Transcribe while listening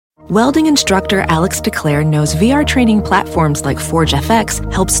Welding instructor Alex DeClaire knows VR training platforms like Forge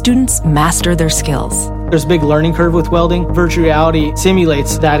FX help students master their skills. There's a big learning curve with welding. Virtual reality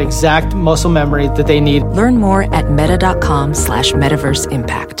simulates that exact muscle memory that they need. Learn more at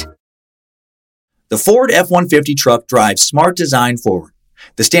meta.com/metaverseimpact. The Ford F-150 truck drives smart design forward.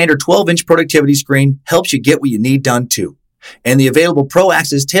 The standard 12-inch productivity screen helps you get what you need done too. And the available Pro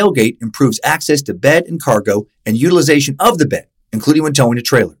Access tailgate improves access to bed and cargo and utilization of the bed, including when towing a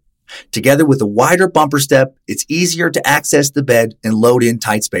trailer. Together with a wider bumper step, it's easier to access the bed and load in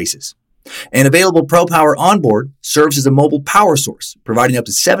tight spaces. And available Pro Power onboard serves as a mobile power source, providing up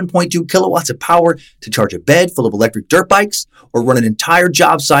to 7.2 kilowatts of power to charge a bed full of electric dirt bikes or run an entire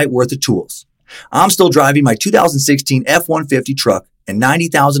job site worth of tools. I'm still driving my 2016 F-150 truck and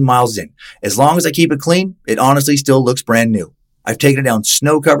 90,000 miles in. As long as I keep it clean, it honestly still looks brand new. I've taken it down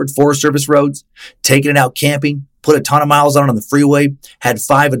snow-covered Forest Service roads, taken it out camping, put a ton of miles on the freeway, had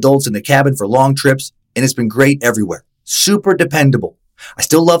 5 adults in the cabin for long trips, and it's been great everywhere. Super dependable. I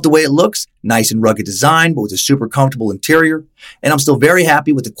still love the way it looks, nice and rugged design, but with a super comfortable interior. And I'm still very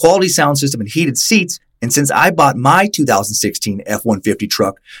happy with the quality sound system and heated seats. And since I bought my 2016 F-150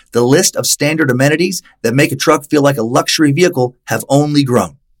 truck, the list of standard amenities that make a truck feel like a luxury vehicle have only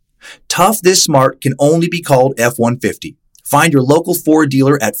grown. Tough This Smart can only be called F-150. Find your local Ford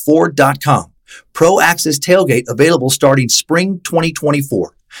dealer at Ford.com. Pro Access tailgate available starting spring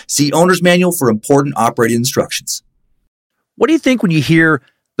 2024. See Owner's Manual for important operating instructions. What do you think when you hear,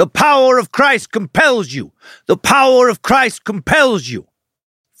 "The power of Christ compels you"? The power of Christ compels you.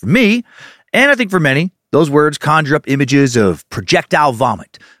 For me, and I think for many, those words conjure up images of projectile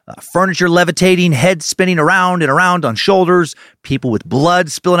vomit, furniture levitating, heads spinning around and around on shoulders, people with blood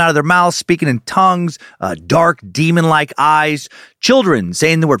spilling out of their mouths, speaking in tongues, dark demon-like eyes, children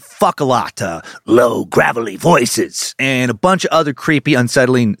saying the word fuck a lot, low, gravelly voices, and a bunch of other creepy,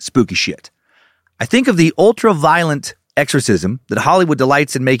 unsettling, spooky shit. I think of the ultra-violent exorcism that Hollywood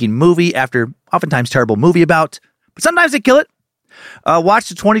delights in making movie after oftentimes terrible movie about, but sometimes they kill it. Watch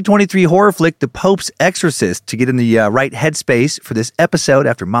the 2023 horror flick The Pope's Exorcist to get in the right headspace for this episode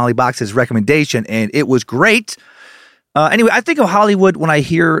after Molly Box's recommendation, and it was great. Anyway, I think of Hollywood when I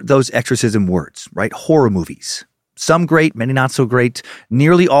hear those exorcism words, right? Horror movies. Some great, many not so great,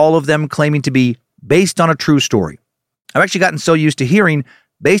 nearly all of them claiming to be based on a true story. I've actually gotten so used to hearing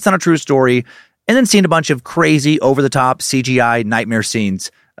based on a true story and then seeing a bunch of crazy, over-the-top CGI nightmare scenes.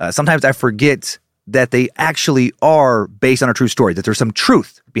 Sometimes I forget that they actually are based on a true story, that there's some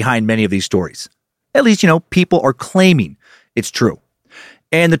truth behind many of these stories. At least, people are claiming it's true.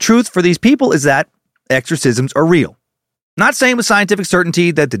 And the truth for these people is that exorcisms are real. Not saying with scientific certainty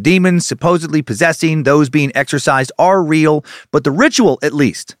that the demons supposedly possessing those being exorcised are real, but the ritual, at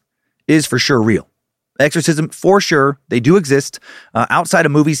least, is for sure real. Exorcism, for sure, they do exist outside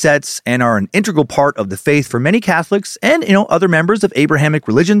of movie sets and are an integral part of the faith for many Catholics and, other members of Abrahamic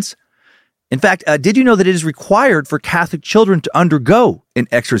religions. In fact, did you know that it is required for Catholic children to undergo an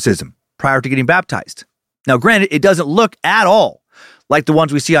exorcism prior to getting baptized? Now, granted, it doesn't look at all like the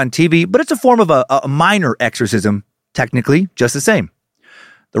ones we see on TV, but it's a form of a minor exorcism, technically just the same.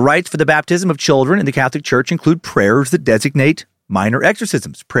 The rites for the baptism of children in the Catholic Church include prayers that designate minor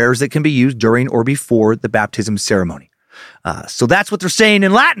exorcisms, prayers that can be used during or before the baptism ceremony. So that's what they're saying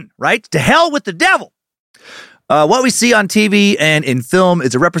in Latin, right? To hell with the devil. What we see on TV and in film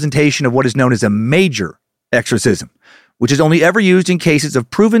is a representation of what is known as a major exorcism, which is only ever used in cases of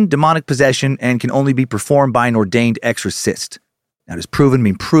proven demonic possession and can only be performed by an ordained exorcist. Now, does proven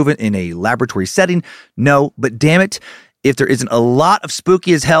mean proven in a laboratory setting? No, but damn it, if there isn't a lot of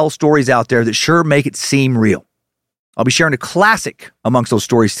spooky as hell stories out there that sure make it seem real. I'll be sharing a classic amongst those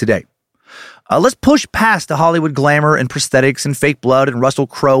stories today. Let's push past the Hollywood glamour and prosthetics and fake blood and Russell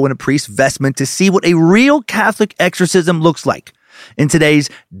Crowe in a priest's vestment to see what a real Catholic exorcism looks like in today's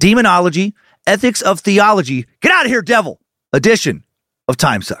Demonology, Ethics of Theology, Get Out of Here, Devil edition of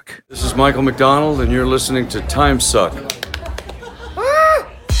Time Suck. This is Michael McDonald, and you're listening to Time Suck.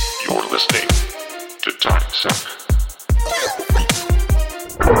 You're listening to Time Suck.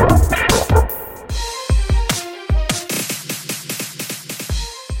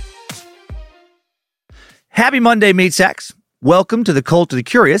 Happy Monday, meat sacks. Welcome to the Cult of the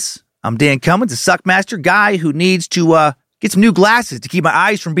Curious. I'm Dan Cummins, a Suckmaster guy who needs to get some new glasses to keep my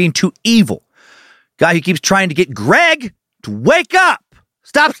eyes from being too evil. Guy who keeps trying to get Greg to wake up.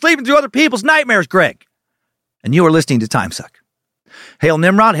 Stop sleeping through other people's nightmares, Greg. And you are listening to Time Suck. Hail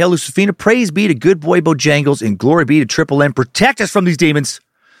Nimrod, hail Lucifina, praise be to good boy Bojangles, and glory be to Triple M. Protect us from these demons.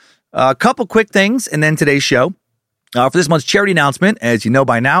 A couple quick things, and then today's show. For this month's charity announcement, as you know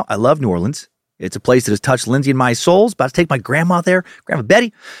by now, I love New Orleans. It's a place that has touched Lindsay and my souls. About to take my grandma there, Grandma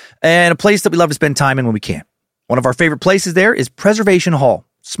Betty, and a place that we love to spend time in when we can. One of our favorite places there is Preservation Hall.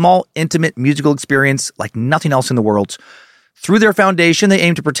 Small, intimate musical experience like nothing else in the world. Through their foundation, they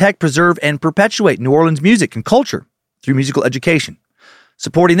aim to protect, preserve, and perpetuate New Orleans music and culture through musical education.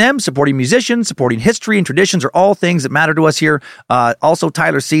 Supporting them, supporting musicians, supporting history and traditions are all things that matter to us here. Also,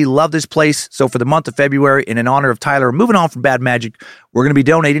 Tyler C. loved this place. So for the month of February, in honor of Tyler moving on from Bad Magic, we're going to be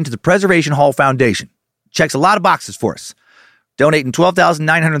donating to the Preservation Hall Foundation. Checks a lot of boxes for us. Donating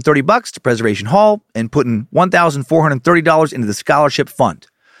 $12,930 to Preservation Hall and putting $1,430 into the scholarship fund.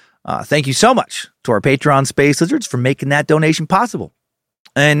 Thank you so much to our Patreon Space Lizards for making that donation possible.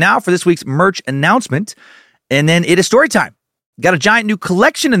 And now for this week's merch announcement, and then it is story time. Got a giant new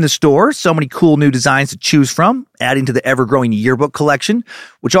collection in the store. So many cool new designs to choose from, adding to the ever-growing yearbook collection,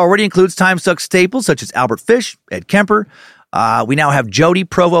 which already includes Time Suck staples such as Albert Fish, Ed Kemper. We now have Jody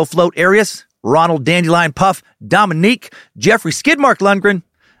Provo Float Arias, Ronald Dandelion Puff, Dominique, Jeffrey Skidmark Lundgren,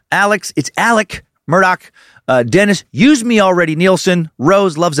 Alex, it's Alec, Murdoch, Dennis, Use Me Already Nielsen,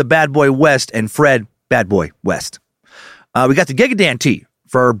 Rose Loves a Bad Boy West, and Fred, Bad Boy West. We got the Gigadan tee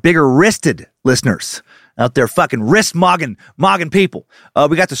for our bigger wristed listeners out there, fucking wrist mogging people.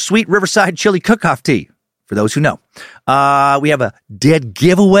 We got the Sweet Riverside Chili Cook-Off tee for those who know. We have a dead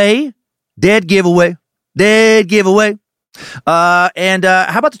giveaway. And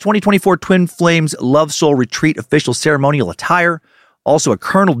how about the 2024 Twin Flames Love Soul Retreat official ceremonial attire? Also a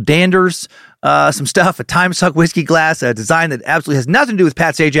Colonel Danders, some stuff, a Time Suck whiskey glass, a design that absolutely has nothing to do with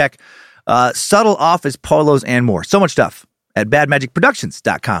Pat Sajak, subtle office polos, and more. So much stuff at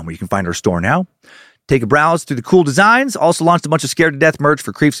badmagicproductions.com, where you can find our store now. Take a browse through the cool designs. Also launched a bunch of Scared to Death merch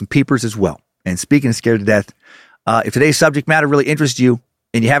for creeps and peepers as well. And speaking of Scared to Death, if today's subject matter really interests you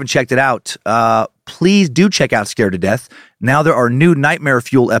and you haven't checked it out, please do check out Scared to Death. Now there are new Nightmare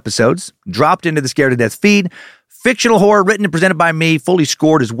Fuel episodes dropped into the Scared to Death feed. Fictional horror written and presented by me, fully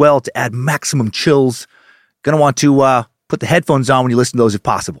scored as well to add maximum chills. Gonna want to put the headphones on when you listen to those if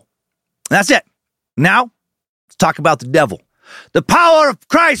possible. And that's it. Now, let's talk about the devil. The power of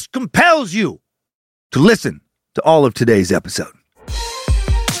Christ compels you to listen to all of today's episode.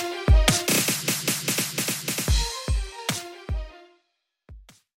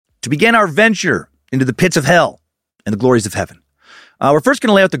 To begin our venture into the pits of hell and the glories of heaven, we're first going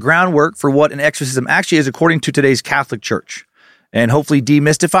to lay out the groundwork for what an exorcism actually is according to today's Catholic Church, and hopefully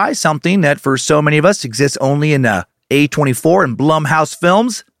demystify something that for so many of us exists only in A24 and Blumhouse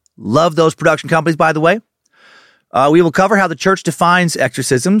films. Love those production companies, by the way. We will cover how the church defines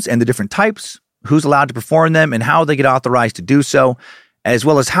exorcisms and the different types, who's allowed to perform them, and how they get authorized to do so, as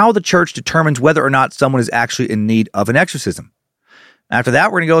well as how the church determines whether or not someone is actually in need of an exorcism. After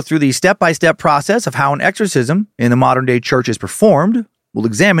that, we're going to go through the step-by-step process of how an exorcism in the modern-day church is performed. We'll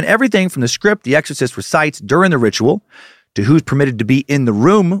examine everything from the script the exorcist recites during the ritual to who's permitted to be in the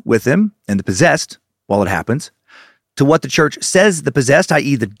room with him and the possessed while it happens, to what the church says the possessed,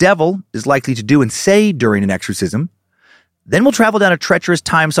 i.e. the devil, is likely to do and say during an exorcism. Then we'll travel down a treacherous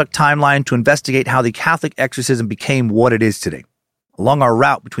time-suck timeline to investigate how the Catholic exorcism became what it is today. Along our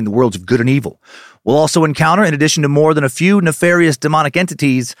route between the worlds of good and evil, we'll also encounter, in addition to more than a few nefarious demonic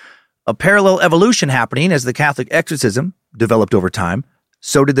entities, a parallel evolution happening as the Catholic exorcism developed over time.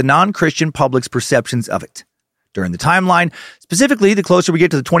 So did the non-Christian public's perceptions of it. During the timeline, specifically the closer we get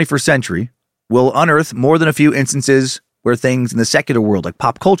to the 21st century, we'll unearth more than a few instances where things in the secular world, like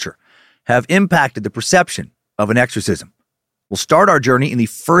pop culture, have impacted the perception of an exorcism. We'll start our journey in the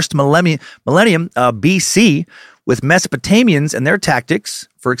first millennium BC with Mesopotamians and their tactics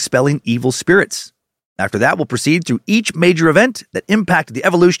for expelling evil spirits. After that, we'll proceed through each major event that impacted the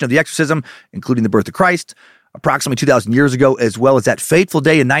evolution of the exorcism, including the birth of Christ, approximately 2,000 years ago, as well as that fateful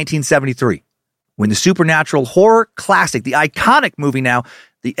day in 1973, when the supernatural horror classic, the iconic movie now,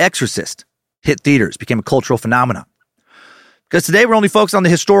 The Exorcist, hit theaters, became a cultural phenomenon. Because today we're only focused on the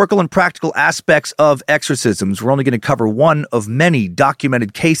historical and practical aspects of exorcisms. We're only going to cover one of many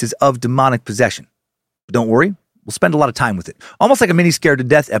documented cases of demonic possession. But don't worry, we'll spend a lot of time with it. Almost like a mini Scared to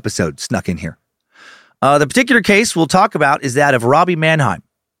Death episode snuck in here. The particular case we'll talk about is that of Robbie Mannheim,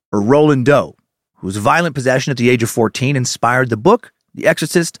 or Roland Doe, whose violent possession at the age of 14 inspired the book, The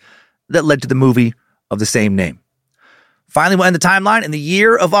Exorcist, that led to the movie of the same name. Finally, we'll end the timeline in the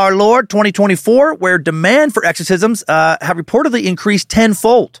year of our Lord, 2024, where demand for exorcisms have reportedly increased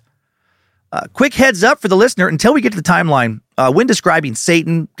tenfold. Quick heads up for the listener, until we get to the timeline, when describing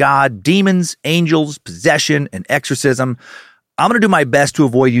Satan, God, demons, angels, possession, and exorcism, I'm going to do my best to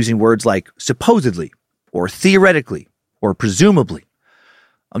avoid using words like supposedly, or theoretically, or presumably.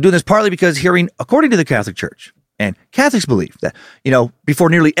 I'm doing this partly because hearing, according to the Catholic Church, And Catholics believe that, before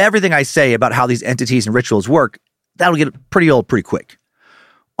nearly everything I say about how these entities and rituals work, that'll get pretty old pretty quick.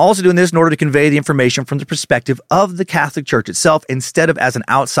 Also doing this in order to convey the information from the perspective of the Catholic Church itself instead of as an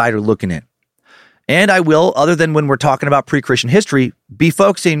outsider looking in. And I will, other than when we're talking about pre-Christian history, be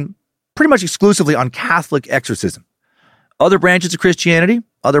focusing pretty much exclusively on Catholic exorcism. Other branches of Christianity,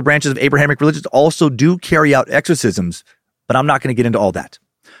 other branches of Abrahamic religions also do carry out exorcisms, but I'm not going to get into all that.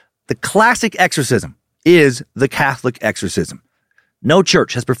 The classic exorcism is the Catholic exorcism. No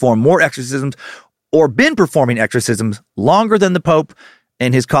church has performed more exorcisms or been performing exorcisms longer than the Pope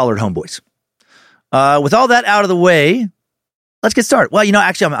and his collared homeboys. With all that out of the way, let's get started. Well,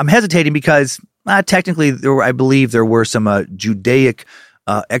 actually, I'm hesitating because technically, I believe there were some Judaic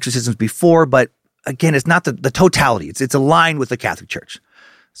exorcisms before, but again, it's not the totality. It's aligned with the Catholic Church.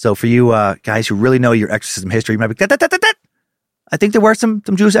 So for you guys who really know your exorcism history, you might be I think there were some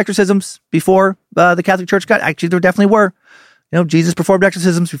Jewish exorcisms before the Catholic Church got. Actually, there definitely were. Jesus performed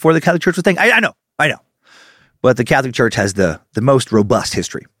exorcisms before the Catholic Church was a thing. I know. But the Catholic Church has the most robust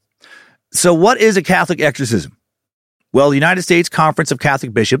history. So what is a Catholic exorcism? Well, the United States Conference of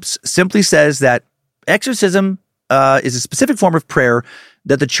Catholic Bishops simply says that exorcism is a specific form of prayer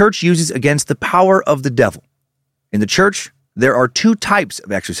that the church uses against the power of the devil. In the church, there are two types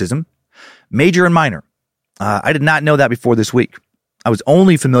of exorcism, major and minor. I did not know that before this week. I was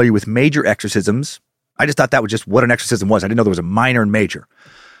only familiar with major exorcisms. I just thought that was just what an exorcism was. I didn't know there was a minor and major,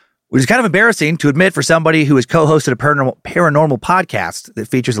 which is kind of embarrassing to admit for somebody who has co-hosted a paranormal podcast that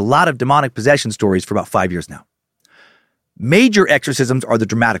features a lot of demonic possession stories for about 5 years now. Major exorcisms are the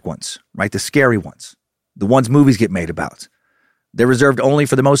dramatic ones, right? The scary ones, the ones movies get made about. They're reserved only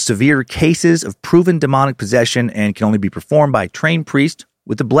for the most severe cases of proven demonic possession and can only be performed by a trained priest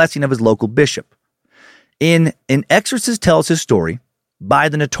with the blessing of his local bishop. In An Exorcist Tells His Story, by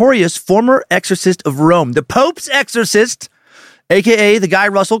the notorious former exorcist of Rome, the Pope's exorcist, a.k.a. the guy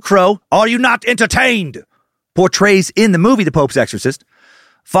Russell Crowe, Are You Not Entertained?, portrays in the movie The Pope's Exorcist,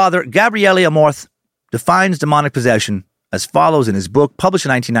 Father Gabriele Amorth defines demonic possession as follows in his book, published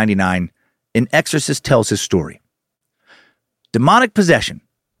in 1999, An Exorcist Tells His Story. Demonic possession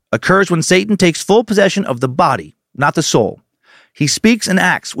occurs when Satan takes full possession of the body, not the soul. He speaks and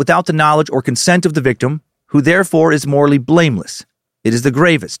acts without the knowledge or consent of the victim, who therefore is morally blameless. It is the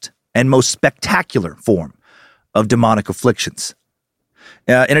gravest and most spectacular form of demonic afflictions.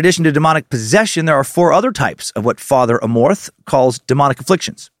 In addition to demonic possession, there are 4 other types of what Father Amorth calls demonic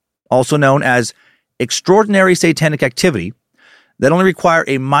afflictions, also known as extraordinary satanic activity that only require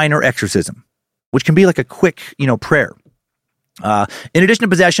a minor exorcism, which can be like a quick, prayer. In addition to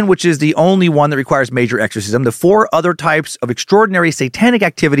possession, which is the only one that requires major exorcism, the 4 other types of extraordinary satanic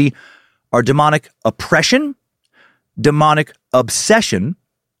activity are demonic oppression, demonic obsession,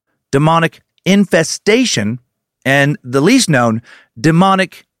 demonic infestation, and the least known,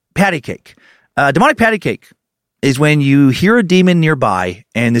 demonic patty cake. Demonic patty cake is when you hear a demon nearby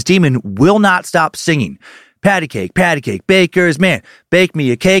and this demon will not stop singing. Patty cake, baker's man, bake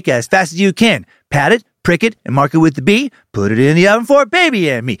me a cake as fast as you can. Pat it, prick it, and mark it with the B. Put it in the oven for baby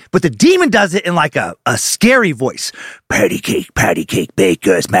and me. But the demon does it in like a scary voice. Patty cake,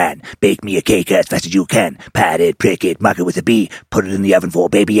 baker's man, bake me a cake as fast as you can. Pat it, prick it, mark it with a B. Put it in the oven for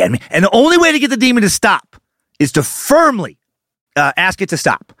baby and me. And the only way to get the demon to stop is to firmly ask it to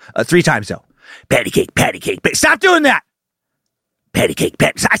stop. 3 times though. Patty cake, stop doing that. Patty cake,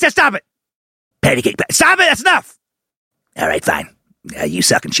 I said stop it. Patty cake, stop it, that's enough. All right, fine. You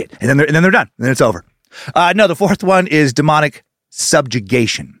suck and shit. And then they're done. And then it's over. No, the 4th one is demonic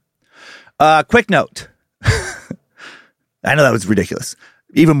subjugation. Quick note. I know that was ridiculous.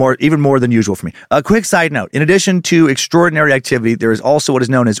 Even more than usual for me. A quick side note. In addition to extraordinary activity, there is also what is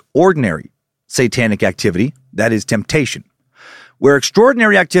known as ordinary satanic activity. That is temptation. Where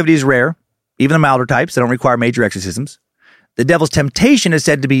extraordinary activity is rare, even the milder types that don't require major exorcisms, the devil's temptation is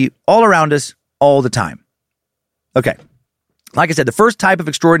said to be all around us all the time. Okay. Like I said, the first type of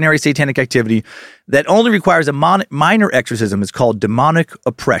extraordinary satanic activity that only requires a minor exorcism is called demonic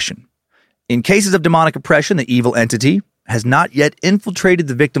oppression. In cases of demonic oppression, the evil entity has not yet infiltrated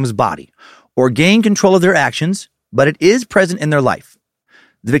the victim's body or gained control of their actions, but it is present in their life.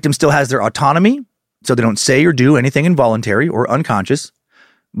 The victim still has their autonomy, so they don't say or do anything involuntary or unconscious,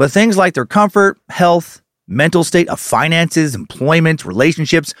 but things like their comfort, health, mental state of finances, employment,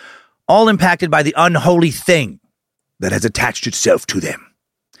 relationships, all impacted by the unholy thing that has attached itself to them.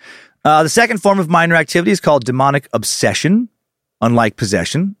 The second form of minor activity is called demonic obsession. Unlike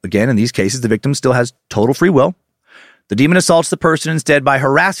possession, again, in these cases, the victim still has total free will. The demon assaults the person instead by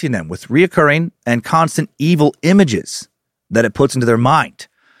harassing them with reoccurring and constant evil images that it puts into their mind.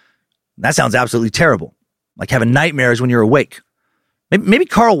 That sounds absolutely terrible. like having nightmares when you're awake. Maybe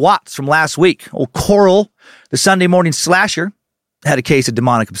Carl Watts from last week, old Coral, the Sunday morning slasher, had a case of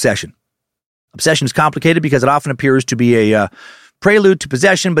demonic obsession. Obsession is complicated because it often appears to be a prelude to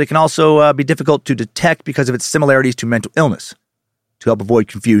possession, but it can also be difficult to detect because of its similarities to mental illness. To help avoid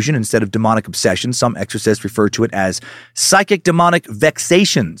confusion, instead of demonic obsession, some exorcists refer to it as psychic demonic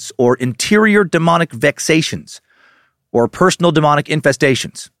vexations or interior demonic vexations or personal demonic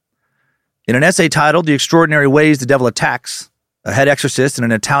infestations. In an essay titled The Extraordinary Ways the Devil Attacks, a head exorcist in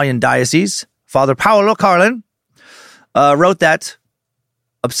an Italian diocese, Father Paolo Carlin, wrote that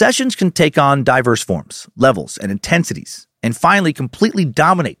obsessions can take on diverse forms, levels, and intensities, and finally completely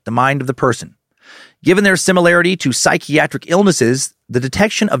dominate the mind of the person. Given their similarity to psychiatric illnesses, the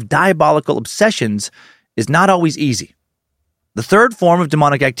detection of diabolical obsessions is not always easy. The third form of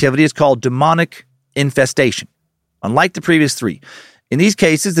demonic activity is called demonic infestation. Unlike the previous three, in these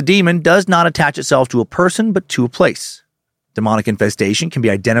cases, the demon does not attach itself to a person, but to a place. Demonic infestation can be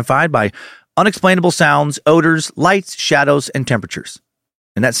identified by unexplainable sounds, odors, lights, shadows, and temperatures.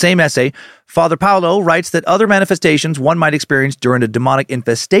 In that same essay, Father Paolo writes that other manifestations one might experience during a demonic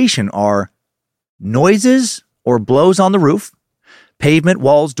infestation are noises or blows on the roof, pavement,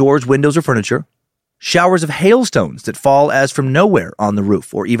 walls, doors, windows, or furniture, showers of hailstones that fall as from nowhere on the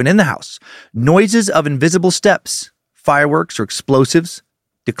roof or even in the house, noises of invisible steps, fireworks or explosives,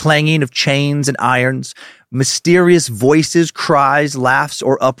 the clanging of chains and irons, mysterious voices, cries, laughs,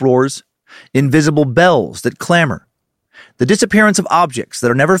 or uproars, invisible bells that clamor, the disappearance of objects that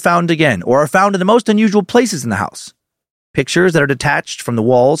are never found again or are found in the most unusual places in the house, pictures that are detached from the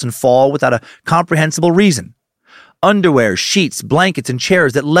walls and fall without a comprehensible reason, underwear, sheets, blankets, and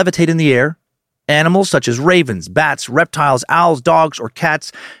chairs that levitate in the air, animals such as ravens, bats, reptiles, owls, dogs, or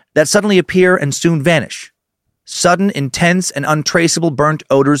cats that suddenly appear and soon vanish, sudden, intense, and untraceable burnt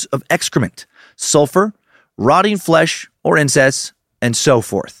odors of excrement, sulfur, rotting flesh, or incest, and so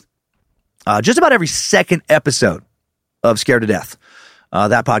forth. Just about every second episode of Scared to Death,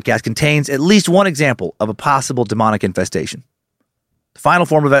 that podcast contains at least one example of a possible demonic infestation. The final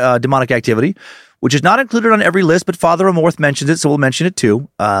form of demonic activity, which is not included on every list, but Father Amorth mentions it, so we'll mention it too,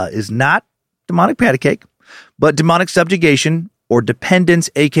 is not demonic patty cake, but demonic subjugation or dependence,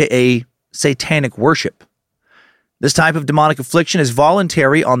 aka satanic worship. This type of demonic affliction is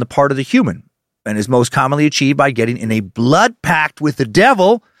voluntary on the part of the human and is most commonly achieved by getting in a blood pact with the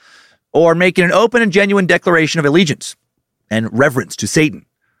devil or making an open and genuine declaration of allegiance and reverence to Satan.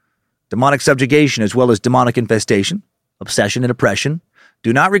 Demonic subjugation as well as demonic infestation, obsession, and oppression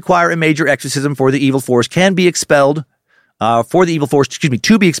do not require a major exorcism for the evil force to be expelled,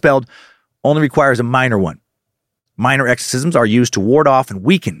 only requires a minor one. Minor exorcisms are used to ward off and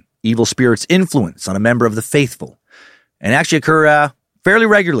weaken evil spirits' influence on a member of the faithful and actually occur fairly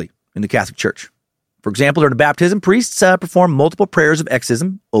regularly in the Catholic Church. For example, during a baptism, priests perform multiple prayers of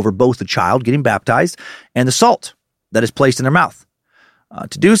exorcism over both the child getting baptized and the salt that is placed in their mouth.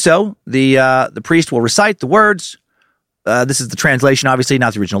 To do so, the priest will recite the words. This is the translation, obviously,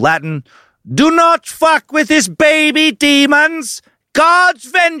 not the original Latin. Do not fuck with this baby, demons. God's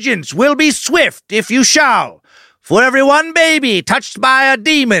vengeance will be swift if you shall. For every one baby touched by a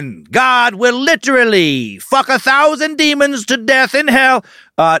demon, God will literally fuck 1,000 demons to death in hell.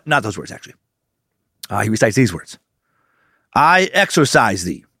 Not those words, actually. He recites these words. I exorcise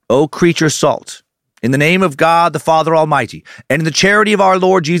thee, O creature salt, in the name of God the Father Almighty, and in the charity of our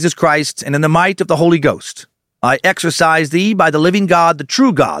Lord Jesus Christ, and in the might of the Holy Ghost. I exorcise thee by the living God, the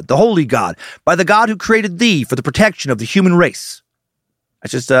true God, the holy God, by the God who created thee for the protection of the human race.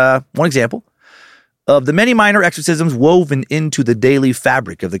 That's just one example of the many minor exorcisms woven into the daily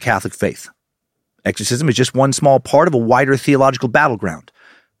fabric of the Catholic faith. Exorcism is just one small part of a wider theological battleground.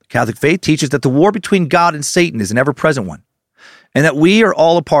 The Catholic faith teaches that the war between God and Satan is an ever-present one, and that we are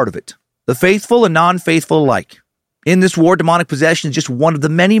all a part of it, the faithful and non-faithful alike. In this war, demonic possession is just one of the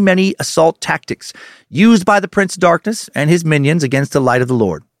many, many assault tactics used by the Prince of Darkness and his minions against the light of the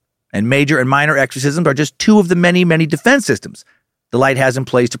Lord. And major and minor exorcisms are just two of the many, many defense systems the light has in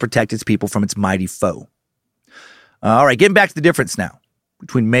place to protect its people from its mighty foe. All right, getting back to the difference now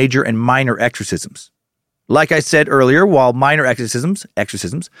between major and minor exorcisms. Like I said earlier, while minor exorcisms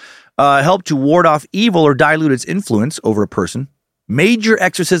help to ward off evil or dilute its influence over a person, major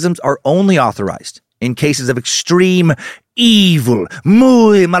exorcisms are only authorized in cases of extreme evil,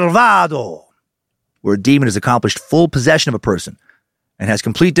 muy malvado, where a demon has accomplished full possession of a person and has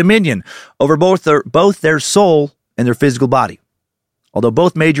complete dominion over both their soul and their physical body. Although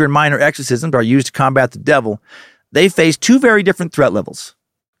both major and minor exorcisms are used to combat the devil, they face two very different threat levels.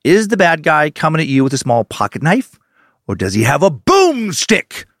 Is the bad guy coming at you with a small pocket knife, or does he have a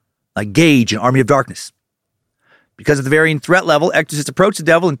boomstick like Gage in Army of Darkness? Because of the varying threat level, exorcists approach the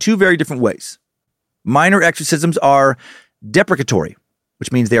devil in two very different ways. Minor exorcisms are deprecatory,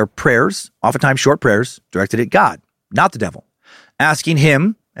 which means they are prayers, oftentimes short prayers, directed at God, not the devil, asking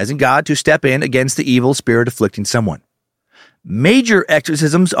him, as in God, to step in against the evil spirit afflicting someone. Major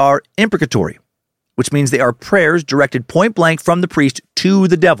exorcisms are imprecatory, which means they are prayers directed point blank from the priest to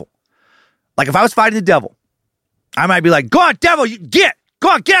the devil. Like if I was fighting the devil, I might be like, go on, devil, go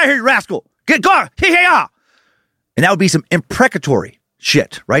on, get out of here, you rascal. Go on, hey. And that would be some imprecatory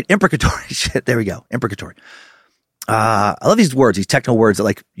shit, right? Imprecatory shit. There we go. Imprecatory. I love these words, these technical words that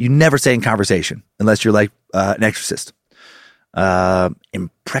like you never say in conversation unless you're like an exorcist.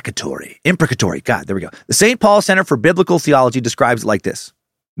 Imprecatory. God, there we go. The St. Paul Center for Biblical Theology describes it like this.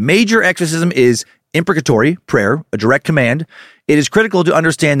 Major exorcism is imprecatory prayer, a direct command. It is critical to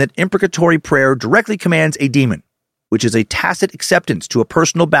understand that imprecatory prayer directly commands a demon, which is a tacit acceptance to a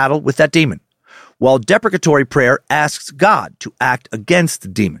personal battle with that demon, while deprecatory prayer asks God to act against the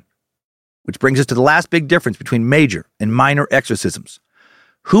demon. Which brings us to the last big difference between major and minor exorcisms.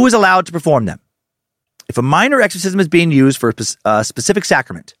 Who is allowed to perform them? If a minor exorcism is being used for a specific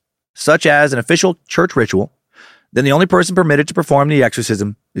sacrament, such as an official church ritual, then the only person permitted to perform the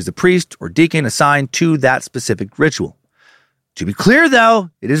exorcism is the priest or deacon assigned to that specific ritual. To be clear, though,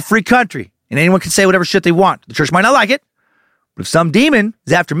 it is a free country, and anyone can say whatever shit they want. The church might not like it, but if some demon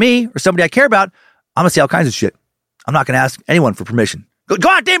is after me or somebody I care about, I'm going to say all kinds of shit. I'm not going to ask anyone for permission. Go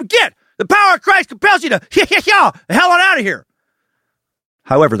on, demon, get! The power of Christ compels you to the hell on out of here.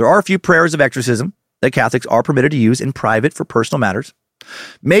 However, there are a few prayers of exorcism that Catholics are permitted to use in private for personal matters.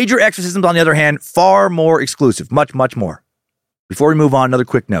 Major exorcisms, on the other hand, far more exclusive, much, much more. Before we move on, another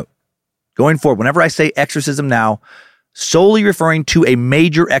quick note. Going forward, whenever I say exorcism now, solely referring to a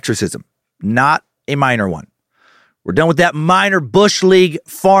major exorcism, not a minor one. We're done with that minor Bush League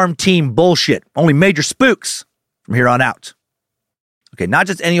farm team bullshit. Only major spooks from here on out. Okay, not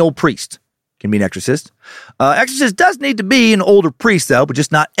just any old priest can be an exorcist. Exorcist does need to be an older priest, though, but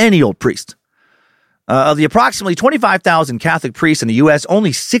just not any old priest. Of the approximately 25,000 Catholic priests in the U.S.,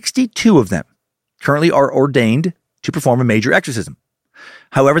 only 62 of them currently are ordained to perform a major exorcism.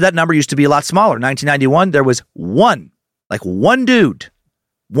 However, that number used to be a lot smaller. In 1991, there was one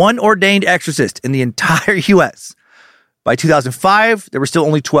ordained exorcist in the entire U.S. By 2005, there were still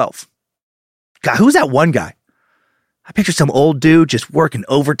only 12. God, who's that one guy? I picture some old dude just working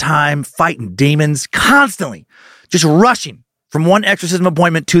overtime, fighting demons, constantly, just rushing from one exorcism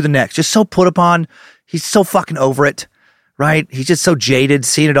appointment to the next. Just so put upon. He's so fucking over it, right? He's just so jaded,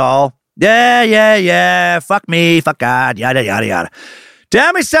 seen it all. Yeah. Fuck me, fuck God, yada, yada, yada.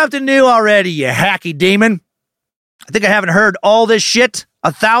 Tell me something new already, you hacky demon. I think I haven't heard all this shit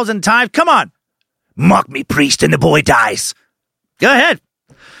 1,000 times. Come on. Mock me, priest, and the boy dies. Go ahead.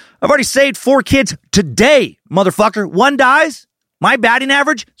 I've already saved 4 kids today, motherfucker. 1 dies. My batting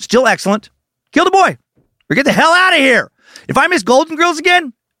average, still excellent. Kill the boy. Or get the hell out of here. If I miss Golden Girls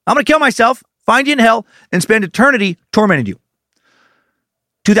again, I'm going to kill myself, find you in hell, and spend eternity tormenting you.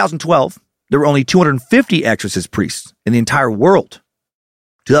 2012, there were only 250 exorcist priests in the entire world.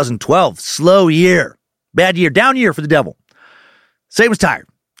 2012, slow year. Bad year, down year for the devil. Satan was tired.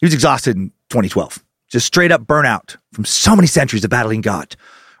 He was exhausted in 2012. Just straight up burnout from so many centuries of battling God.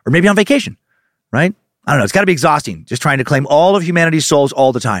 Or maybe on vacation, right? I don't know. It's got to be exhausting, just trying to claim all of humanity's souls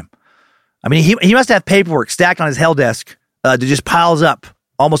all the time. I mean, he must have paperwork stacked on his hell desk that just piles up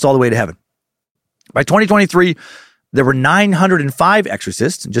almost all the way to heaven. By 2023, there were 905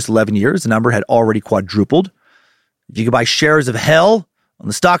 exorcists in just 11 years. The number had already quadrupled. If you could buy shares of hell on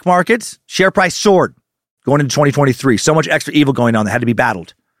the stock markets, share price soared going into 2023. So much extra evil going on that had to be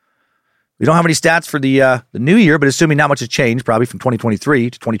battled. We don't have any stats for the new year, but assuming not much has changed, probably from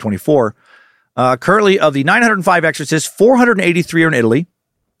 2023 to 2024. Currently, of the 905 exorcists, 483 are in Italy,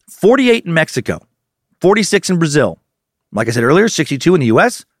 48 in Mexico, 46 in Brazil. Like I said earlier, 62 in the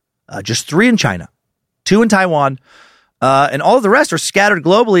U.S., just 3 in China, 2 in Taiwan, and all of the rest are scattered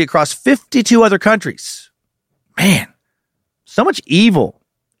globally across 52 other countries. Man, so much evil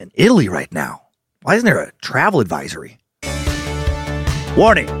in Italy right now. Why isn't there a travel advisory?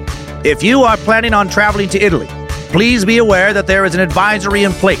 Warning. If you are planning on traveling to Italy, please be aware that there is an advisory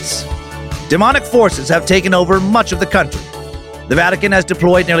in place. Demonic forces have taken over much of the country. The Vatican has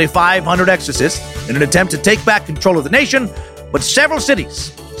deployed nearly 500 exorcists in an attempt to take back control of the nation, but several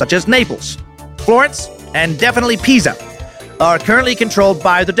cities, such as Naples, Florence, and definitely Pisa, are currently controlled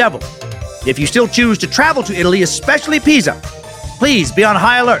by the devil. If you still choose to travel to Italy, especially Pisa, please be on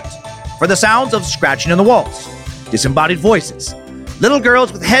high alert for the sounds of scratching on the walls, disembodied voices, little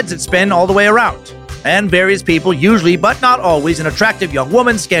girls with heads that spin all the way around, and various people, usually but not always an attractive young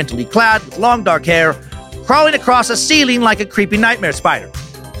woman, scantily clad with long dark hair, crawling across a ceiling like a creepy nightmare spider.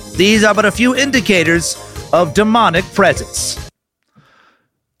 These are but a few indicators of demonic presence.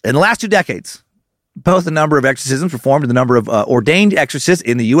 In the last 2 decades, both the number of exorcisms performed and the number of ordained exorcists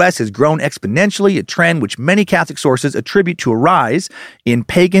in the U.S. has grown exponentially, a trend which many Catholic sources attribute to a rise in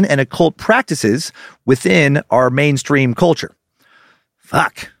pagan and occult practices within our mainstream culture.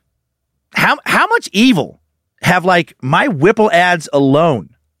 Fuck. How much evil have, like, my Whipple ads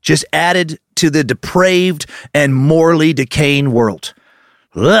alone just added to the depraved and morally decaying world?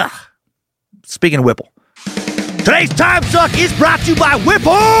 Ugh. Speaking of Whipple, today's Time Suck is brought to you by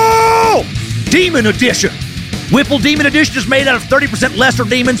Whipple Demon Edition. Whipple Demon Edition is made out of 30% lesser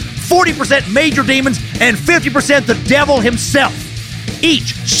demons, 40% major demons, and 50% the devil himself.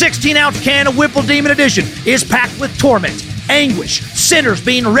 Each 16-ounce can of Whipple Demon Edition is packed with torment, anguish, sinners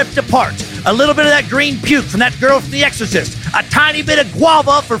being ripped apart, a little bit of that green puke from that girl from The Exorcist, a tiny bit of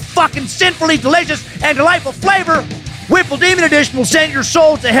guava for fucking sinfully delicious and delightful flavor. Whipple Demon Edition will send your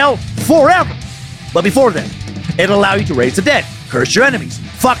soul to hell forever. But before then, it'll allow you to raise the dead, curse your enemies,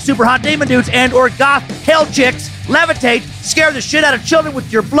 fuck super hot demon dudes and or goth hell chicks, levitate, scare the shit out of children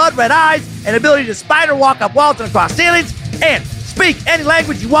with your blood red eyes and ability to spider walk up walls and across ceilings, and speak any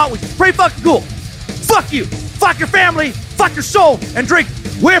language you want, which is pretty fucking cool. Fuck you, fuck your family, fuck your soul, and drink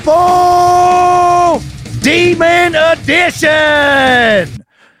Whipple Demon Edition!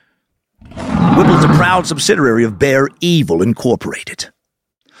 Whipple is a proud subsidiary of Bear Evil Incorporated.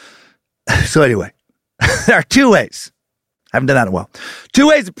 So anyway, there are 2 ways. I haven't done that in a while. 2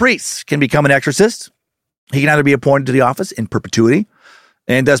 ways a priest can become an exorcist. He can either be appointed to the office in perpetuity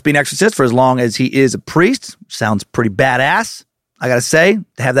and thus be an exorcist for as long as he is a priest. Sounds pretty badass, I gotta say,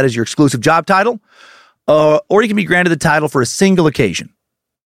 to have that as your exclusive job title. Or he can be granted the title for a single occasion.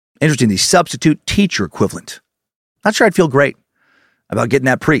 Interesting, the substitute teacher equivalent. Not sure I'd feel great about getting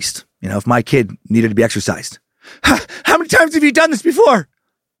that priest, if my kid needed to be exorcised. How many times have you done this before?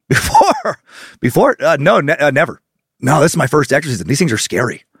 Before? No, never. No, this is my first exorcism. These things are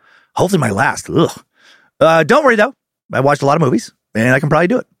scary. Hopefully my last. Ugh. Don't worry, though. I watched a lot of movies, and I can probably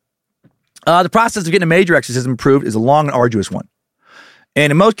do it. The process of getting a major exorcism approved is a long and arduous one. And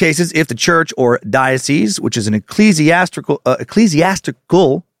in most cases, if the church or diocese, which is an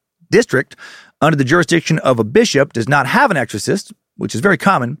ecclesiastical district under the jurisdiction of a bishop, does not have an exorcist, which is very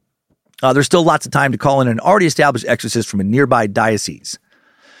common, there's still lots of time to call in an already established exorcist from a nearby diocese.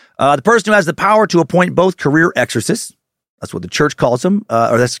 The person who has the power to appoint both career exorcists, that's what the church calls them,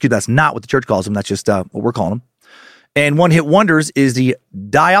 that's not what the church calls them, that's just what we're calling them, and one-hit wonders is the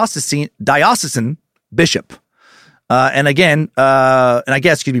diocesan bishop. And I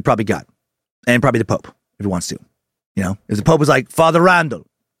guess could be probably God, and probably the Pope, if he wants to. If the Pope was like, Father Randall,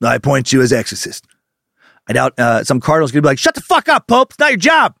 I appoint you as exorcist. I doubt some cardinal's going to be like, shut the fuck up, Pope, it's not your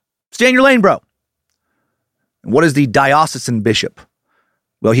job. Stay in your lane, bro. And what is the diocesan bishop?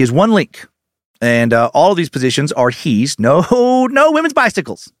 Well, he has one link, and all of these positions are he's. No women's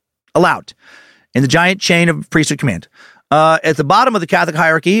bicycles allowed in the giant chain of priesthood command. At the bottom of the Catholic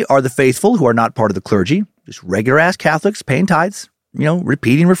hierarchy are the faithful, who are not part of the clergy, just regular-ass Catholics paying tithes,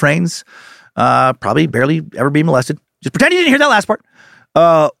 repeating refrains, probably barely ever being molested. Just pretend you didn't hear that last part.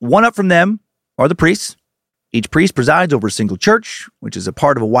 One up from them are the priests. Each priest presides over a single church, which is a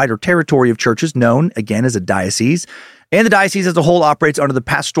part of a wider territory of churches known, again, as a diocese. And the diocese as a whole operates under the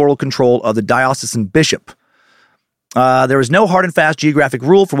pastoral control of the diocesan bishop. There is no hard and fast geographic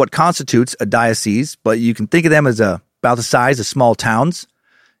rule for what constitutes a diocese, but you can think of them as about the size of small towns.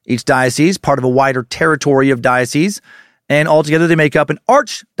 Each diocese, part of a wider territory of dioceses, and altogether they make up an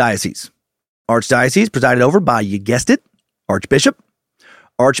archdiocese. Archdiocese presided over by, you guessed it, archbishop.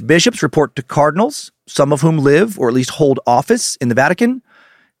 Archbishops report to cardinals, some of whom live or at least hold office in the Vatican.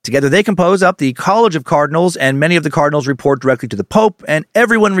 Together they compose up the College of Cardinals, and many of the cardinals report directly to the Pope, and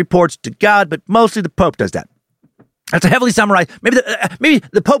everyone reports to God, but mostly the Pope does that. That's a heavily summarized, maybe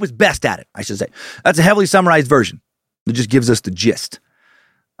the Pope is best at it, I should say. That's a heavily summarized version. It just gives us the gist.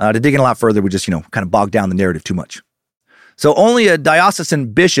 To dig in a lot further, we just, kind of bog down the narrative too much. So only a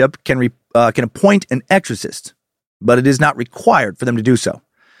diocesan bishop can appoint an exorcist, but it is not required for them to do so.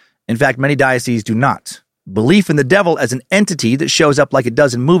 In fact, many dioceses do not. Belief in the devil as an entity that shows up like it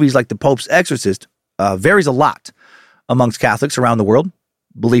does in movies like The Pope's Exorcist varies a lot amongst Catholics around the world.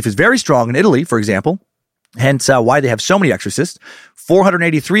 Belief is very strong in Italy, for example, hence why they have so many exorcists.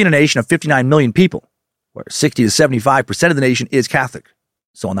 483 in a nation of 59 million people, where 60 to 75% of the nation is Catholic.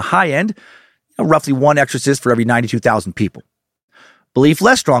 So on the high end, roughly one exorcist for every 92,000 people. Belief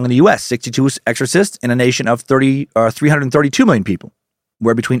less strong in the U.S., 62 exorcists in a nation of 332 million people,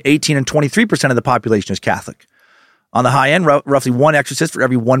 where between 18 and 23% of the population is Catholic. On the high end, roughly one exorcist for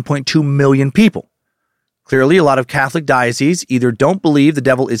every 1.2 million people. Clearly, a lot of Catholic dioceses either don't believe the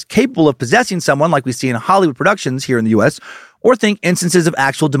devil is capable of possessing someone like we see in Hollywood productions here in the U.S., or think instances of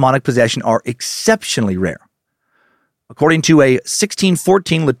actual demonic possession are exceptionally rare. According to a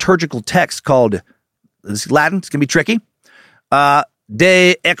 1614 liturgical text called, this is Latin, it's going to be tricky,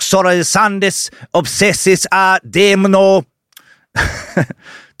 De exorcisandis obsessis a demonio.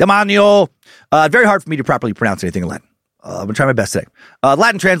 Demonio. Very hard for me to properly pronounce anything in Latin. I'm going to try my best today.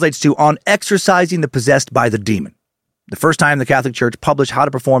 Latin translates to on exorcising the possessed by the demon. The first time the Catholic Church published how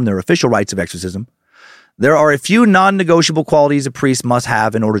to perform their official rites of exorcism, there are a few non-negotiable qualities a priest must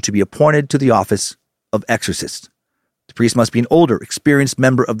have in order to be appointed to the office of exorcist. The priest must be an older, experienced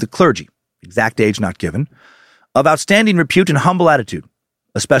member of the clergy, exact age not given, of outstanding repute and humble attitude,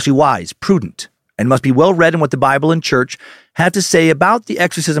 especially wise, prudent, and must be well read in what the Bible and church have to say about the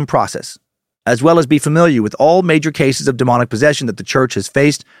exorcism process, as well as be familiar with all major cases of demonic possession that the church has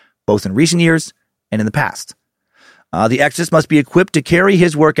faced, both in recent years and in the past. The exorcist must be equipped to carry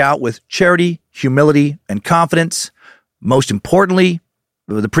his work out with charity, humility, and confidence. Most importantly,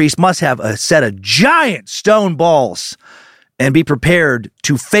 the priest must have a set of giant stone balls and be prepared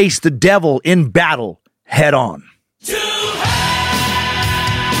to face the devil in battle head on.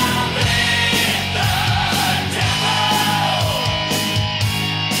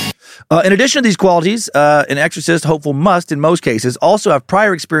 In addition to these qualities, an exorcist hopeful must, in most cases, also have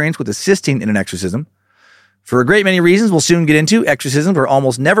prior experience with assisting in an exorcism. For a great many reasons we'll soon get into, exorcisms are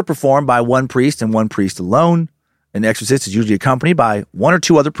almost never performed by one priest and one priest alone. An exorcist is usually accompanied by one or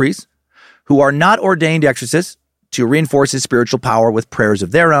two other priests who are not ordained exorcists to reinforce his spiritual power with prayers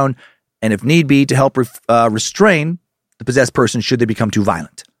of their own, and if need be, to help restrain the possessed person should they become too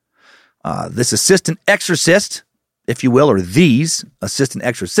violent. This assistant exorcist, if you will, or these assistant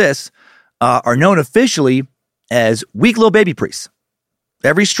exorcists, are known officially as weak little baby priests.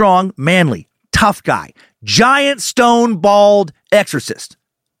 Every strong, manly, tough guy, giant stone-balled exorcist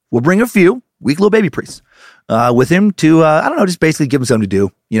will bring a few weak little baby priests with him to, just basically give him something to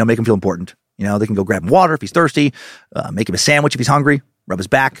do, make him feel important. They can go grab him water if he's thirsty, make him a sandwich if he's hungry, rub his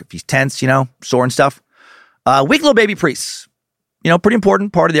back if he's tense, sore and stuff. Weak little baby priests, pretty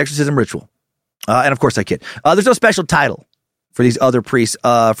important part of the exorcism ritual. And of course I kid. There's no special title for these other priests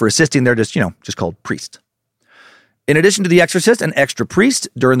for assisting. They're just called priest. In addition to the exorcist and extra priest,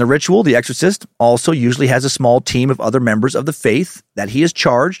 during the ritual, the exorcist also usually has a small team of other members of the faith that he is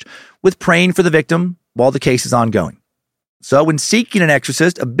charged with praying for the victim while the case is ongoing. So when seeking an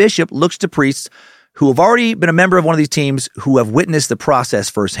exorcist, a bishop looks to priests who have already been a member of one of these teams who have witnessed the process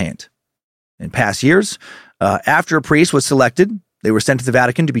firsthand. In past years, after a priest was selected, they were sent to the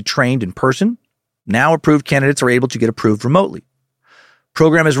Vatican to be trained in person. Now approved candidates are able to get approved remotely.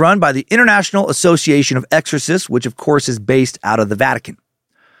 Program is run by the International Association of Exorcists, which of course is based out of the Vatican.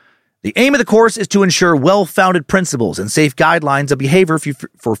 The aim of the course is to ensure well-founded principles and safe guidelines of behavior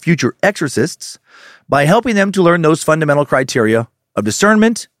for future exorcists by helping them to learn those fundamental criteria of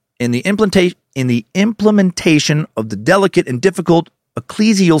discernment in the implementation of the delicate and difficult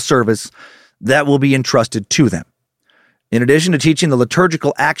ecclesial service that will be entrusted to them. In addition to teaching the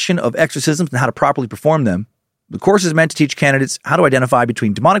liturgical action of exorcisms and how to properly perform them, the course is meant to teach candidates how to identify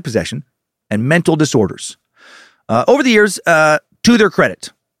between demonic possession and mental disorders. Over the years, to their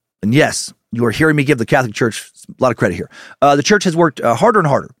credit, and yes, you are hearing me give the Catholic Church a lot of credit here, the Church has worked harder and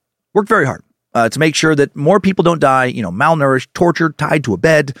harder, worked very hard to make sure that more people don't die, malnourished, tortured, tied to a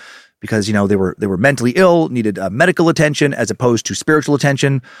bed because, they were mentally ill, needed medical attention as opposed to spiritual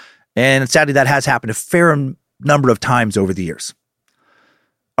attention. And sadly, that has happened a fair number of times over the years.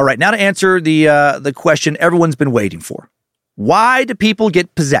 All right, now to answer the question everyone's been waiting for. Why do people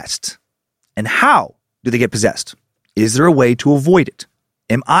get possessed? And how do they get possessed? Is there a way to avoid it?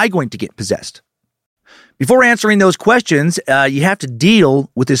 Am I going to get possessed? Before answering those questions, you have to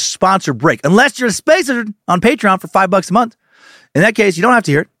deal with this sponsor break. Unless you're a spacer on Patreon for $5 a month. In that case, you don't have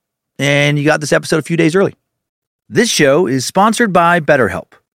to hear it. And you got this episode a few days early. This show is sponsored by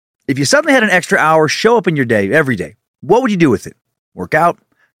BetterHelp. If you suddenly had an extra hour show up in your day every day, what would you do with it? Work out,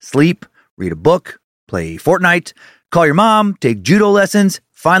 sleep, read a book, play Fortnite, call your mom, take judo lessons,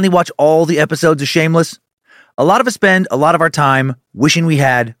 finally watch all the episodes of Shameless? A lot of us spend a lot of our time wishing we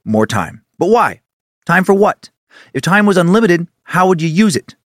had more time. But why? Time for what? If time was unlimited, how would you use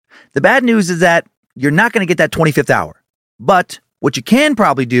it? The bad news is that you're not going to get that 25th hour. But what you can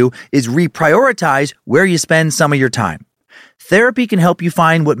probably do is reprioritize where you spend some of your time. Therapy can help you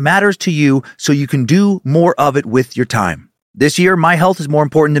find what matters to you so you can do more of it with your time. This year, my health is more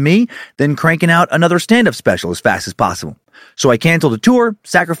important to me than cranking out another stand-up special as fast as possible. So I canceled a tour,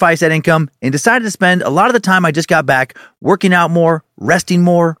 sacrificed that income, and decided to spend a lot of the time I just got back working out more, resting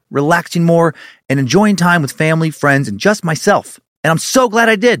more, relaxing more, and enjoying time with family, friends, and just myself. And I'm so glad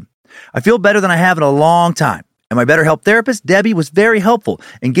I did. I feel better than I have in a long time. And my BetterHelp therapist, Debbie, was very helpful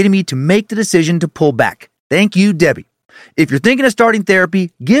in getting me to make the decision to pull back. Thank you, Debbie. If you're thinking of starting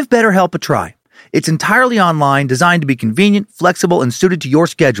therapy, give BetterHelp a try. It's entirely online, designed to be convenient, flexible, and suited to your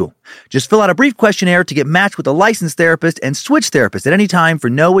schedule. Just fill out a brief questionnaire to get matched with a licensed therapist and switch therapists at any time for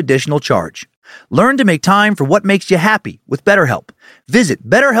no additional charge. Learn to make time for what makes you happy with BetterHelp. Visit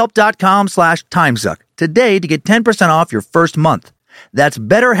BetterHelp.com/timesuck today to get 10% off your first month. That's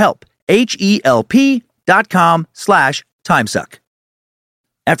BetterHelp, HELP.com/timesuck.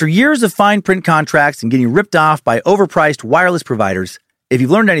 After years of fine print contracts and getting ripped off by overpriced wireless providers, if you've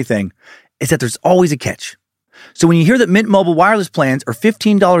learned anything, it's that there's always a catch. So when you hear that Mint Mobile wireless plans are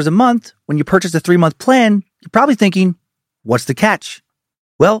 $15 a month when you purchase a 3-month plan, you're probably thinking, what's the catch?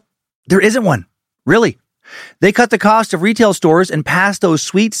 Well, there isn't one. Really. They cut the cost of retail stores and pass those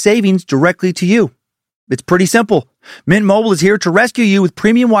sweet savings directly to you. It's pretty simple. Mint Mobile is here to rescue you with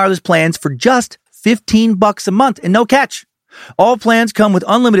premium wireless plans for just $15 a month and no catch. All plans come with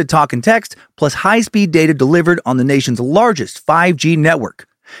unlimited talk and text, plus high-speed data delivered on the nation's largest 5G network.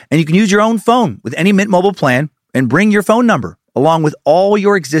 And you can use your own phone with any Mint Mobile plan and bring your phone number along with all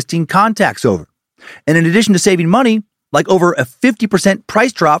your existing contacts over. And in addition to saving money, like over a 50%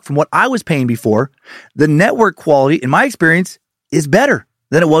 price drop from what I was paying before, the network quality, in my experience, is better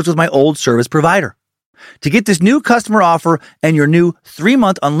than it was with my old service provider. To get this new customer offer and your new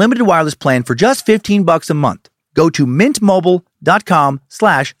 3-month unlimited wireless plan for just $15 a month, go to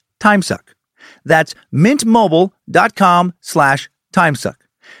mintmobile.com/timesuck. That's mintmobile.com/timesuck.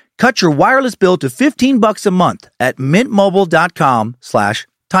 Cut your wireless bill to $15 a month at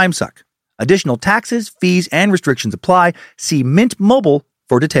mintmobile.com/timesuck. Additional taxes, fees, and restrictions apply. See Mint Mobile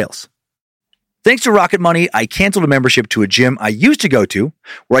for details. Thanks to Rocket Money, I canceled a membership to a gym I used to go to,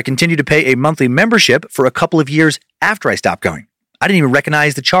 where I continued to pay a monthly membership for a couple of years after I stopped going. I didn't even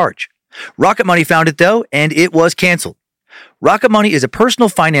recognize the charge. Rocket Money found it, though, and it was canceled. Rocket Money is a personal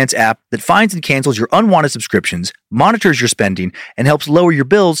finance app that finds and cancels your unwanted subscriptions, monitors your spending, and helps lower your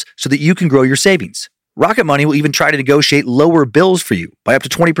bills so that you can grow your savings. Rocket Money will even try to negotiate lower bills for you by up to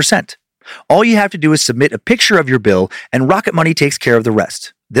 20%. All you have to do is submit a picture of your bill, and Rocket Money takes care of the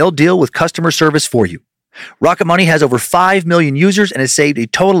rest. They'll deal with customer service for you. Rocket Money has over 5 million users and has saved a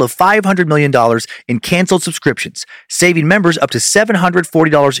total of $500 million in canceled subscriptions, saving members up to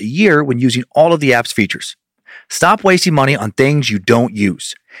 $740 a year when using all of the app's features. Stop wasting money on things you don't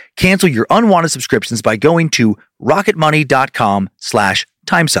use. Cancel your unwanted subscriptions by going to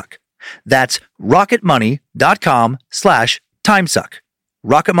rocketmoney.com/timesuck. That's rocketmoney.com/timesuck.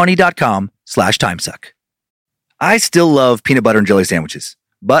 rocketmoney.com/timesuck. I still love peanut butter and jelly sandwiches,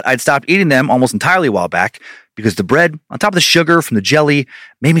 but I'd stopped eating them almost entirely a while back because the bread, on top of the sugar from the jelly,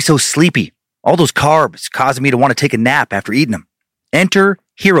 made me so sleepy. All those carbs causing me to want to take a nap after eating them. Enter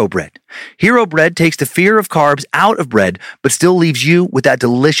Hero Bread. Hero Bread takes the fear of carbs out of bread, but still leaves you with that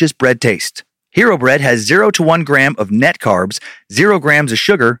delicious bread taste. Hero Bread has 0 to 1 gram of net carbs, 0 grams of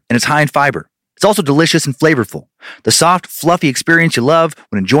sugar, and it's high in fiber. It's also delicious and flavorful. The soft, fluffy experience you love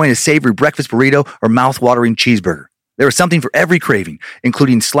when enjoying a savory breakfast burrito or mouth-watering cheeseburger. There is something for every craving,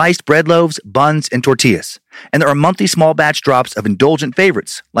 including sliced bread loaves, buns, and tortillas. And there are monthly small batch drops of indulgent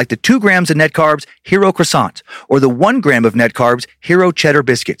favorites, like the 2 grams of net carbs Hero Croissant, or the 1 gram of net carbs Hero Cheddar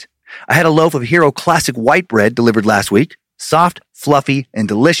Biscuit. I had a loaf of Hero Classic White Bread delivered last week. Soft, fluffy, and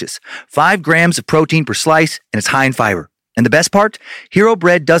delicious. 5 grams of protein per slice, and it's high in fiber. And the best part? Hero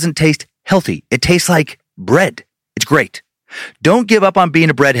Bread doesn't taste healthy. It tastes like bread. It's great. Don't give up on being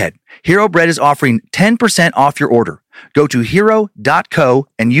a breadhead. Hero Bread is offering 10% off your order. Go to hero.co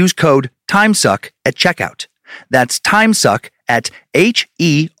and use code TIMESUCK at checkout. That's TIMESUCK at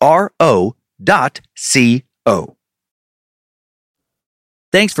HERO.co.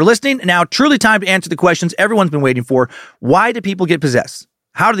 Thanks for listening. Now, truly time to answer the questions everyone's been waiting for. Why do people get possessed?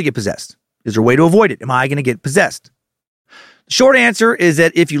 How do they get possessed? Is there a way to avoid it? Am I going to get possessed? The short answer is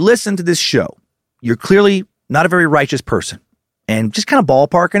that if you listen to this show, you're clearly not a very righteous person. And just kind of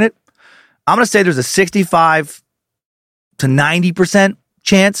ballparking it, I'm going to say there's a 65 to 90%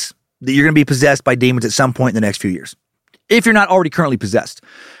 chance that you're going to be possessed by demons at some point in the next few years. If you're not already currently possessed.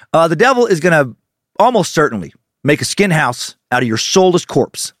 The devil is going to almost certainly make a skin house out of your soulless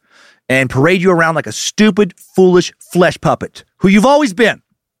corpse and parade you around like a stupid, foolish flesh puppet who you've always been.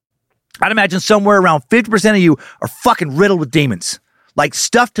 I'd imagine somewhere around 50% of you are fucking riddled with demons. Like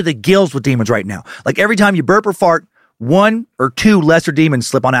stuffed to the gills with demons right now. Like every time you burp or fart, one or two lesser demons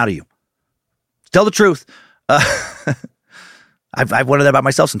slip on out of you. Tell the truth. I've wondered that about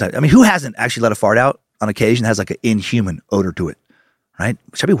myself sometimes. I mean, who hasn't actually let a fart out on occasion that has like an inhuman odor to it, right?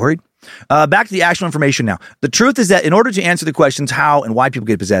 Should I be worried? Back to the actual information now. The truth is that in order to answer the questions how and why people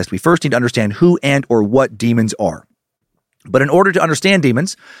get possessed, we first need to understand who and or what demons are. But in order to understand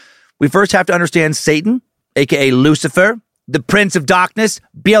demons, we first have to understand Satan, aka Lucifer, the Prince of Darkness,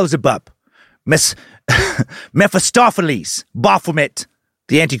 Beelzebub, Mephistopheles, Baphomet,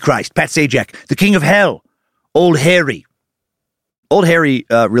 the Antichrist, Pat Sajak, the King of Hell, Old Harry. Old Harry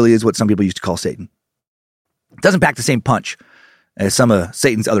really is what some people used to call Satan. It doesn't pack the same punch as some of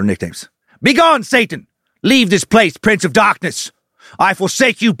Satan's other nicknames. Begone, Satan! Leave this place, Prince of Darkness! I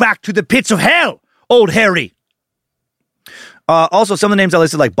forsake you back to the pits of hell, Old Harry! Also, some of the names I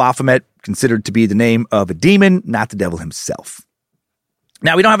listed, like Baphomet, considered to be the name of a demon, not the devil himself.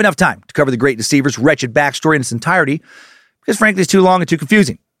 Now, we don't have enough time to cover the Great Deceiver's wretched backstory in its entirety, because frankly, it's too long and too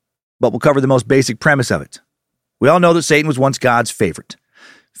confusing. But we'll cover the most basic premise of it. We all know that Satan was once God's favorite.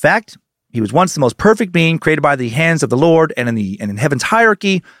 In fact, he was once the most perfect being created by the hands of the Lord, and in heaven's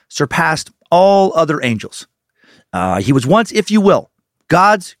hierarchy, surpassed all other angels. He was once, if you will,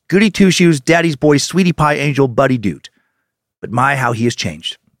 God's goody two-shoes, daddy's boy, sweetie pie angel buddy dude. But my, how he has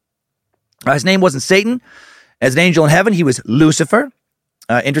changed. His name wasn't Satan. As an angel in heaven, he was Lucifer.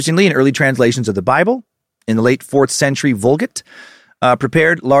 Interestingly, in early translations of the Bible, in the late 4th century Vulgate,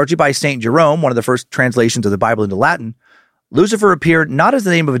 prepared largely by St. Jerome, one of the first translations of the Bible into Latin, Lucifer appeared not as the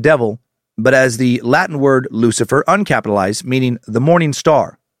name of a devil, but as the Latin word Lucifer, uncapitalized, meaning the morning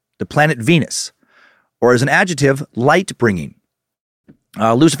star, the planet Venus, or as an adjective, light-bringing.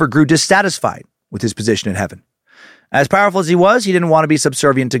 Lucifer grew dissatisfied with his position in heaven. As powerful as he was, he didn't want to be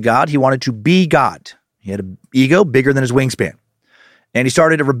subservient to God. He wanted to be God. He had an ego bigger than his wingspan. And he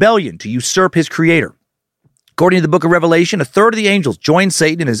started a rebellion to usurp his creator. According to the book of Revelation, a third of the angels joined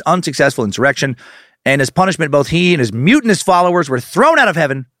Satan in his unsuccessful insurrection, and as punishment, both he and his mutinous followers were thrown out of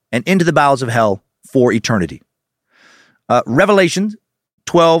heaven and into the bowels of hell for eternity. Revelation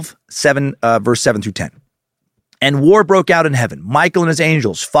 12, verse 7 through 10. And war broke out in heaven. Michael and his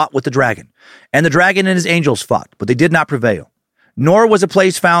angels fought with the dragon, and the dragon and his angels fought, but they did not prevail. Nor was a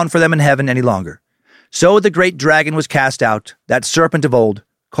place found for them in heaven any longer. So the great dragon was cast out, that serpent of old,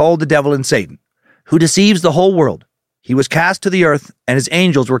 called the devil and Satan, who deceives the whole world. He was cast to the earth, and his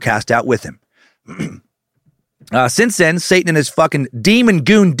angels were cast out with him. Since then, Satan and his fucking demon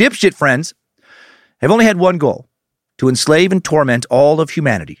goon dipshit friends have only had one goal: to enslave and torment all of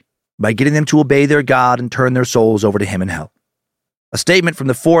humanity by getting them to obey their God and turn their souls over to him in hell. A statement from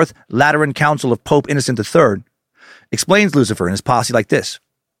the Fourth Lateran Council of Pope Innocent III explains Lucifer and his posse like this: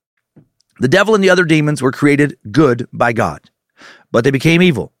 the devil and the other demons were created good by God, but they became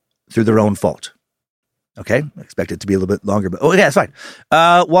evil through their own fault. Okay, I expect it to be a little bit longer, but yeah, it's fine.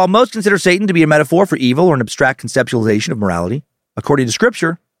 While most consider Satan to be a metaphor for evil or an abstract conceptualization of morality, according to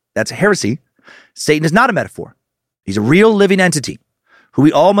Scripture, that's a heresy. Satan is not a metaphor. He's a real living entity who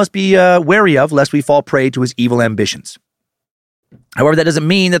we all must be wary of lest we fall prey to his evil ambitions. However, that doesn't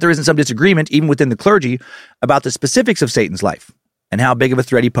mean that there isn't some disagreement, even within the clergy, about the specifics of Satan's life and how big of a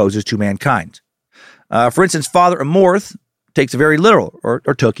threat he poses to mankind. For instance, Father Amorth takes a very literal, or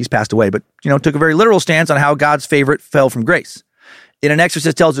took, he's passed away, but, took a very literal stance on how God's favorite fell from grace. In An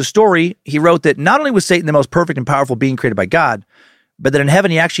Exorcist Tells a Story, he wrote that not only was Satan the most perfect and powerful being created by God, but that in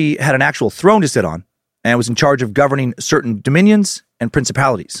heaven he actually had an actual throne to sit on and was in charge of governing certain dominions and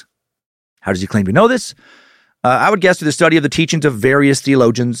principalities. How does he claim to know this? I would guess through the study of the teachings of various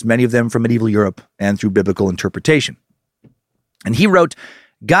theologians, many of them from medieval Europe, and through biblical interpretation. And he wrote,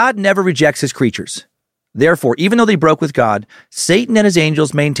 God never rejects his creatures. Therefore, even though they broke with God, Satan and his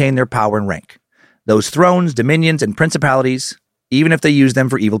angels maintain their power and rank. Those thrones, dominions, and principalities, even if they use them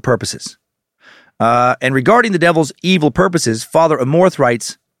for evil purposes. And regarding the devil's evil purposes, Father Amorth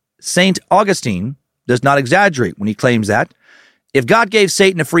writes, St. Augustine does not exaggerate when he claims that if God gave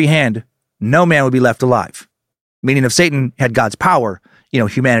Satan a free hand, no man would be left alive. Meaning if Satan had God's power,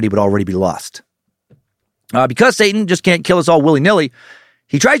 humanity would already be lost. Because Satan just can't kill us all willy-nilly,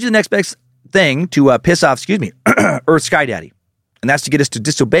 he tries to do the next best thing to piss off, Earth Sky Daddy. And that's to get us to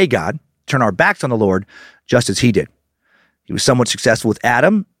disobey God, turn our backs on the Lord, just as he did. He was somewhat successful with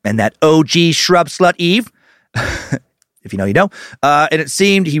Adam and that OG shrub slut Eve. If you know, you know. And it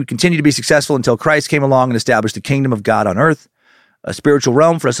seemed he would continue to be successful until Christ came along and established the kingdom of God on earth, a spiritual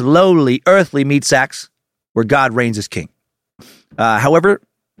realm for us lowly, earthly meat sacks, where God reigns as king. However,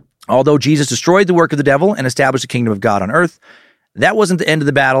 although Jesus destroyed the work of the devil and established the kingdom of God on earth, that wasn't the end of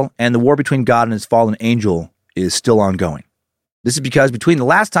the battle, and the war between God and his fallen angel is still ongoing. This is because between the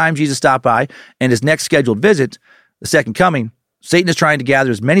last time Jesus stopped by and his next scheduled visit, the second coming, Satan is trying to gather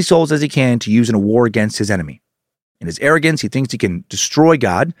as many souls as he can to use in a war against his enemy. In his arrogance, he thinks he can destroy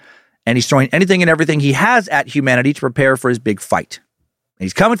God, and he's throwing anything and everything he has at humanity to prepare for his big fight. And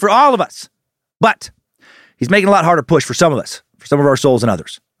he's coming for all of us, but he's making a lot harder push for some of us, for some of our souls and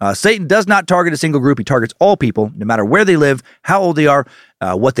others. Satan does not target a single group. He targets all people, no matter where they live, how old they are,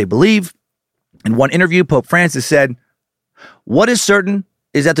 what they believe. In one interview, Pope Francis said, "What is certain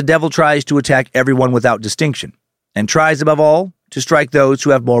is that the devil tries to attack everyone without distinction, and tries above all to strike those who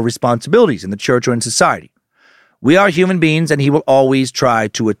have more responsibilities in the church or in society. We are human beings, and he will always try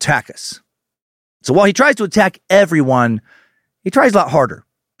to attack us." So while he tries to attack everyone, he tries a lot harder.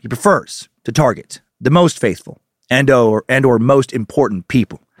 He prefers to target the most faithful and or most important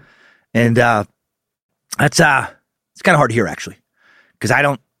people. And it's kind of hard to hear, actually, because I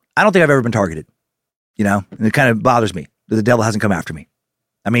don't think I've ever been targeted, and it kind of bothers me that the devil hasn't come after me.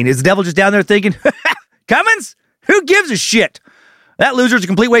 I mean, is the devil just down there thinking, Cummins? Who gives a shit? That loser's a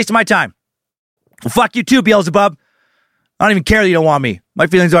complete waste of my time. Well, fuck you too, Beelzebub. I don't even care that you don't want me. My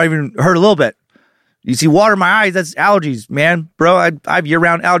feelings don't even hurt a little bit. You see water in my eyes, that's allergies, man. Bro, I have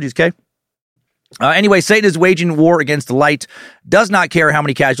year-round allergies, okay? Anyway, Satan is waging war against the light, does not care how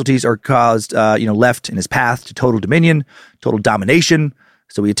many casualties are caused, left in his path to total dominion, total domination,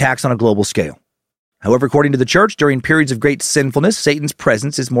 so he attacks on a global scale. However, according to the church, during periods of great sinfulness, Satan's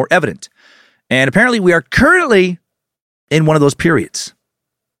presence is more evident. And apparently we are currently in one of those periods.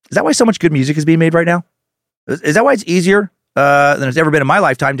 Is that why so much good music is being made right now? Is that why it's easier than it's ever been in my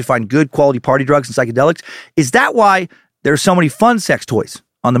lifetime to find good quality party drugs and psychedelics? Is that why there's so many fun sex toys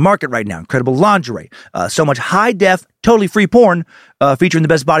on the market right now? Incredible lingerie, so much high-def, totally free porn featuring the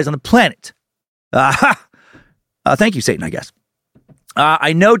best bodies on the planet. Thank you, Satan, I guess.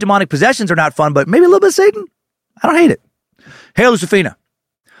 I know demonic possessions are not fun, but maybe a little bit of Satan? I don't hate it. Hail Lucifina.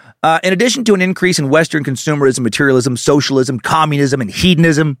 In addition to an increase in Western consumerism, materialism, socialism, communism, and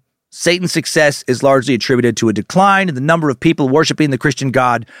hedonism, Satan's success is largely attributed to a decline in the number of people worshiping the Christian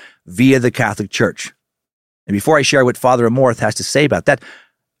God via the Catholic Church. And before I share what Father Amorth has to say about that,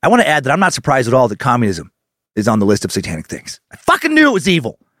 I want to add that I'm not surprised at all that communism is on the list of satanic things. I fucking knew it was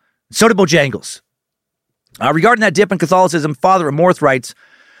evil. So did Bojangles. Regarding that dip in Catholicism, Father Amorth writes,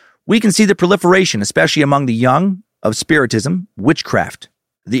 "We can see the proliferation, especially among the young, of spiritism, witchcraft,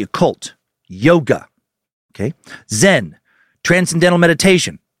 the occult, yoga, Zen, transcendental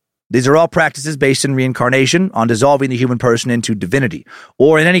meditation. These are all practices based in reincarnation, on dissolving the human person into divinity,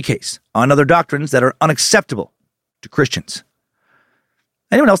 or in any case, on other doctrines that are unacceptable to Christians."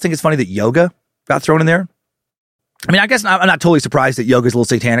 Anyone else think it's funny that yoga got thrown in there? I mean, I guess I'm not totally surprised that yoga is a little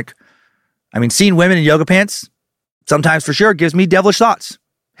satanic. I mean, seeing women in yoga pants, sometimes for sure, gives me devilish thoughts.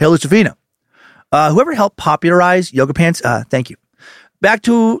 Hail Lucifina. Whoever helped popularize yoga pants, thank you. Back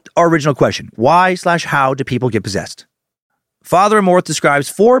to our original question. Why/how do people get possessed? Father Amorth describes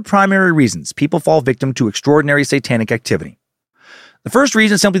 4 primary reasons people fall victim to extraordinary satanic activity. The first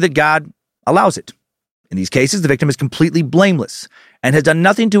reason is simply that God allows it. In these cases, the victim is completely blameless and has done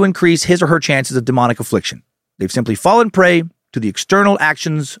nothing to increase his or her chances of demonic affliction. They've simply fallen prey to the external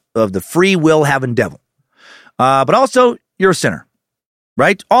actions of the free will having devil. But also, you're a sinner,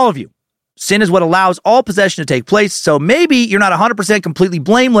 right? All of you. Sin is what allows all possession to take place, so maybe you're not 100% completely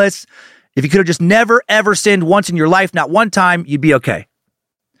blameless. If you could have just never, ever sinned once in your life, not one time, you'd be okay.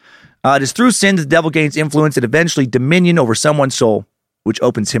 It is through sin that the devil gains influence and eventually dominion over someone's soul, which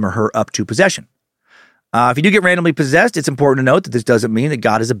opens him or her up to possession. If you do get randomly possessed, it's important to note that this doesn't mean that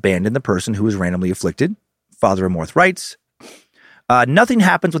God has abandoned the person who is randomly afflicted. Father Amorth writes, nothing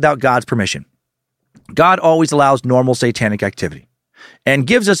happens without God's permission. God always allows normal satanic activity and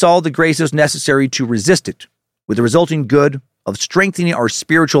gives us all the graces necessary to resist it, with the resulting good of strengthening our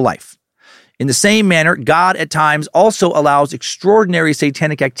spiritual life. In the same manner, God at times also allows extraordinary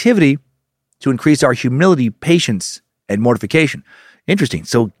satanic activity to increase our humility, patience, and mortification. Interesting.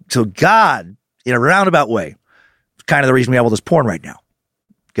 So God, in a roundabout way, is kind of the reason we have all this porn right now.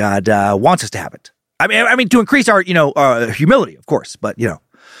 God wants us to have it. I mean, to increase our, humility, of course, but,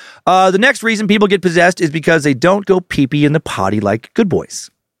 the next reason people get possessed is because they don't go pee-pee in the potty like good boys.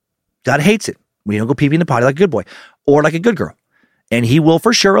 God hates it when you don't go pee-pee in the potty like a good boy or like a good girl. And he will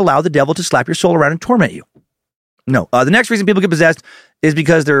for sure allow the devil to slap your soul around and torment you. No, the next reason people get possessed is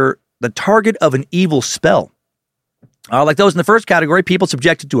because they're the target of an evil spell. Like those in the first category, people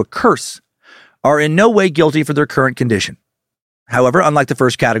subjected to a curse are in no way guilty for their current condition. However, unlike the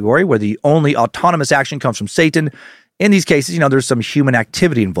first category, where the only autonomous action comes from Satan, in these cases, there's some human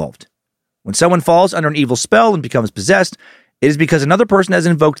activity involved. When someone falls under an evil spell and becomes possessed, it is because another person has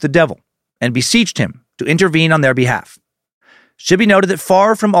invoked the devil and beseeched him to intervene on their behalf. Should be noted that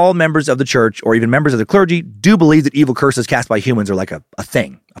far from all members of the church or even members of the clergy do believe that evil curses cast by humans are like a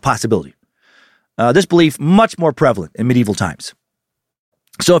thing, a possibility. This belief much more prevalent in medieval times.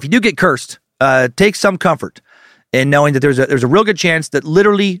 So if you do get cursed, take some comfort in knowing that there's a real good chance that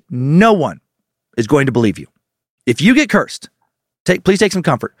literally no one is going to believe you. If you get cursed, please take some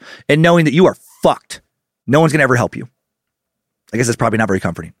comfort in knowing that you are fucked. No one's going to ever help you. I guess that's probably not very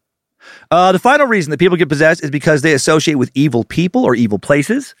comforting. The final reason that people get possessed is because they associate with evil people or evil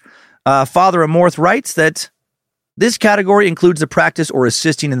places. Father Amorth writes that this category includes the practice or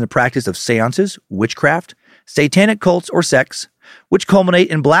assisting in the practice of seances, witchcraft, satanic cults or sects, which culminate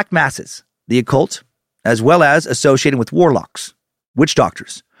in black masses, the occult, as well as associating with warlocks, witch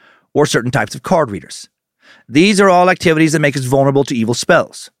doctors, or certain types of card readers. These are all activities that make us vulnerable to evil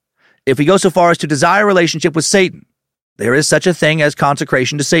spells. If we go so far as to desire a relationship with Satan, there is such a thing as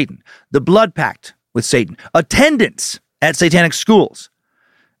consecration to Satan, the blood pact with Satan, attendance at satanic schools,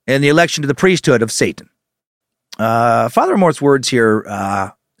 and the election to the priesthood of Satan. Father Amorth's words here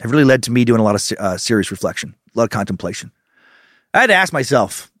have really led to me doing a lot of serious reflection, a lot of contemplation. I had to ask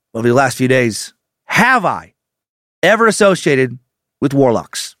myself over the last few days, have I ever associated with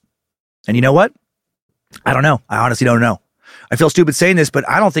warlocks? And you know what? I don't know. I honestly don't know. I feel stupid saying this, but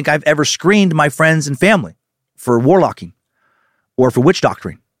I don't think I've ever screened my friends and family for warlocking or for witch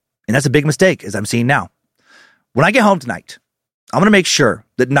doctoring. And that's a big mistake, as I'm seeing now. When I get home tonight, I'm going to make sure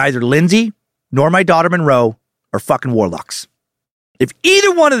that neither Lindsay nor my daughter Monroe are fucking warlocks. If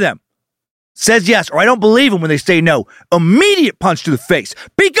either one of them says yes, or I don't believe them when they say no, immediate punch to the face.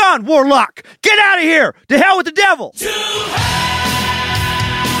 Be gone, warlock! Get out of here! To hell with the devil!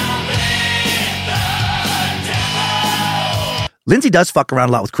 Lindsay does fuck around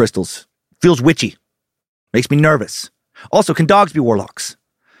a lot with crystals. Feels witchy. Makes me nervous. Also, can dogs be warlocks?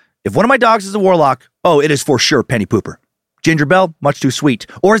 If one of my dogs is a warlock, oh, it is for sure Penny Pooper. Ginger Belle, much too sweet.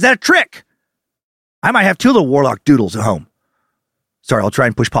 Or is that a trick? I might have two little warlock doodles at home. Sorry, I'll try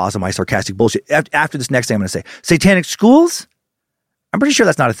and push pause on my sarcastic bullshit. After this next thing I'm going to say. Satanic schools? I'm pretty sure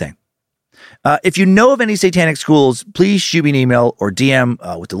that's not a thing. If you know of any satanic schools, please shoot me an email or DM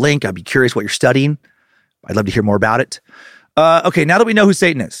with the link. I'd be curious what you're studying. I'd love to hear more about it. Okay, now that we know who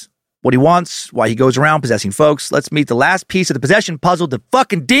Satan is, what he wants, why he goes around possessing folks, let's meet the last piece of the possession puzzle, the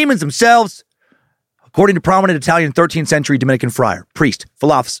fucking demons themselves. According to prominent Italian 13th century Dominican friar, priest,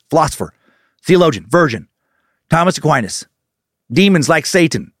 philosopher, theologian, virgin, Thomas Aquinas, demons like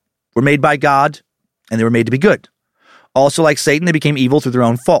Satan were made by God and they were made to be good. Also like Satan, they became evil through their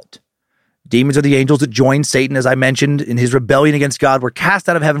own fault. Demons are the angels that joined Satan, as I mentioned, in his rebellion against God, were cast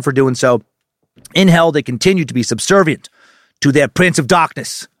out of heaven for doing so. In hell, they continue to be subservient to their prince of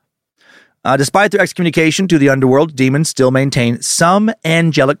darkness. Despite their excommunication to the underworld, demons still maintain some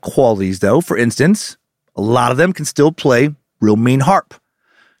angelic qualities, though. For instance, a lot of them can still play real mean harp.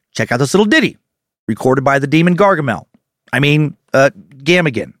 Check out this little ditty, recorded by the demon Gargamel. Gamigan.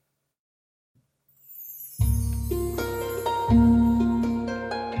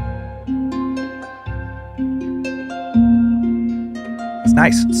 It's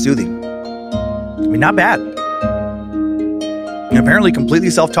nice, it's soothing. Not bad. And apparently completely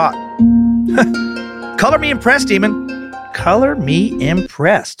self-taught. Color me impressed, demon. Color me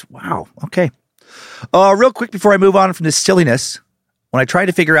impressed. Wow. Okay. Real quick before I move on from this silliness, when I tried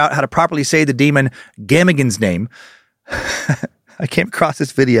to figure out how to properly say the demon Gamigan's name, I came across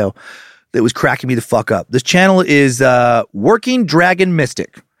this video that was cracking me the fuck up. This channel is Working Dragon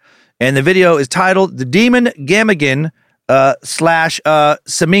Mystic, and the video is titled The Demon Gamigan /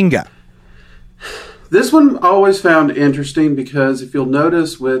 Saminga. This one I always found interesting because if you'll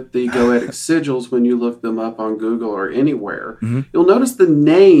notice with the Goetic sigils, when you look them up on Google or anywhere, you'll notice the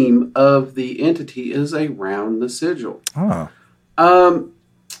name of the entity is around the sigil. Oh.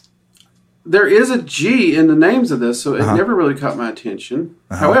 There is a G in the names of this, so it never really caught my attention.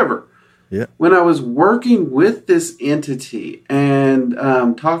 However, when I was working with this entity and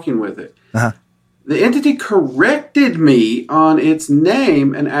talking with it, the entity corrected me on its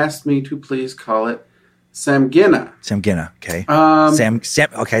name and asked me to please call it Samgina. Samgina, okay.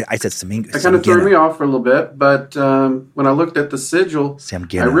 Okay, I said Saminga. It kind of threw me off for a little bit, but when I looked at the sigil,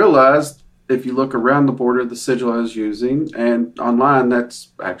 Samgina. I realized if you look around the border of the sigil I was using, and online, that's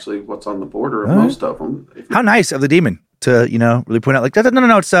actually what's on the border of most of them. How nice of the demon to, really point out, like,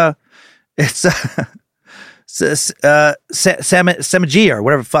 no, it's Samagia, or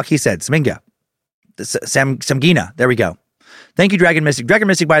whatever the fuck he said, Saminga. Samgina, there we go. Thank you, Dragon Mystic. Dragon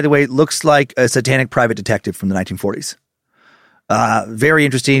Mystic, by the way, looks like a satanic private detective from the 1940s. Very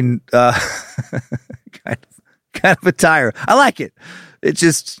interesting, kind of attire. I like it. It's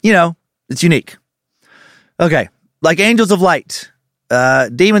just, it's unique. Okay. Like angels of light,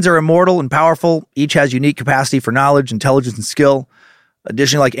 demons are immortal and powerful. Each has unique capacity for knowledge, intelligence, and skill.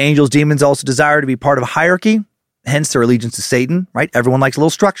 Additionally, like angels, demons also desire to be part of a hierarchy, hence their allegiance to Satan, right? Everyone likes a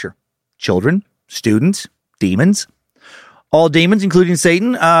little structure. Children, students, demons. All demons, including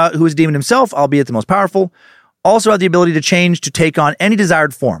Satan, who is a demon himself, albeit the most powerful, also have the ability to change to take on any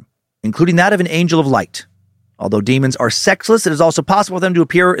desired form, including that of an angel of light. Although demons are sexless, it is also possible for them to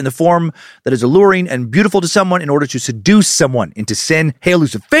appear in the form that is alluring and beautiful to someone in order to seduce someone into sin. Hail,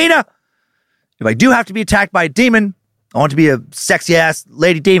 Lucifina! If I do have to be attacked by a demon, I want to be a sexy-ass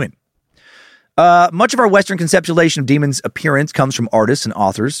lady demon. Much of our Western conceptualization of demons' appearance comes from artists and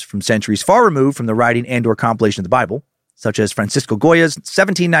authors from centuries far removed from the writing and/or compilation of the Bible, such as Francisco Goya's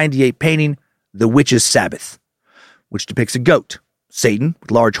 1798 painting, The Witch's Sabbath, which depicts a goat, Satan, with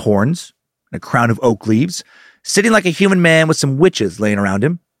large horns and a crown of oak leaves, sitting like a human man with some witches laying around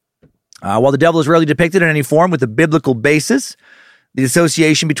him. While the devil is rarely depicted in any form with a biblical basis, the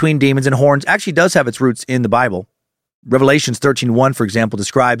association between demons and horns actually does have its roots in the Bible. Revelations 13:1, for example,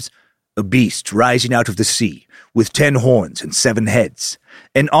 describes a beast rising out of the sea with 10 horns and 7 heads,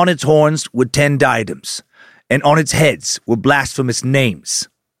 and on its horns were 10 diadems, and on its heads were blasphemous names.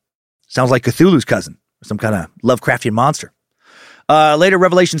 Sounds like Cthulhu's cousin, or some kind of Lovecraftian monster. Later,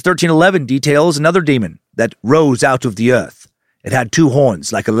 Revelations 13:11 details another demon that rose out of the earth. It had 2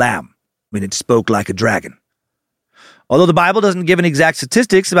 horns like a lamb, and it spoke like a dragon. Although the Bible doesn't give any exact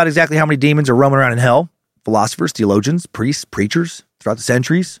statistics about exactly how many demons are roaming around in hell, philosophers, theologians, priests, preachers throughout the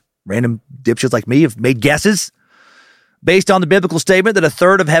centuries, random dipshits like me have made guesses based on the biblical statement that a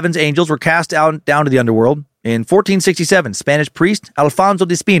third of heaven's angels were cast down to the underworld. In 1467, Spanish priest Alfonso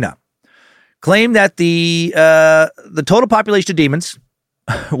de Spina claimed that the total population of demons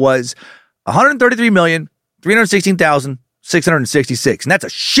was 133,316,666, and that's a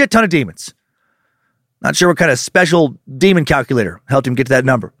shit ton of demons. Not sure what kind of special demon calculator helped him get to that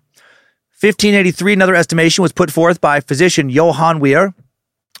number. 1583, another estimation was put forth by physician Johann Weir,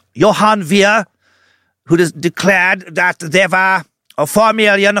 who declared that there were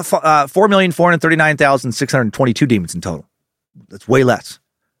 4,439,622 demons in total. That's way less.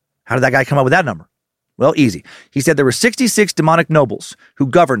 How did that guy come up with that number? Well, easy. He said there were 66 demonic nobles who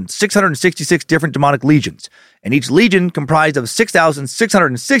governed 666 different demonic legions, and each legion comprised of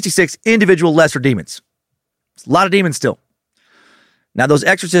 6,666 individual lesser demons. It's a lot of demons still. Now, those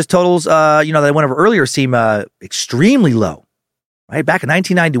exorcist totals, that I went over earlier seem extremely low. Right? Back in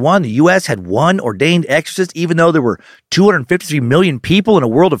 1991, the U.S. had 1 ordained exorcist, even though there were 253 million people in a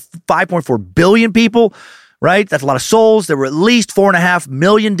world of 5.4 billion people. Right? That's a lot of souls. There were at least 4.5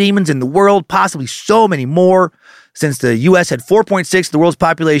 million demons in the world, possibly so many more. Since the U.S. had 4.6 of the world's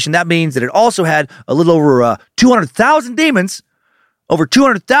population, that means that it also had a little over 200,000 demons. Over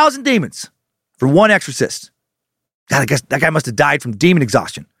 200,000 demons for one exorcist. God, I guess that guy must have died from demon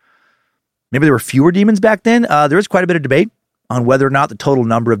exhaustion. Maybe there were fewer demons back then. There is quite a bit of debate on whether or not the total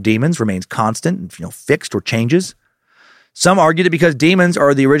number of demons remains constant and fixed or changes. Some argue that because demons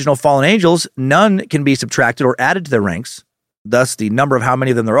are the original fallen angels, none can be subtracted or added to their ranks. Thus, the number of how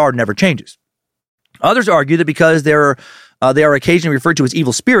many of them there are never changes. Others argue that because they are occasionally referred to as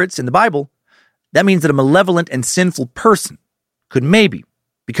evil spirits in the Bible, that means that a malevolent and sinful person could maybe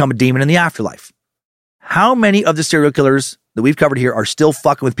become a demon in the afterlife. How many of the serial killers that we've covered here are still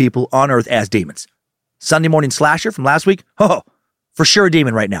fucking with people on Earth as demons? Sunday Morning Slasher from last week? Oh, for sure a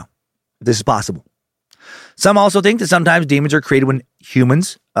demon right now, if this is possible. Some also think that sometimes demons are created when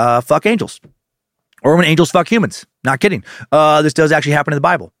humans fuck angels. Or when angels fuck humans. Not kidding. This does actually happen in the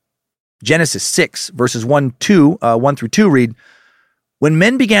Bible. Genesis 6, verses 1 through 2 read, "When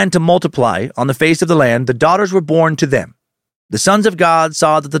men began to multiply on the face of the land, the daughters were born to them. The sons of God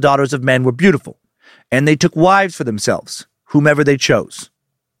saw that the daughters of men were beautiful, and they took wives for themselves, whomever they chose.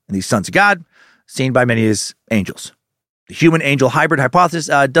 And these sons of God, seen by many as angels." The human-angel hybrid hypothesis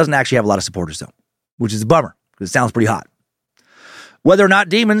doesn't actually have a lot of supporters, though, which is a bummer, because it sounds pretty hot. Whether or not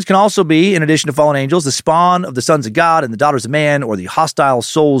demons can also be, in addition to fallen angels, the spawn of the sons of God and the daughters of man, or the hostile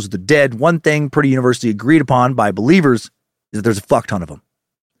souls of the dead, one thing pretty universally agreed upon by believers is that there's a fuck ton of them.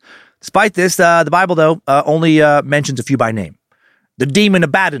 Despite this, the Bible, though, only mentions a few by name. The demon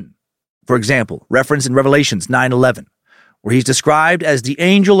Abaddon, for example, referenced in Revelations 9:11, where he's described as the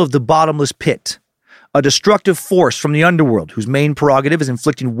angel of the bottomless pit, a destructive force from the underworld whose main prerogative is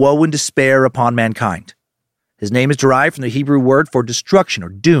inflicting woe and despair upon mankind. His name is derived from the Hebrew word for destruction or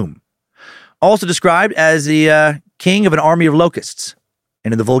doom. Also described as the king of an army of locusts.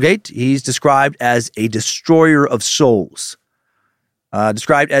 And in the Vulgate, he's described as a destroyer of souls.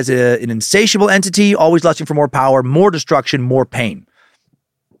 Described as an insatiable entity, always lusting for more power, more destruction, more pain.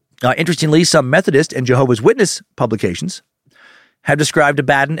 Interestingly, some Methodist and Jehovah's Witness publications have described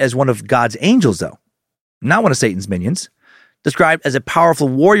Abaddon as one of God's angels, though, not one of Satan's minions, described as a powerful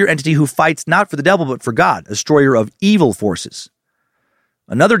warrior entity who fights not for the devil but for God, a destroyer of evil forces.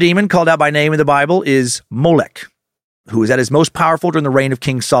 Another demon called out by name in the Bible is Molech, who is at his most powerful during the reign of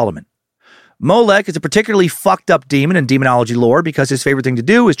King Solomon. Molech is a particularly fucked up demon in demonology lore because his favorite thing to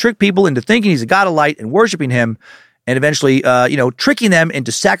do is trick people into thinking he's a god of light and worshiping him, and eventually, tricking them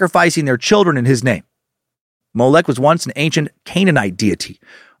into sacrificing their children in his name. Molech was once an ancient Canaanite deity,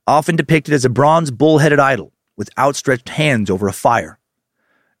 often depicted as a bronze bull-headed idol with outstretched hands over a fire.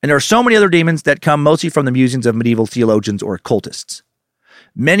 And there are so many other demons that come mostly from the musings of medieval theologians or occultists.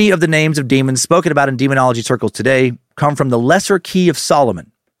 Many of the names of demons spoken about in demonology circles today come from the Lesser Key of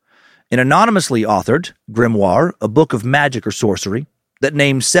Solomon, an anonymously authored grimoire, a book of magic or sorcery, that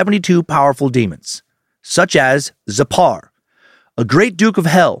names 72 powerful demons, such as Zapar, a great duke of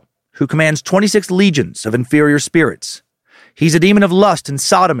hell who commands 26 legions of inferior spirits. He's a demon of lust and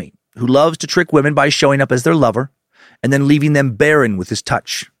sodomy who loves to trick women by showing up as their lover and then leaving them barren with his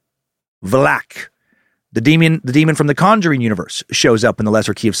touch. Valak, the demon from the Conjuring universe, shows up in the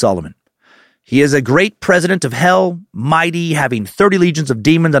Lesser Key of Solomon. He is a great president of hell, mighty, having 30 legions of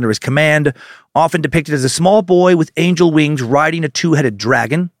demons under his command, often depicted as a small boy with angel wings riding a two-headed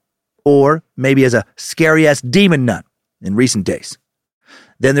dragon, or maybe as a scary-ass demon nun in recent days.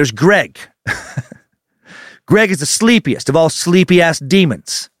 Then there's Greg. Greg is the sleepiest of all sleepy-ass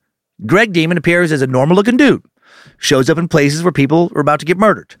demons. Greg Demon appears as a normal-looking dude, shows up in places where people are about to get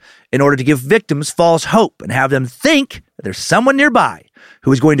murdered in order to give victims false hope and have them think that there's someone nearby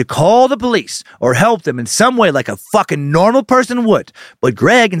who is going to call the police or help them in some way like a fucking normal person would. But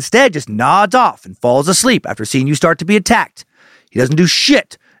Greg instead just nods off and falls asleep after seeing you start to be attacked. He doesn't do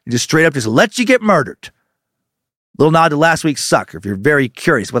shit. He just straight up just lets you get murdered. Little nod to last week's Sucker if you're very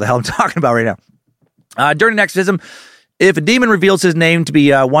curious what the hell I'm talking about right now. During an exorcism, if a demon reveals his name to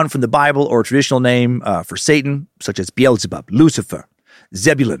be one from the Bible or a traditional name for Satan, such as Beelzebub, Lucifer,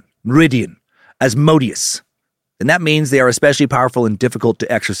 Zebulun, Meridian, Asmodeus, then that means they are especially powerful and difficult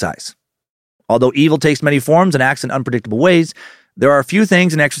to exorcise. Although evil takes many forms and acts in unpredictable ways, there are a few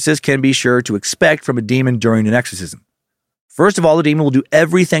things an exorcist can be sure to expect from a demon during an exorcism. First of all, the demon will do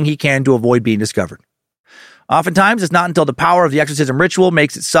everything he can to avoid being discovered. Oftentimes, it's not until the power of the exorcism ritual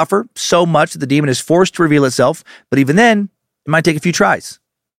makes it suffer so much that the demon is forced to reveal itself, but even then, it might take a few tries.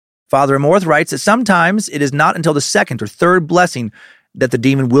 Father Amorth writes that sometimes it is not until the second or third blessing that the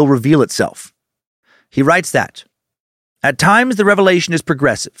demon will reveal itself. He writes that, at times the revelation is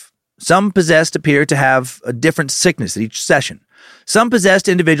progressive. Some possessed appear to have a different sickness at each session. Some possessed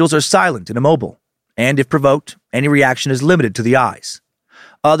individuals are silent and immobile, and if provoked, any reaction is limited to the eyes.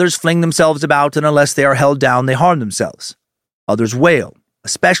 Others fling themselves about, and unless they are held down, they harm themselves. Others wail,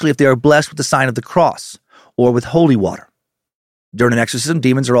 especially if they are blessed with the sign of the cross or with holy water. During an exorcism,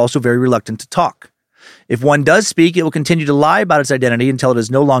 demons are also very reluctant to talk. If one does speak, it will continue to lie about its identity until it is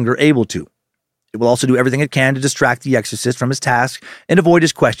no longer able to. It will also do everything it can to distract the exorcist from his task and avoid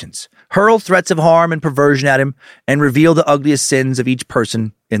his questions, hurl threats of harm and perversion at him, and reveal the ugliest sins of each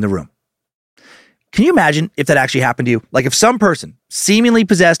person in the room. Can you imagine if that actually happened to you? Like if some person, seemingly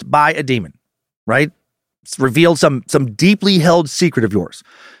possessed by a demon, right, revealed some deeply held secret of yours,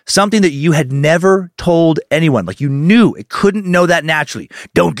 something that you had never told anyone, like you knew it couldn't know that naturally.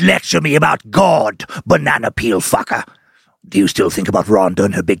 Don't lecture me about God, banana peel fucker. Do you still think about Rhonda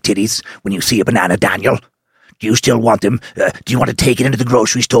and her big titties when you see a banana, Daniel? Do you still want them? Do you want to take it into the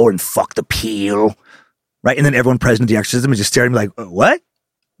grocery store and fuck the peel? Right, and then everyone present at the exorcism is just staring at me like, what?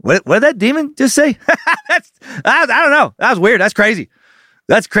 What did that demon just say? I don't know. That was weird. That's crazy.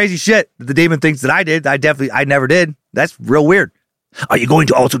 That's crazy shit that the demon thinks that I did. I never did. That's real weird. Are you going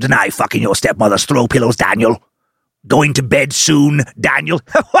to also deny fucking your stepmother's throw pillows, Daniel? Going to bed soon, Daniel?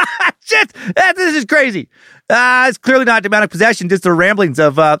 Shit. This is crazy. It's clearly not demonic possession, just the ramblings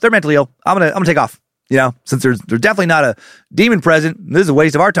of, they're mentally ill. I'm gonna take off. You know, since there's definitely not a demon present. This is a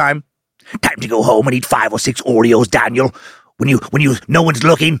waste of our time. Time to go home and eat 5 or 6 Oreos, Daniel. When you no one's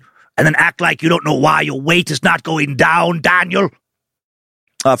looking, and then act like you don't know why your weight is not going down, Daniel.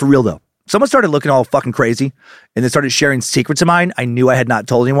 For real though, someone started looking all fucking crazy, and then started sharing secrets of mine I knew I had not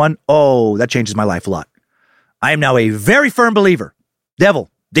told anyone. Oh, that changes my life a lot. I am now a very firm believer. Devil,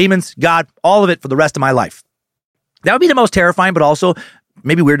 demons, God, all of it for the rest of my life. That would be the most terrifying, but also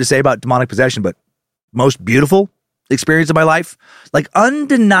maybe weird to say about demonic possession, but most beautiful experience of my life. Like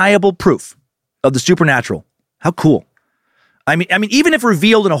undeniable proof of the supernatural. How cool. I mean, even if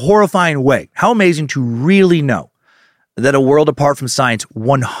revealed in a horrifying way, how amazing to really know that a world apart from science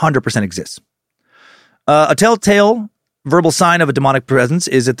 100% exists. A telltale verbal sign of a demonic presence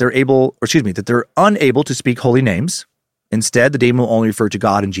is that that they're unable to speak holy names. Instead, the demon will only refer to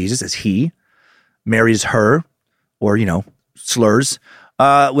God and Jesus as he, Mary as her, or, slurs.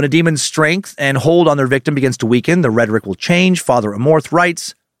 When a demon's strength and hold on their victim begins to weaken, the rhetoric will change. Father Amorth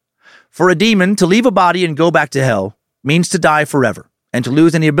writes, "For a demon to leave a body and go back to hell means to die forever and to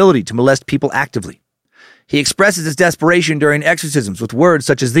lose any ability to molest people actively. He expresses his desperation during exorcisms with words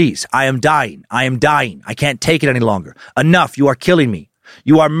such as these: I am dying, I can't take it any longer. Enough, you are killing me.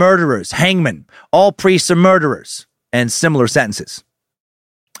 You are murderers, hangmen, all priests are murderers," and similar sentences.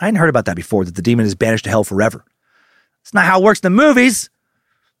 I hadn't heard about that before, that the demon is banished to hell forever. It's not how it works in the movies.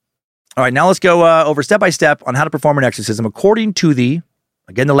 All right, now let's go over step by step on how to perform an exorcism according to the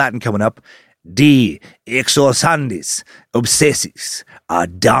Latin coming up, De Exorcandis Obsessis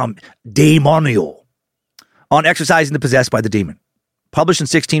Demonio, on exorcising the possessed by the demon. Published in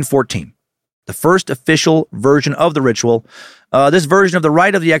 1614. The first official version of the ritual. This version of the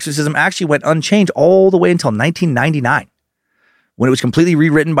rite of the exorcism actually went unchanged all the way until 1999, when it was completely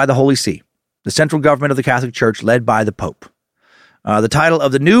rewritten by the Holy See, the central government of the Catholic Church led by the Pope. The title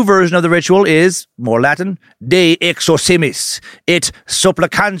of the new version of the ritual is, more Latin, De Exorcismis et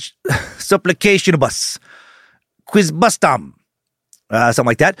Supplicationibus Quisbustam, something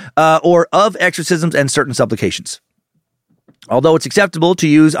like that, or of exorcisms and certain supplications. Although it's acceptable to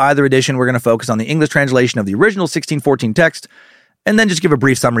use either edition, we're going to focus on the English translation of the original 1614 text, and then just give a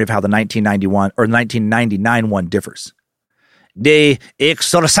brief summary of how the 1991 or 1999 one differs. De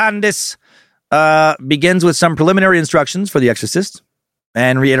Exorcandis begins with some preliminary instructions for the exorcist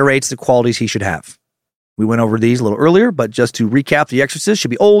and reiterates the qualities he should have. We went over these a little earlier, but just to recap, the exorcist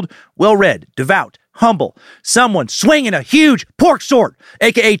should be old, well-read, devout, humble, someone swinging a huge pork sword,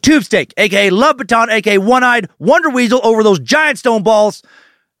 a.k.a. tube steak, a.k.a. love baton, a.k.a. one-eyed wonder weasel over those giant stone balls,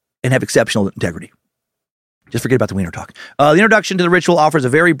 and have exceptional integrity. Just forget about the wiener talk. The introduction to the ritual offers a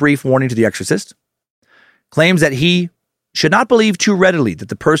very brief warning to the exorcist. Claims that he should not believe too readily that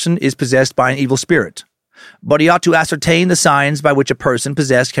the person is possessed by an evil spirit, but he ought to ascertain the signs by which a person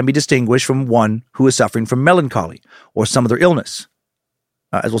possessed can be distinguished from one who is suffering from melancholy or some other illness.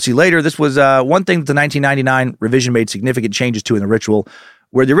 As we'll see later, this was one thing that the 1999 revision made significant changes to in the ritual,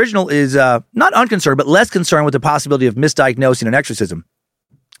 where the original is not unconcerned, but less concerned with the possibility of misdiagnosing an exorcism.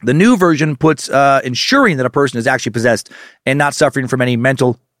 The new version puts ensuring that a person is actually possessed and not suffering from any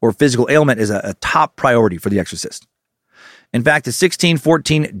mental or physical ailment is a top priority for the exorcist. In fact, the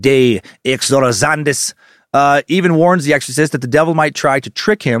 1614 De Exorcandis even warns the exorcist that the devil might try to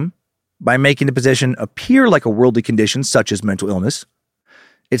trick him by making the possession appear like a worldly condition, such as mental illness.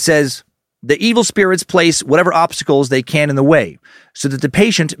 It says, the evil spirits place whatever obstacles they can in the way, so that the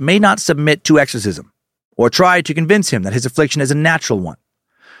patient may not submit to exorcism, or try to convince him that his affliction is a natural one.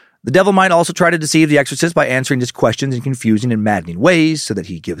 The devil might also try to deceive the exorcist by answering his questions in confusing and maddening ways, so that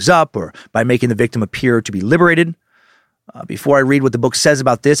he gives up, or by making the victim appear to be liberated. Before I read what the book says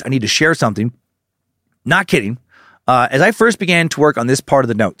about this, I need to share something. Not kidding. As I first began to work on this part of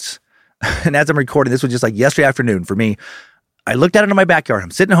the notes, and as I'm recording, this was just like yesterday afternoon for me, I looked out into my backyard.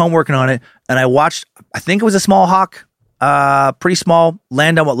 I'm sitting at home working on it, and I watched, I think it was a small hawk, pretty small,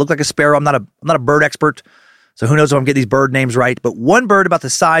 land on what looked like a sparrow. I'm not a bird expert, so who knows if I'm getting these bird names right. But one bird about the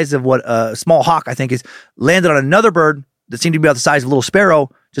size of what a small hawk, I think, is, landed on another bird that seemed to be about the size of a little sparrow,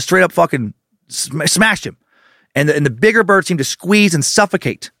 just straight up fucking smashed him. And the bigger bird seemed to squeeze and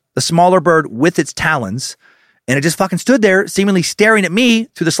suffocate the smaller bird with its talons. And it just fucking stood there, seemingly staring at me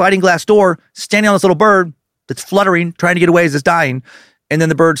through the sliding glass door, standing on this little bird that's fluttering, trying to get away as it's dying. And then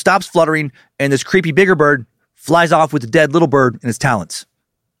the bird stops fluttering, and this creepy bigger bird flies off with the dead little bird in its talons.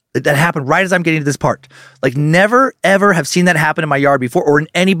 That happened right as I'm getting to this part. Like, never, ever have seen that happen in my yard before or in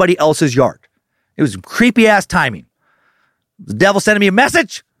anybody else's yard. It was creepy-ass timing. The devil sending me a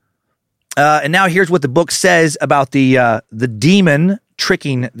message. And now here's what the book says about the demon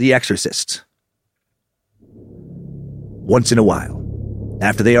tricking the exorcist. Once in a while,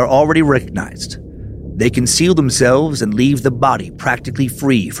 after they are already recognized, they conceal themselves and leave the body practically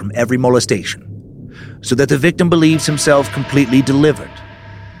free from every molestation, so that the victim believes himself completely delivered.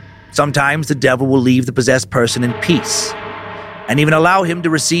 Sometimes the devil will leave the possessed person in peace, and even allow him to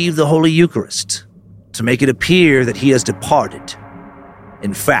receive the Holy Eucharist, to make it appear that he has departed.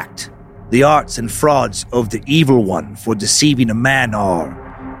 In fact, the arts and frauds of the evil one for deceiving a man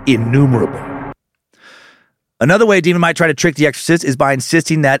are innumerable. Another way a demon might try to trick the exorcist is by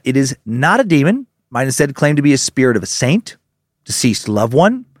insisting that it is not a demon, might instead claim to be a spirit of a saint, deceased loved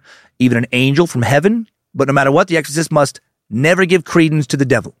one, even an angel from heaven, but no matter what, the exorcist must never give credence to the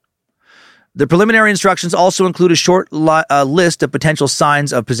devil. The preliminary instructions also include a short list of potential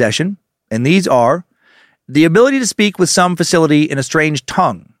signs of possession, and these are The ability to speak with some facility in a strange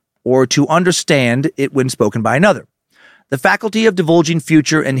tongue, or to understand it when spoken by another. The faculty of divulging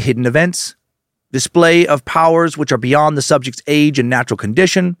future and hidden events. Display of powers which are beyond the subject's age and natural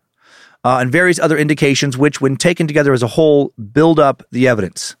condition, and various other indications which, when taken together as a whole, build up the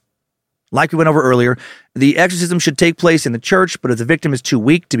evidence. Like we went over earlier, the exorcism should take place in the church, but if the victim is too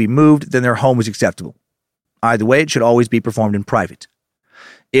weak to be moved, then their home is acceptable. Either way, it should always be performed in private.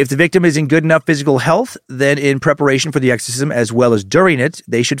 If the victim is in good enough physical health, then in preparation for the exorcism as well as during it,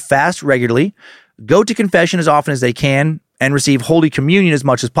 they should fast regularly, go to confession as often as they can, and receive Holy Communion as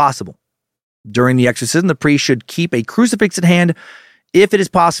much as possible. During the exorcism, the priest should keep a crucifix at hand. If it is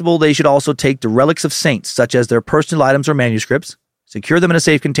possible, they should also take the relics of saints, such as their personal items or manuscripts, secure them in a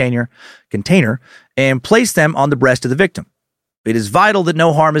safe container, and place them on the breast of the victim. It is vital that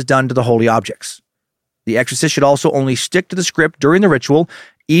no harm is done to the holy objects. The exorcist should also only stick to the script during the ritual.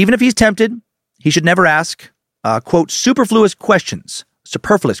 Even if he's tempted, he should never ask, quote, superfluous questions,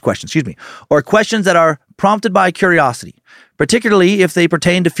 or questions that are prompted by curiosity, particularly if they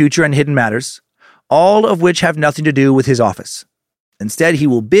pertain to future and hidden matters, all of which have nothing to do with his office. Instead, he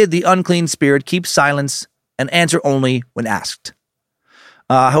will bid the unclean spirit keep silence and answer only when asked.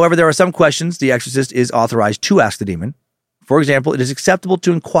 However, there are some questions the exorcist is authorized to ask the demon. For example, it is acceptable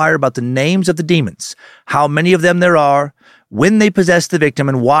to inquire about the names of the demons, how many of them there are, when they possess the victim,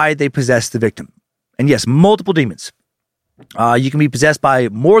 and why they possess the victim. And yes, multiple demons. You can be possessed by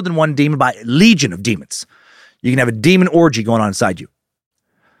more than one demon, by a legion of demons. You can have a demon orgy going on inside you.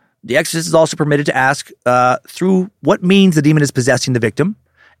 The exorcist is also permitted to ask through what means the demon is possessing the victim,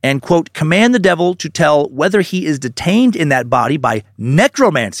 and, quote, command the devil to tell whether he is detained in that body by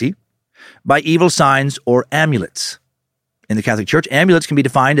necromancy, by evil signs, or amulets. In the Catholic Church, amulets can be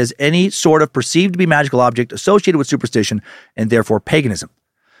defined as any sort of perceived to be magical object associated with superstition and therefore paganism.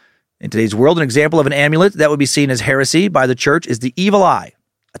 In today's world, an example of an amulet that would be seen as heresy by the church is the evil eye,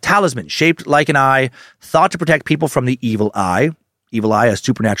 a talisman shaped like an eye, thought to protect people from the evil eye. Evil eye, a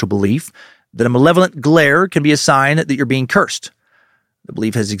supernatural belief that a malevolent glare can be a sign that you're being cursed. The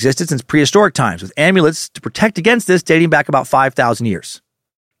belief has existed since prehistoric times, with amulets to protect against this dating back about 5,000 years.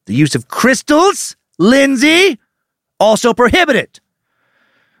 The use of crystals, Lindsay, also prohibited.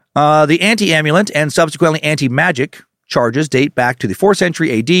 The anti-amulet and subsequently anti-magic charges date back to the 4th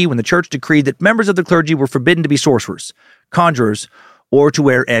century AD, when the church decreed that members of the clergy were forbidden to be sorcerers, conjurers, or to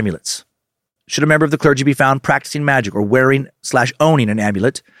wear amulets. Should a member of the clergy be found practicing magic or wearing/owning an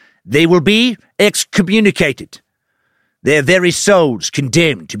amulet, they will be excommunicated, their very souls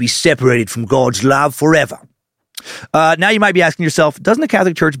condemned to be separated from God's love forever. Now you might be asking yourself, doesn't the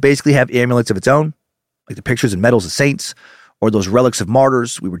Catholic Church basically have amulets of its own? Like the pictures and medals of saints, or those relics of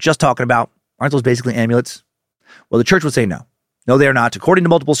martyrs we were just talking about? Aren't those basically amulets? Well, the church would say no. No, they are not. According to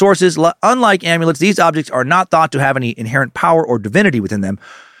multiple sources, unlike amulets, these objects are not thought to have any inherent power or divinity within them,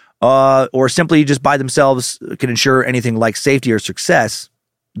 or simply just by themselves can ensure anything like safety or success.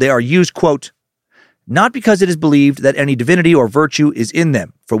 They are used, quote, not because it is believed that any divinity or virtue is in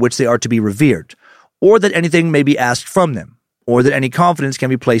them for which they are to be revered, or that anything may be asked from them, or that any confidence can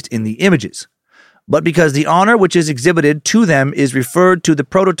be placed in the images, but because the honor which is exhibited to them is referred to the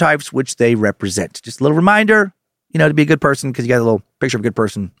prototypes which they represent. Just a little reminder, to be a good person, because you got a little picture of a good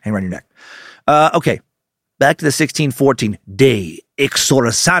person hanging around your neck. Okay, back to the 1614 De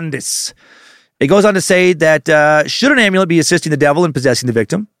Exorcisms. It goes on to say that should an amulet be assisting the devil in possessing the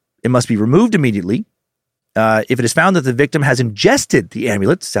victim, it must be removed immediately. If it is found that the victim has ingested the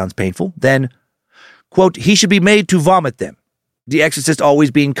amulet, sounds painful, then, quote, he should be made to vomit them. The exorcist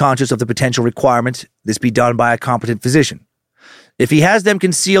always being conscious of the potential requirement this be done by a competent physician. If he has them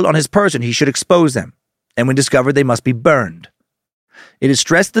concealed on his person, he should expose them, and when discovered, they must be burned. It is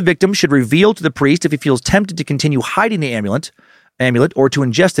stressed the victim should reveal to the priest if he feels tempted to continue hiding the amulet or to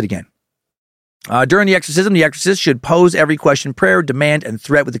ingest it again. During the exorcism, the exorcist should pose every question, prayer, demand, and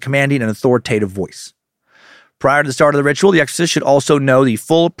threat with a commanding and authoritative voice. Prior to the start of the ritual, the exorcist should also know the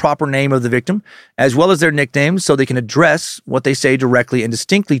full proper name of the victim, as well as their nicknames, so they can address what they say directly and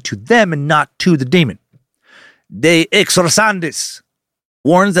distinctly to them and not to the demon. De Exorcisms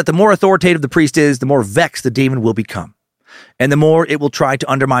warns that the more authoritative the priest is, the more vexed the demon will become, and the more it will try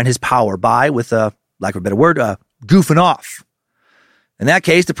to undermine his power by, with a lack of a better word, goofing off. In that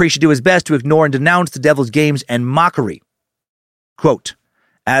case, the priest should do his best to ignore and denounce the devil's games and mockery. Quote,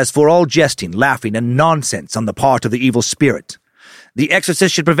 as for all jesting, laughing, and nonsense on the part of the evil spirit, the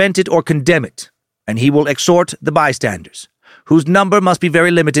exorcist should prevent it or condemn it, and he will exhort the bystanders, whose number must be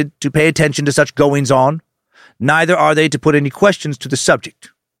very limited, to pay attention to such goings-on. Neither are they to put any questions to the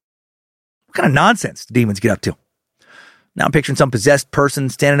subject. What kind of nonsense do demons get up to? Now I'm picturing some possessed person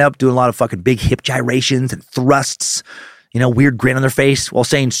standing up, doing a lot of fucking big hip gyrations and thrusts, weird grin on their face while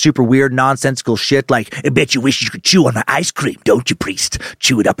saying super weird, nonsensical shit like, I bet you wish you could chew on my ice cream, don't you, priest?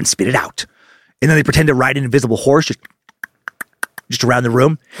 Chew it up and spit it out. And then they pretend to ride an invisible horse just around the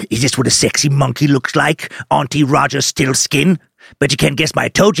room. Is this what a sexy monkey looks like? Auntie Roger's still skin? But you can't guess my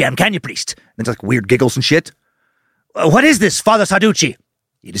toe jam, can you, priest? And it's like weird giggles and shit. What is this, Father Sarducci?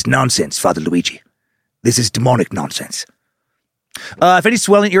 It is nonsense, Father Luigi. This is demonic nonsense. If any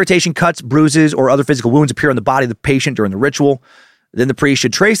swelling, irritation, cuts, bruises, or other physical wounds appear on the body of the patient during the ritual, then the priest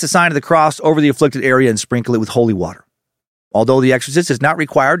should trace the sign of the cross over the afflicted area and sprinkle it with holy water. Although the exorcist is not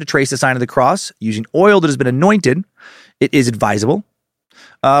required to trace the sign of the cross using oil that has been anointed, it is advisable.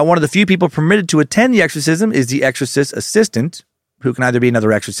 One of the few people permitted to attend the exorcism is the exorcist assistant, who can either be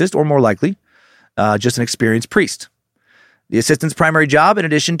another exorcist or, more likely, just an experienced priest. The assistant's primary job, in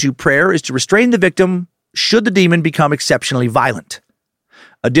addition to prayer, is to restrain the victim should the demon become exceptionally violent.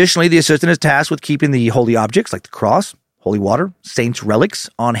 Additionally, the assistant is tasked with keeping the holy objects, like the cross, holy water, saints' relics,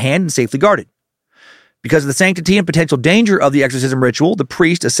 on hand and safely guarded. Because of the sanctity and potential danger of the exorcism ritual, the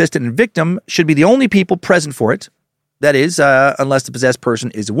priest, assistant, and victim should be the only people present for it. That is, unless the possessed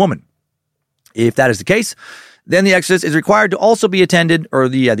person is a woman. If that is the case, then the exorcist is required to also be attended, or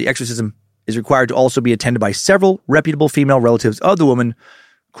the exorcism is required to also be attended by several reputable female relatives of the woman,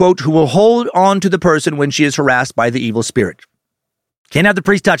 quote, who will hold on to the person when she is harassed by the evil spirit. Can't have the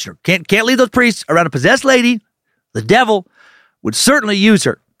priest touching her. Can't leave those priests around a possessed lady. The devil would certainly use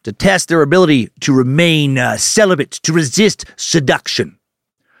her to test their ability to remain celibate, to resist seduction.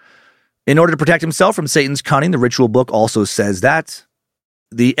 In order to protect himself from Satan's cunning, the ritual book also says that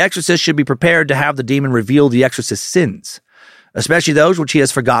the exorcist should be prepared to have the demon reveal the exorcist's sins, especially those which he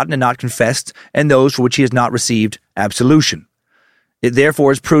has forgotten and not confessed, and those for which he has not received absolution. It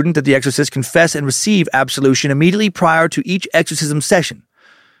therefore is prudent that the exorcist confess and receive absolution immediately prior to each exorcism session,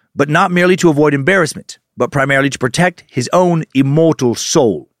 but not merely to avoid embarrassment, but primarily to protect his own immortal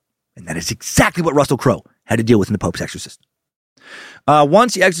soul. And that is exactly what Russell Crowe had to deal with in The Pope's Exorcist.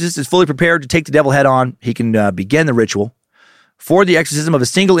 Once the exorcist is fully prepared to take the devil head on, he can begin the ritual. For the exorcism of a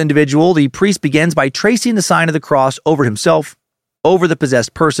single individual, the priest begins by tracing the sign of the cross over himself, over the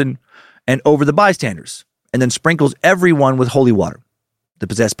possessed person, and over the bystanders, and then sprinkles everyone with holy water. The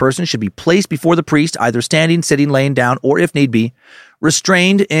possessed person should be placed before the priest, either standing, sitting, laying down, or, if need be,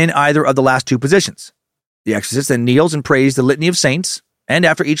 restrained in either of the last two positions. The exorcist then kneels and prays the litany of saints, and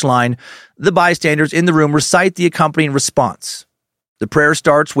after each line, the bystanders in the room recite the accompanying response. The prayer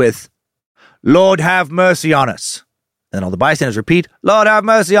starts with, Lord, have mercy on us. And then all the bystanders repeat, Lord, have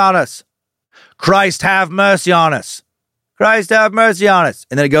mercy on us. Christ, have mercy on us. Christ, have mercy on us.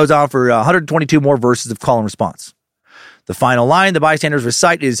 And then it goes on for 122 more verses of call and response. The final line the bystanders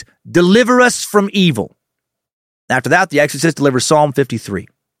recite is, Deliver us from evil. After that, the exorcist delivers Psalm 53,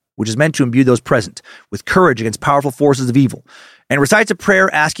 which is meant to imbue those present with courage against powerful forces of evil, and recites a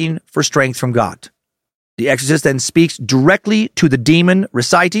prayer asking for strength from God. The exorcist then speaks directly to the demon,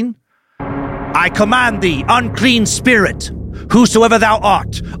 reciting, I command thee, unclean spirit, whosoever thou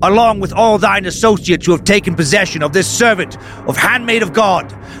art, along with all thine associates who have taken possession of this servant, of handmaid of God,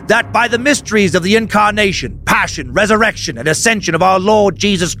 that by the mysteries of the incarnation, passion, resurrection, and ascension of our Lord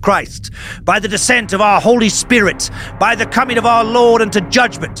Jesus Christ, by the descent of our Holy Spirit, by the coming of our Lord unto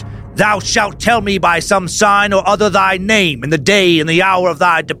judgment, thou shalt tell me by some sign or other thy name in the day and the hour of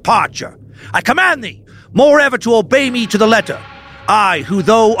thy departure. I command thee, moreover, to obey me to the letter. I, who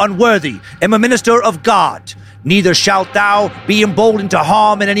though unworthy, am a minister of God, neither shalt thou be emboldened to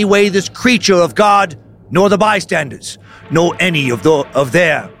harm in any way this creature of God, nor the bystanders, nor any of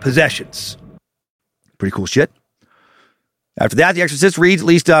their possessions. Pretty cool shit. After that, the exorcist reads at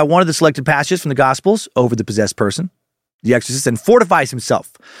least one of the selected passages from the Gospels over the possessed person. The exorcist then fortifies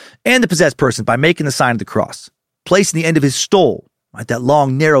himself and the possessed person by making the sign of the cross, placing the end of his stole, right, that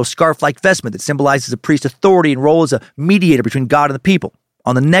long, narrow, scarf-like vestment that symbolizes a priest's authority and role as a mediator between God and the people,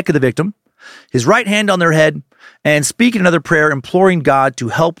 on the neck of the victim, his right hand on their head, and speaking another prayer imploring God to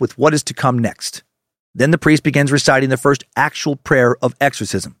help with what is to come next. Then the priest begins reciting the first actual prayer of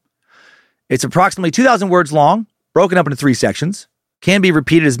exorcism. It's approximately 2,000 words long, broken up into 3 sections, can be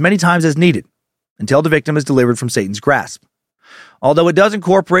repeated as many times as needed, until the victim is delivered from Satan's grasp. Although it does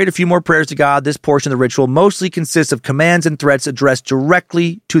incorporate a few more prayers to God, this portion of the ritual mostly consists of commands and threats addressed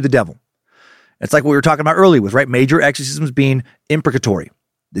directly to the devil. It's like what we were talking about earlier with, right, major exorcisms being imprecatory.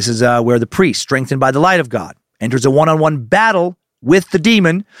 This is where the priest, strengthened by the light of God, enters a one-on-one battle with the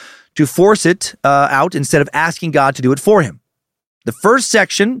demon to force it out instead of asking God to do it for him. The first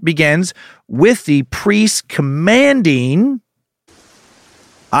section begins with the priest commanding,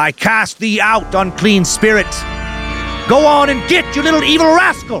 I cast thee out, unclean spirit. Go on and get, you little evil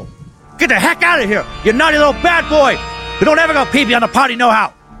rascal. Get the heck out of here, you naughty little bad boy who don't ever go pee-pee on the potty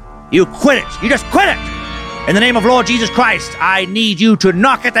know-how. You quit it. You just quit it. In the name of Lord Jesus Christ, I need you to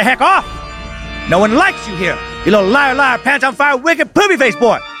knock it the heck off. No one likes you here, you little liar, liar, pants on fire, wicked, poopy-faced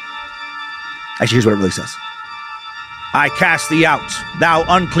boy. Actually, here's what it really says. I cast thee out, thou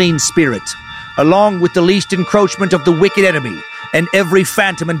unclean spirit, along with the least encroachment of the wicked enemy, and every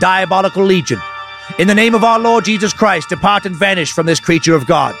phantom and diabolical legion. In the name of our Lord Jesus Christ, depart and vanish from this creature of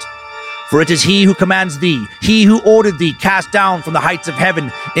God. For it is he who commands thee, he who ordered thee cast down from the heights of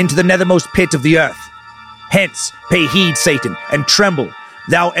heaven into the nethermost pit of the earth. Hence, pay heed, Satan, and tremble,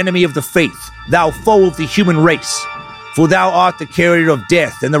 thou enemy of the faith, thou foe of the human race. For thou art the carrier of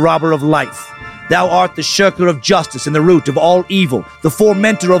death and the robber of life. Thou art the shirker of justice and the root of all evil, the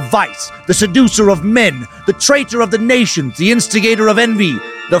fomenter of vice, the seducer of men, the traitor of the nations, the instigator of envy,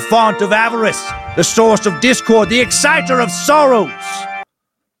 the font of avarice, the source of discord, the exciter of sorrows.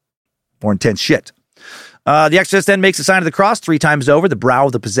 More intense shit. The exorcist then makes the sign of the cross 3 times over the brow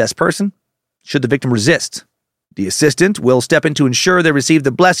of the possessed person. Should the victim resist, the assistant will step in to ensure they receive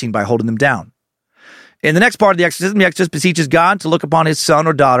the blessing by holding them down. In the next part of the exorcist beseeches God to look upon his son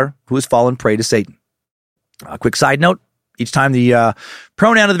or daughter who has fallen prey to Satan. A quick side note, each time the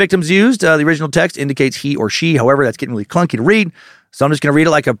pronoun of the victim is used, the original text indicates he or she. However, that's getting really clunky to read, so I'm just going to read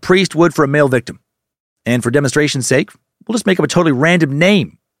it like a priest would for a male victim. And for demonstration's sake, we'll just make up a totally random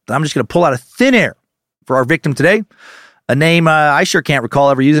name that I'm just going to pull out of thin air for our victim today, a name I sure can't recall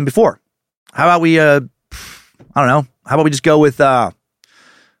ever using before. How about we, I don't know, how about we just go with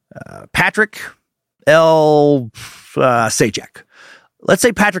Patrick L. Sajak. Let's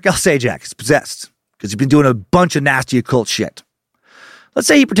say Patrick L. Sajak is possessed because he's been doing a bunch of nasty occult shit. Let's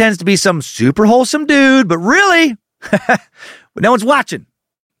say he pretends to be some super wholesome dude, but really, when no one's watching,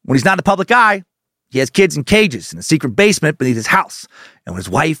 when he's not in the public eye, he has kids in cages in a secret basement beneath his house. And when his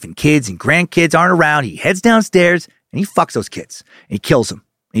wife and kids and grandkids aren't around, he heads downstairs and he fucks those kids. And he kills them.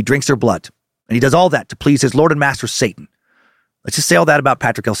 And he drinks their blood. And he does all that to please his Lord and Master Satan. Let's just say all that about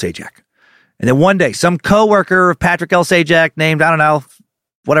Patrick L. Sajak. And then one day, some co-worker of Patrick L. Sajak named, I don't know,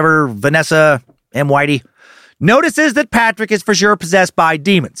 whatever, Vanessa M. Whitey, notices that Patrick is for sure possessed by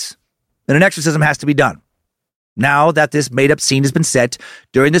demons. And an exorcism has to be done. Now that this made-up scene has been set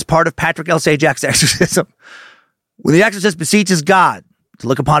during this part of Patrick L. Sajak's exorcism, when the exorcist beseeches God to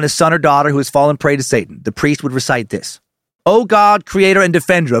look upon his son or daughter who has fallen prey to Satan, the priest would recite this. O God, creator and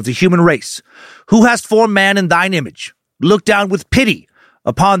defender of the human race, who hast formed man in thine image, look down with pity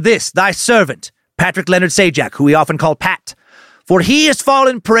upon this, thy servant, Patrick Leonard Sajak, who we often call Pat, for he has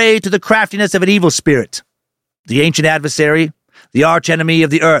fallen prey to the craftiness of an evil spirit. The ancient adversary, the archenemy of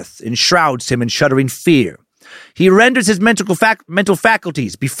the earth, enshrouds him in shuddering fear. He renders his mental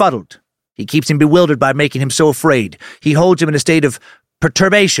faculties befuddled. He keeps him bewildered by making him so afraid. He holds him in a state of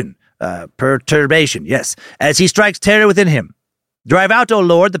perturbation, yes, as he strikes terror within him. Drive out, O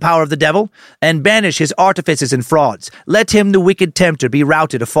Lord, the power of the devil, and banish his artifices and frauds. Let him, the wicked tempter, be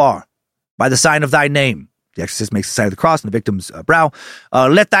routed afar. By the sign of thy name, the exorcist makes the sign of the cross on the victim's brow,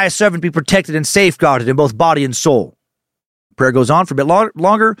 let thy servant be protected and safeguarded in both body and soul. Prayer goes on for a bit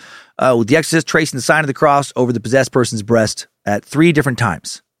longer, with the exorcist tracing the sign of the cross over the possessed person's breast at 3 different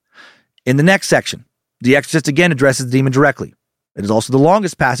times. In the next section, the exorcist again addresses the demon directly. It is also the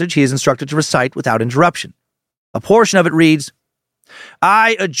longest passage he is instructed to recite without interruption. A portion of it reads,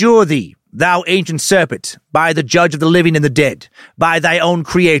 I adjure thee, thou ancient serpent, by the judge of the living and the dead, by thy own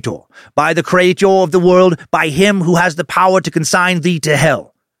creator, by the creator of the world, by him who has the power to consign thee to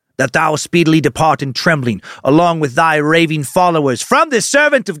hell, that thou speedily depart in trembling, along with thy raving followers, from this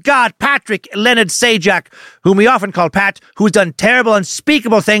servant of God, Patrick Leonard Sajak, whom we often call Pat, who's done terrible,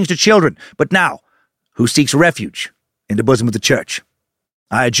 unspeakable things to children, but now, who seeks refuge in the bosom of the church.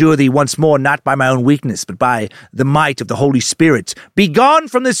 I adjure thee once more, not by my own weakness, but by the might of the Holy Spirit. Be gone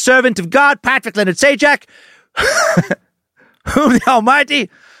from this servant of God, Patrick Leonard Sajak, whom the Almighty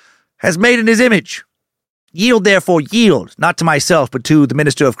has made in his image. Yield, therefore, yield, not to myself, but to the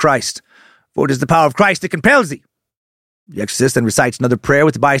minister of Christ, for it is the power of Christ that compels thee. The exorcist then recites another prayer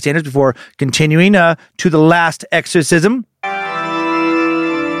with the bystanders before continuing to the last exorcism.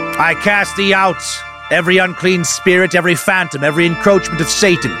 I cast thee out, every unclean spirit, every phantom, every encroachment of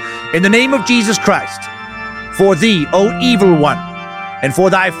Satan, in the name of Jesus Christ. For thee, O evil one, and for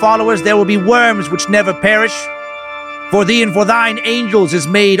thy followers there will be worms which never perish. For thee and for thine angels is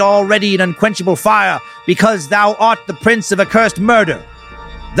made already an unquenchable fire, because thou art the prince of accursed murder,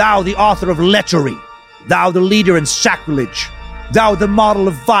 thou the author of lechery, thou the leader in sacrilege, thou the model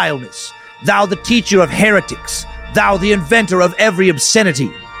of vileness, thou the teacher of heretics, thou the inventor of every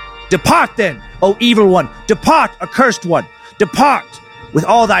obscenity. Depart then, O evil one, depart, accursed one, depart with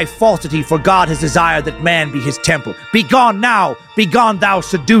all thy falsity, for God has desired that man be his temple. Begone now, begone thou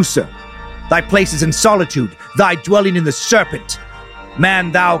seducer. Thy place is in solitude, thy dwelling in the serpent.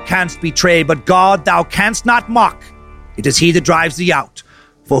 Man thou canst betray, but God thou canst not mock. It is he that drives thee out,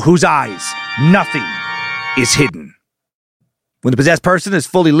 for whose eyes nothing is hidden. When the possessed person is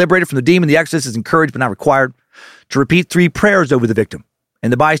fully liberated from the demon, the exorcist is encouraged but not required to repeat 3 prayers over the victim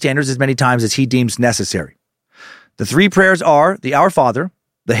and the bystanders as many times as he deems necessary. The 3 prayers are the Our Father,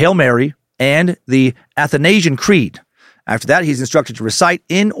 the Hail Mary, and the Athanasian Creed. After that, he's instructed to recite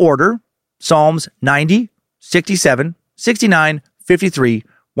in order Psalms 90, 67, 69, 53,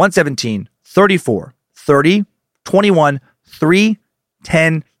 117, 34, 30, 21, 3,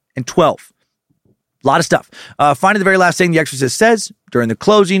 10, and 12. A lot of stuff. Finally, the very last thing the exorcist says during the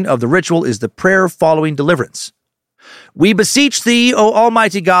closing of the ritual is the prayer following deliverance. We beseech thee, O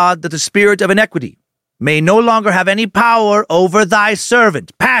Almighty God, that the spirit of iniquity may no longer have any power over thy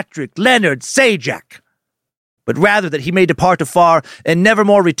servant, Patrick Leonard Sajak, but rather that he may depart afar and never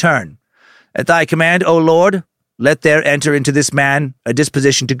more return. At thy command, O Lord, let there enter into this man a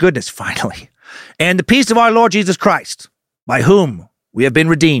disposition to goodness, finally, and the peace of our Lord Jesus Christ, by whom we have been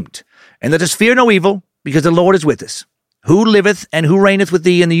redeemed. And let us fear no evil, because the Lord is with us, who liveth and who reigneth with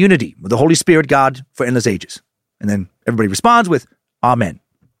thee in the unity of the Holy Spirit, God, for endless ages. And then everybody responds with, Amen.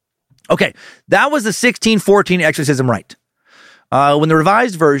 Okay, that was the 1614 exorcism rite. When the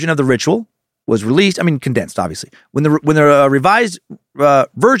revised version of the ritual was released, condensed, obviously. When the revised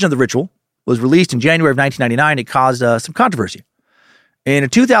version of the ritual was released in January of 1999, it caused some controversy. In a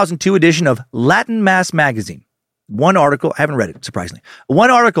 2002 edition of Latin Mass magazine, one article, I haven't read it, surprisingly, one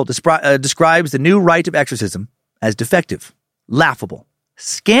article describes the new rite of exorcism as defective, laughable,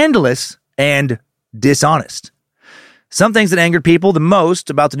 scandalous, and dishonest. Some things that angered people the most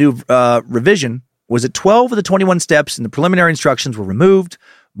about the new revision was that 12 of the 21 steps in the preliminary instructions were removed,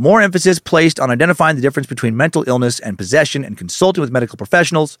 more emphasis placed on identifying the difference between mental illness and possession and consulting with medical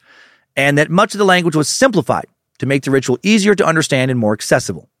professionals, and that much of the language was simplified to make the ritual easier to understand and more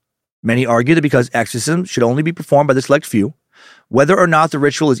accessible. Many argue that because exorcism should only be performed by the select few, whether or not the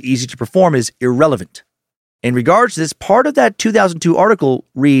ritual is easy to perform is irrelevant. In regards to this, part of that 2002 article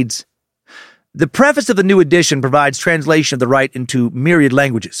reads, the preface of the new edition provides translation of the rite into myriad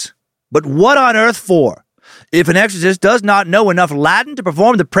languages. But what on earth for? If an exorcist does not know enough Latin to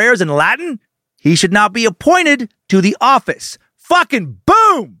perform the prayers in Latin, he should not be appointed to the office. Fucking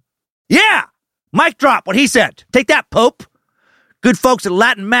boom! Yeah! Mic drop, what he said. Take that, Pope. Good folks at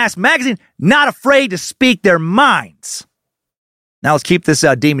Latin Mass magazine, not afraid to speak their minds. Now let's keep this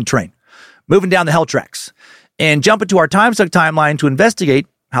demon train moving down the hell tracks and jump into our time suck timeline to investigate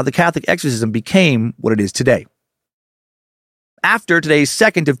how the Catholic exorcism became what it is today. After today's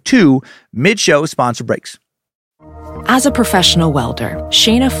second of 2 mid-show sponsor breaks. As a professional welder,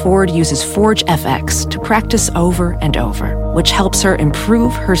 Shayna Ford uses Forge FX to practice over and over, which helps her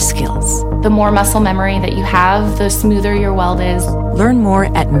improve her skills. The more muscle memory that you have, the smoother your weld is. Learn more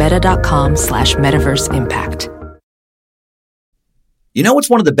at meta.com/metaverse impact. You know what's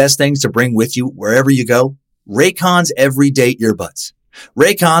one of the best things to bring with you wherever you go? Raycon's everyday earbuds.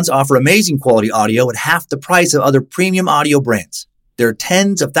 Raycons offer amazing quality audio at half the price of other premium audio brands. Their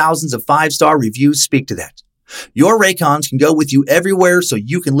tens of thousands of 5-star reviews speak to that. Your Raycons can go with you everywhere so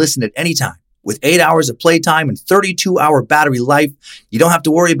you can listen at any time. With 8 hours of playtime and 32-hour battery life, you don't have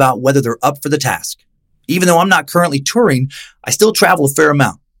to worry about whether they're up for the task. Even though I'm not currently touring, I still travel a fair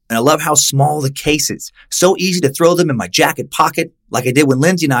amount, and I love how small the case is. So easy to throw them in my jacket pocket, like I did when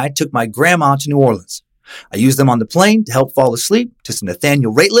Lindsay and I took my grandma to New Orleans. I use them on the plane to help fall asleep to some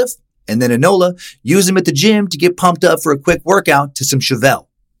Nathaniel Rateliff, and then Enola, use them at the gym to get pumped up for a quick workout to some Chevelle.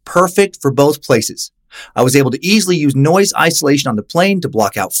 Perfect for both places. I was able to easily use noise isolation on the plane to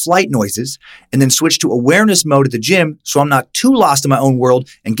block out flight noises, and then switch to awareness mode at the gym so I'm not too lost in my own world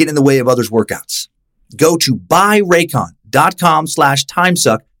and get in the way of others' workouts. Go to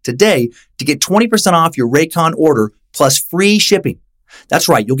buyraycon.com/timesuck today to get 20% off your Raycon order plus free shipping. That's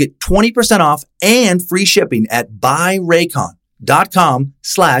right, you'll get 20% off and free shipping at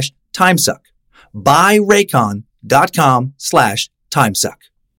buyraycon.com/timesuck. buyraycon.com/timesuck.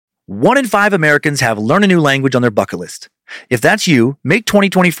 1 in 5 Americans have learn a new language on their bucket list. If that's you, make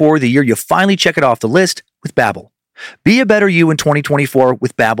 2024 the year you finally check it off the list with Babbel. Be a better you in 2024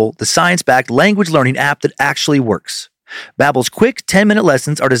 with Babbel, the science-backed language learning app that actually works. Babbel's quick 10-minute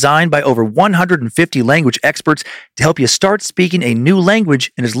lessons are designed by over 150 language experts to help you start speaking a new language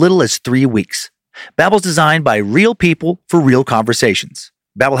in as little as 3 weeks. Babbel's designed by real people for real conversations.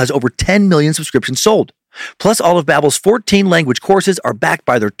 Babbel has over 10 million subscriptions sold. Plus, all of Babbel's 14 language courses are backed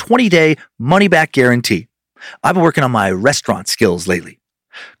by their 20-day money-back guarantee. I've been working on my restaurant skills lately.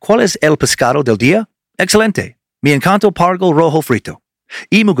 ¿Cuál es el pescado del día? Excelente. Mi encanto pargo rojo frito.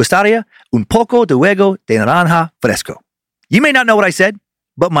 Y me gustaría un poco de jugo de naranja fresco. You may not know what I said,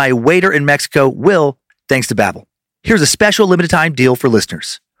 but my waiter in Mexico will, thanks to Babbel. Here's a special limited-time deal for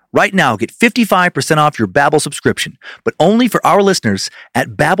listeners. Right now, get 55% off your Babbel subscription, but only for our listeners at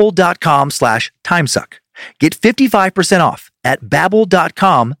babbel.com/timesuck. Get 55% off at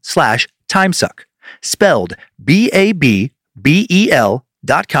babbel.com/timesuck. Spelled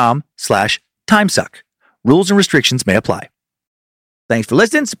BABBEL.com/timesuck. Rules and restrictions may apply. Thanks for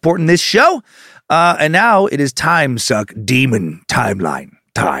listening, supporting this show. And now it is Timesuck Demon Timeline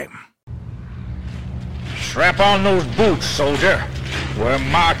time. Strap on those boots, soldier. We're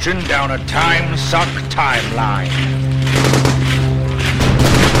marching down a Timesuck timeline.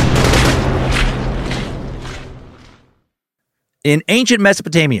 In ancient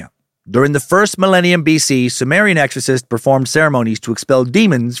Mesopotamia, during the first millennium BC, Sumerian exorcists performed ceremonies to expel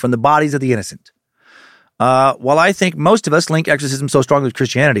demons from the bodies of the innocent. While I think most of us link exorcism so strongly with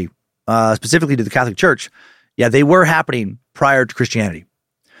Christianity, specifically to the Catholic Church, yeah, they were happening prior to Christianity.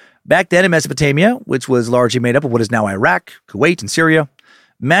 Back then in Mesopotamia, which was largely made up of what is now Iraq, Kuwait, and Syria,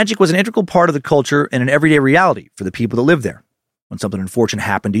 magic was an integral part of the culture and an everyday reality for the people that lived there. When something unfortunate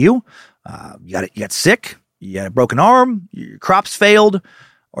happened to you, you got sick, you had a broken arm, your crops failed,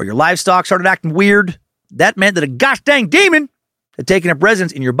 or your livestock started acting weird, that meant that a gosh dang demon had taken up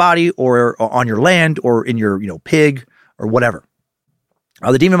residence in your body or on your land or in your pig or whatever.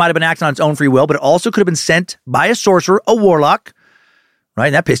 The demon might have been acting on its own free will, but it also could have been sent by a sorcerer, a warlock, right?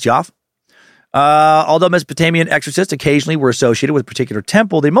 And that pissed you off. Although Mesopotamian exorcists occasionally were associated with a particular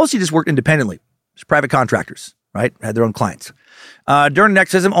temple, they mostly just worked independently. Just private contractors, right? Had their own clients. During an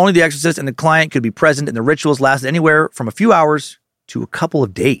exorcism, only the exorcist and the client could be present, and the rituals lasted anywhere from a few hours to a couple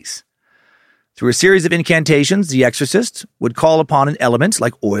of days. Through a series of incantations, the exorcist would call upon an element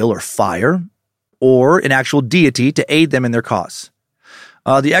like oil or fire, or an actual deity to aid them in their cause.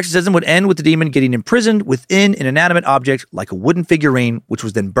 The exorcism would end with the demon getting imprisoned within an inanimate object like a wooden figurine, which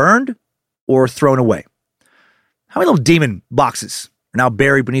was then burned or thrown away. How many little demon boxes are now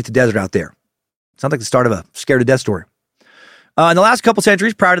buried beneath the desert out there? Sounds like the start of a scared to death story. In the last couple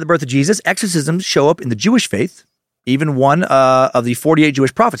centuries prior to the birth of Jesus, exorcisms show up in the Jewish faith. Even one of the 48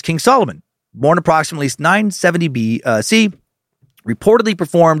 Jewish prophets, King Solomon, born approximately 970 BC, reportedly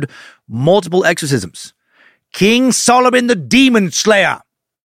performed multiple exorcisms. King Solomon the Demon Slayer.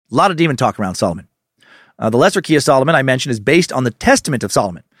 A lot of demon talk around Solomon. The Lesser Key of Solomon, I mentioned, is based on the Testament of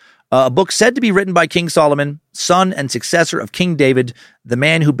Solomon, a book said to be written by King Solomon, son and successor of King David, the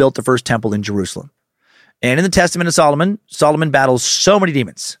man who built the first temple in Jerusalem. And in the Testament of Solomon, Solomon battles so many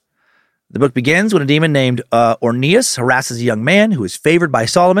demons. The book begins when a demon named Orneus harasses a young man who is favored by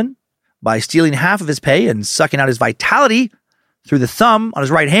Solomon by stealing half of his pay and sucking out his vitality through the thumb on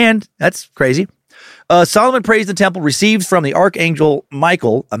his right hand. That's crazy. Solomon prays the temple, receives from the archangel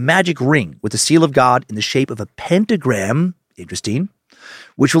Michael a magic ring with the seal of God in the shape of a pentagram, interesting,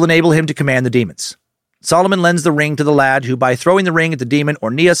 which will enable him to command the demons. Solomon lends the ring to the lad who, by throwing the ring at the demon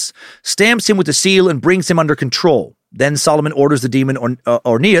Orneus, stamps him with the seal and brings him under control. Then Solomon orders the demon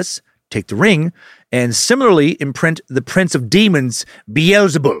Orneus take the ring and similarly imprint the prince of demons,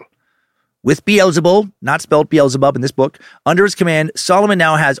 Beelzebul. With Beelzebul, not spelled Beelzebub in this book, under his command, Solomon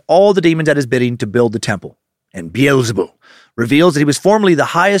now has all the demons at his bidding to build the temple. And Beelzebul reveals that he was formerly the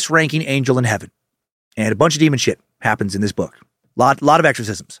highest ranking angel in heaven. And a bunch of demon shit happens in this book. Lot of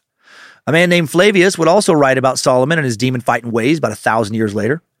exorcisms. A man named Flavius would also write about Solomon and his demon fighting ways about 1,000 years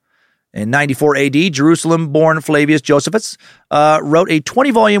later. In 94 AD, Jerusalem-born Flavius Josephus wrote a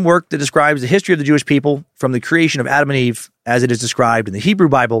 20-volume work that describes the history of the Jewish people from the creation of Adam and Eve, as it is described in the Hebrew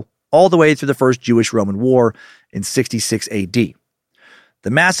Bible, all the way through the First Jewish-Roman War in 66 AD. The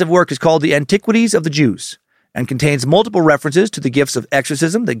massive work is called The Antiquities of the Jews and contains multiple references to the gifts of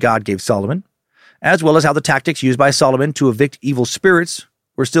exorcism that God gave Solomon, as well as how the tactics used by Solomon to evict evil spirits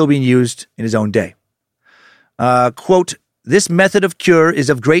were still being used in his own day. Quote, "This method of cure is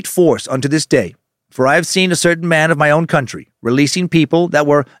of great force unto this day, for I have seen a certain man of my own country releasing people that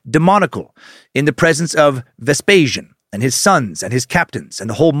were demoniacal in the presence of Vespasian and his sons and his captains and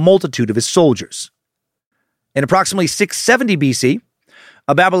the whole multitude of his soldiers." In approximately 670 BC,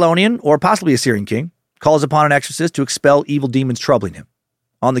 a Babylonian or possibly Assyrian king calls upon an exorcist to expel evil demons troubling him.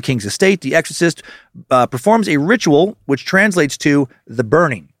 On the king's estate, the exorcist performs a ritual which translates to the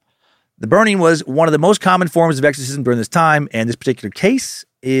burning. The burning was one of the most common forms of exorcism during this time, and this particular case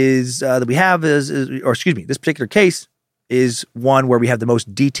is this particular case is one where we have the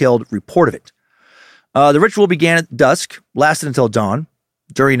most detailed report of it. The ritual began at dusk, lasted until dawn.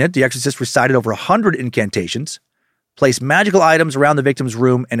 During it, the exorcist recited over 100 incantations, placed magical items around the victim's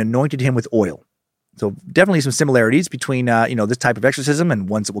room, and anointed him with oil. So definitely some similarities between, this type of exorcism and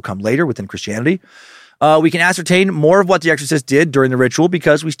ones that will come later within Christianity. We can ascertain more of what the exorcist did during the ritual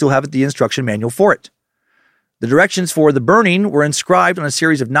because we still have the instruction manual for it. The directions for the burning were inscribed on a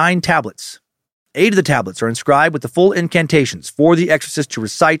series of 9 tablets. 8 of the tablets are inscribed with the full incantations for the exorcist to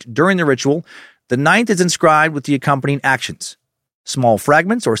recite during the ritual. The 9th is inscribed with the accompanying actions. Small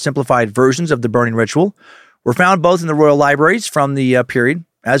fragments or simplified versions of the burning ritual were found both in the royal libraries from the period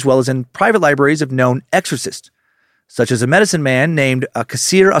as well as in private libraries of known exorcists, such as a medicine man named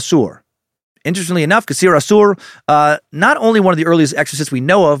Kasir Asur. Interestingly enough, Kasir Asur, not only one of the earliest exorcists we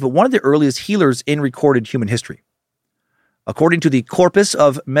know of, but one of the earliest healers in recorded human history. According to the Corpus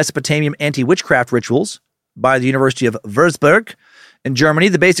of Mesopotamian Anti-Witchcraft Rituals by the University of Würzburg in Germany,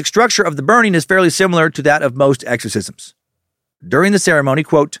 the basic structure of the burning is fairly similar to that of most exorcisms. During the ceremony,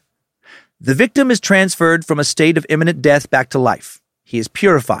 quote, "The victim is transferred from a state of imminent death back to life. He is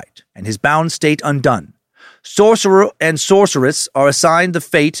purified, and his bound state undone. Sorcerer and sorceress are assigned the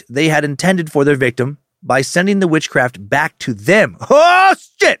fate they had intended for their victim by sending the witchcraft back to them." Oh,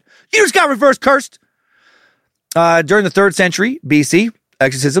 shit! You just got reverse cursed! During the 3rd century BC,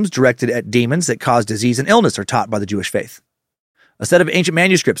 exorcisms directed at demons that cause disease and illness are taught by the Jewish faith. A set of ancient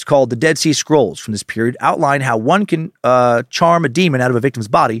manuscripts called the Dead Sea Scrolls from this period outline how one can charm a demon out of a victim's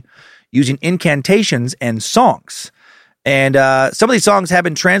body using incantations and songs. And some of these songs have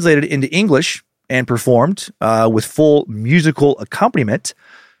been translated into English and performed with full musical accompaniment.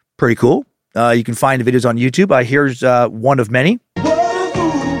 Pretty cool. You can find the videos on YouTube. Here's one of many.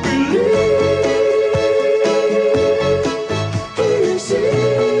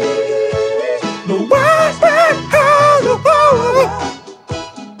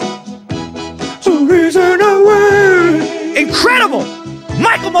 Incredible!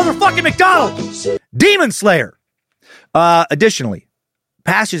 Michael motherfucking McDonald! Demon Slayer! Additionally,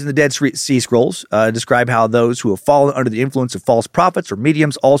 passages in the Dead Sea Scrolls describe how those who have fallen under the influence of false prophets or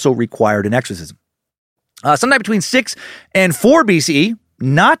mediums also required an exorcism. Sometime between 6 and 4 BCE,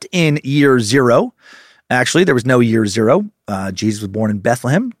 not in year 0. Actually, there was no year 0. Jesus was born in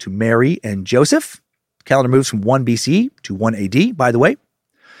Bethlehem to Mary and Joseph. The calendar moves from 1 BCE to 1 AD, by the way.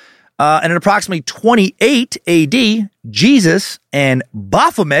 And in approximately 28 AD, Jesus and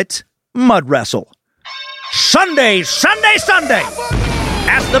Baphomet mud wrestle. Sunday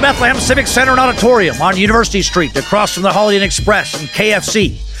at the Bethlehem Civic Center and Auditorium on University Street, across from the Holiday Inn Express and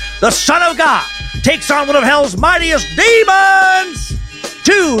KFC. The Son of God takes on one of hell's mightiest demons.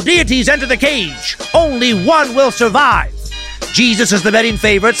 2 deities enter the cage. Only one will survive. Jesus is the betting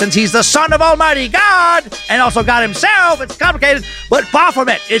favorite since he's the Son of Almighty God and also God himself. It's complicated, but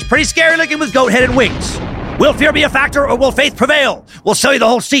Baphomet is pretty scary looking with goat head and wings. Will fear be a factor or will faith prevail? We'll sell you the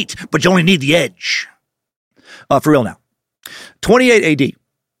whole seat, but you only need the edge. For real now. 28 AD.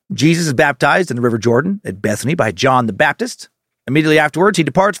 Jesus is baptized in the River Jordan at Bethany by John the Baptist. Immediately afterwards, he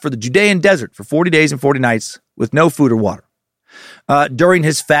departs for the Judean desert for 40 days and 40 nights with no food or water. During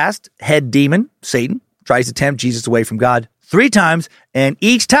his fast, head demon, Satan, tries to tempt Jesus away from God 3 times, and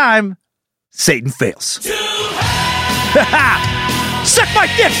each time, Satan fails. Suck my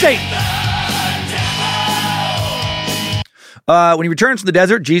dick, Satan! When he returns from the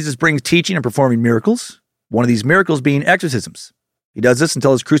desert, Jesus brings teaching and performing miracles. One of these miracles being exorcisms. He does this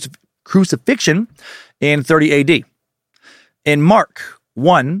until his crucifixion in 30 AD. In Mark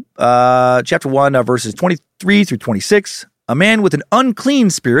 1, chapter 1, verses 23 through 26, a man with an unclean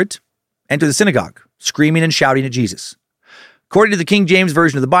spirit entered the synagogue, screaming and shouting at Jesus. According to the King James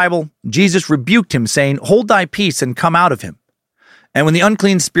Version of the Bible, Jesus rebuked him, saying, "Hold thy peace and come out of him." And when the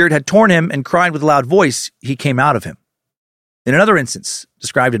unclean spirit had torn him and cried with a loud voice, he came out of him. In another instance,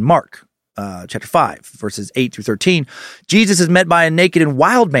 described in Mark, chapter 5, verses 8 through 13, Jesus is met by a naked and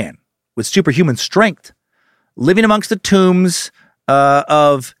wild man with superhuman strength, living amongst the tombs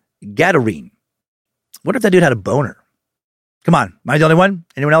of Gadarene. What if that dude had a boner? Come on, am I the only one?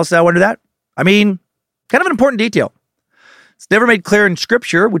 Anyone else wonder that? I mean, kind of an important detail. It's never made clear in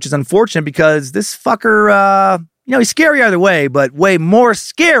Scripture, which is unfortunate because this fucker, he's scary either way, but way more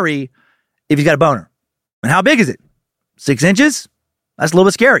scary if he's got a boner. And how big is it? 6 inches? That's a little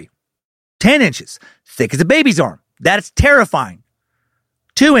bit scary. 10 inches, thick as a baby's arm. That's terrifying.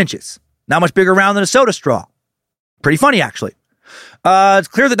 2 inches, not much bigger around than a soda straw. Pretty funny, actually. It's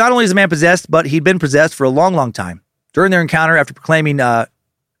clear that not only is the man possessed, but he'd been possessed for a long, long time. During their encounter, after proclaiming,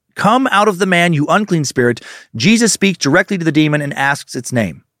 "Come out of the man, you unclean spirit," Jesus speaks directly to the demon and asks its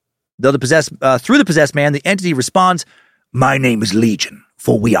name. Through the possessed man, the entity responds, "My name is Legion,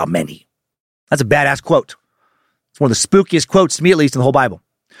 for we are many." That's a badass quote. It's one of the spookiest quotes to me, at least, in the whole Bible.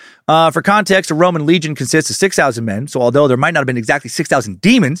 For context, a Roman legion consists of 6,000 men. So although there might not have been exactly 6,000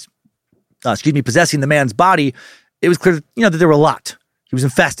 demons, possessing the man's body, it was clear, that there were a lot. He was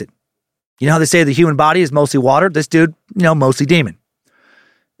infested. You know how they say the human body is mostly water? This dude, mostly demon.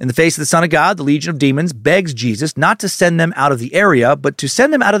 In the face of the Son of God, the legion of demons begs Jesus not to send them out of the area, but to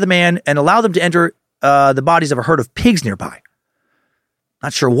send them out of the man and allow them to enter the bodies of a herd of pigs nearby.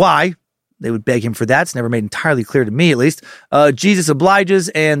 Not sure why they would beg him for that. It's never made entirely clear to me, at least. Jesus obliges,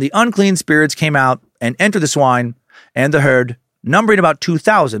 and the unclean spirits came out and entered the swine and the herd, numbering about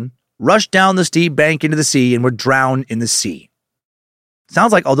 2,000, rushed down the steep bank into the sea and were drowned in the sea.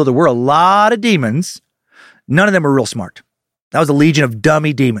 Sounds like although there were a lot of demons, none of them were real smart. That was a legion of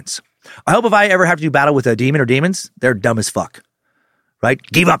dummy demons. I hope if I ever have to do battle with a demon or demons, they're dumb as fuck. Right?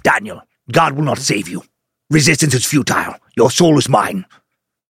 Give up, Daniel. God will not save you. Resistance is futile. Your soul is mine.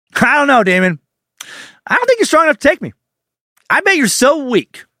 I don't know, Damon. I don't think you're strong enough to take me. I bet you're so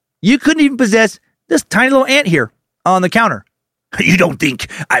weak, you couldn't even possess this tiny little ant here on the counter. You don't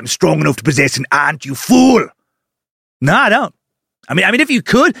think I'm strong enough to possess an ant, you fool? No, I don't. I mean, if you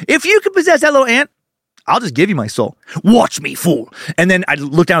could possess that little ant, I'll just give you my soul. Watch me, fool. And then I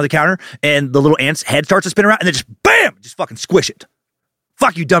look down at the counter, and the little ant's head starts to spin around, and then just bam, just fucking squish it.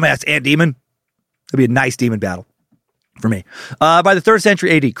 Fuck you, dumbass ant demon. It'll be a nice demon battle for me. By the 3rd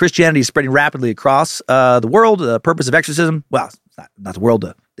century AD, Christianity is spreading rapidly across the world. The purpose of exorcism, well, it's not the world,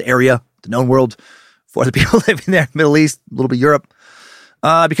 the area, the known world for the people living there, Middle East, a little bit Europe,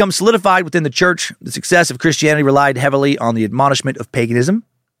 becomes solidified within the church. The success of Christianity relied heavily on the admonishment of paganism,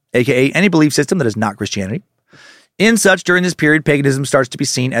 aka any belief system that is not Christianity. In such, during this period, paganism starts to be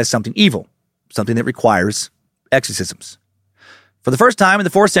seen as something evil, something that requires exorcisms. For the first time in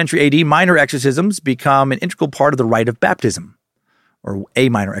the 4th century AD, minor exorcisms become an integral part of the rite of baptism, or a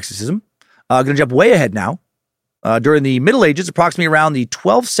minor exorcism. Going to jump way ahead now. During the Middle Ages, approximately around the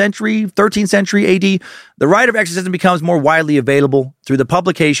 12th century, 13th century AD, the rite of exorcism becomes more widely available through the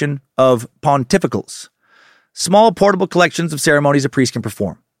publication of pontificals, small portable collections of ceremonies a priest can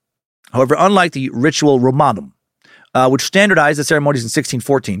perform. However, unlike the Ritual Romanum, which standardized the ceremonies in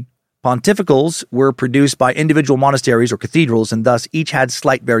 1614, pontificals were produced by individual monasteries or cathedrals, and thus each had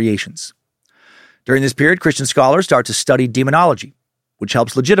slight variations. During this period, Christian scholars start to study demonology, which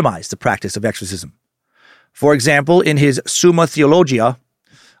helps legitimize the practice of exorcism. For example, in his Summa Theologia,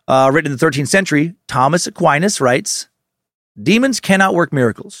 written in the 13th century, Thomas Aquinas writes, "Demons cannot work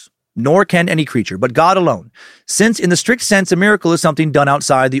miracles, nor can any creature, but God alone, since in the strict sense a miracle is something done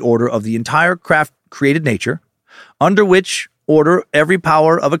outside the order of the entire created nature, under which order every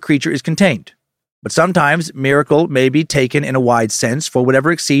power of a creature is contained. But sometimes miracle may be taken in a wide sense for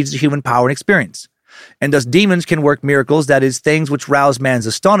whatever exceeds the human power and experience. And thus demons can work miracles, that is, things which rouse man's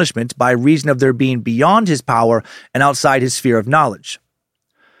astonishment by reason of their being beyond his power and outside his sphere of knowledge.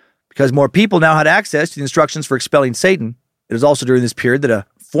 Because more people now had access to the instructions for expelling Satan, it is also during this period that a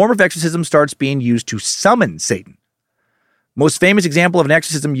form of exorcism starts being used to summon Satan. Most famous example of an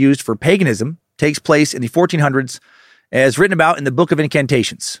exorcism used for paganism takes place in the 1400s, as written about in the Book of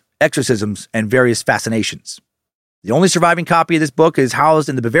Incantations, Exorcisms, and Various Fascinations. The only surviving copy of this book is housed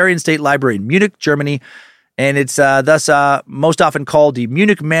in the Bavarian State Library in Munich, Germany, and it's thus most often called the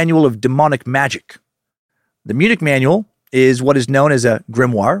Munich Manual of Demonic Magic. The Munich Manual is what is known as a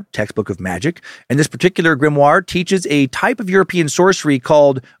grimoire, textbook of magic, and this particular grimoire teaches a type of European sorcery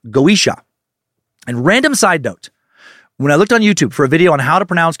called Goetia. And random side note, when I looked on YouTube for a video on how to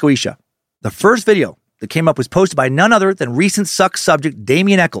pronounce Goetia, the first video that came up was posted by none other than recent Suck subject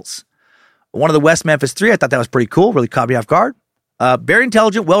Damien Eccles, one of the West Memphis Three. I thought that was pretty cool, really caught me off guard. Very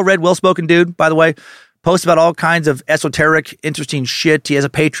intelligent, well-read, well-spoken dude, by the way. Posts about all kinds of esoteric, interesting shit. He has a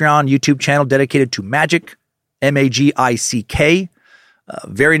Patreon, YouTube channel dedicated to magic, Magick.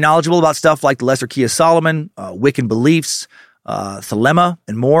 Very knowledgeable about stuff like the Lesser Key of Solomon, Wiccan beliefs, Thelema,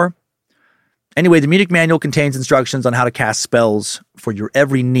 and more. Anyway, the Munich Manual contains instructions on how to cast spells for your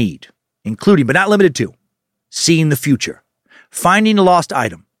every need, including, but not limited to, seeing the future, finding a lost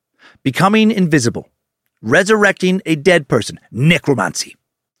item, becoming invisible, resurrecting a dead person, necromancy,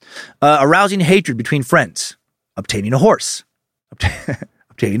 arousing hatred between friends, obtaining a horse,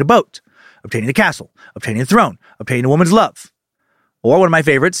 obtaining a boat, obtaining a castle, obtaining a throne, obtaining a woman's love, or one of my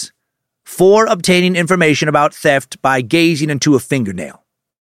favorites, for obtaining information about theft by gazing into a fingernail.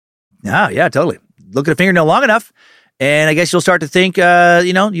 Yeah, totally. Look at a fingernail long enough, and I guess you'll start to think,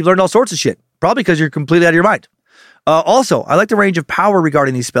 you've learned all sorts of shit, probably because you're completely out of your mind. Also, I like the range of power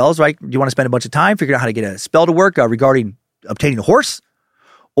regarding these spells, right? Do you want to spend a bunch of time figuring out how to get a spell to work regarding obtaining a horse?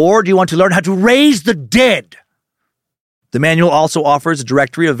 Or do you want to learn how to raise the dead? The manual also offers a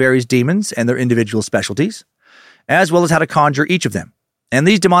directory of various demons and their individual specialties, as well as how to conjure each of them. And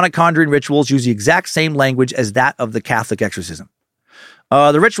these demonic conjuring rituals use the exact same language as that of the Catholic exorcism.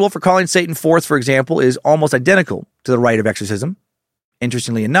 The ritual for calling Satan forth, for example, is almost identical to the rite of exorcism.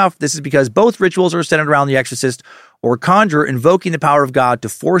 Interestingly enough, this is because both rituals are centered around the exorcist or conjurer invoking the power of God to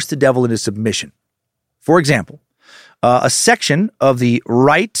force the devil into submission. For example, a section of the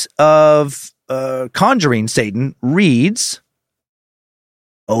rite of conjuring Satan reads,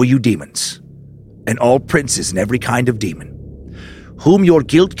 "O you demons, and all princes and every kind of demon, whom your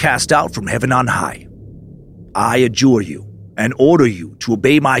guilt cast out from heaven on high, I adjure you and order you to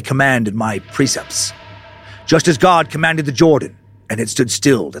obey my command and my precepts, just as God commanded the Jordan, and it stood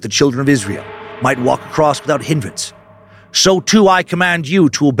still that the children of Israel might walk across without hindrance. So too I command you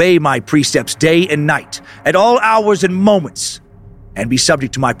to obey my precepts day and night, at all hours and moments, and be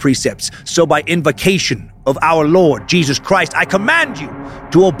subject to my precepts. So by invocation of our Lord Jesus Christ, I command you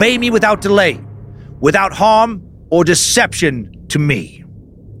to obey me without delay, without harm or deception to me."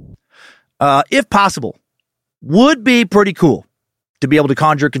 If possible, would be pretty cool to be able to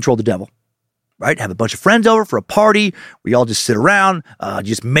conjure and control the devil, right? Have a bunch of friends over for a party where you all just sit around,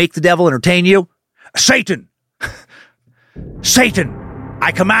 just make the devil entertain you. "Satan, Satan,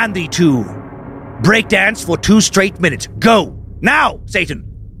 I command thee to break dance for 2 straight minutes. Go now, Satan.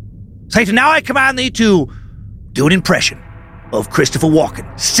 Satan, now I command thee to do an impression of Christopher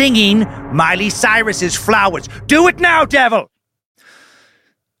Walken singing Miley Cyrus's Flowers. Do it now, devil."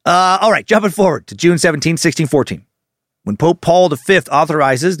 All right, jumping forward to June 17, 1614, when Pope Paul V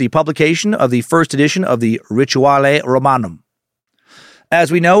authorizes the publication of the first edition of the Rituale Romanum.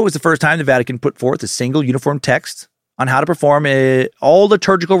 As we know, it was the first time the Vatican put forth a single uniform text on how to perform all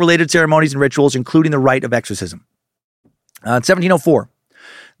liturgical-related ceremonies and rituals, including the rite of exorcism. In 1704,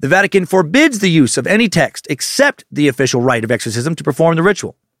 the Vatican forbids the use of any text except the official rite of exorcism to perform the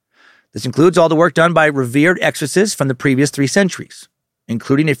ritual. This includes all the work done by revered exorcists from the previous 3 centuries,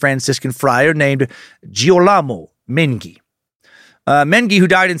 including a Franciscan friar named Girolamo Mengi. Mengi, who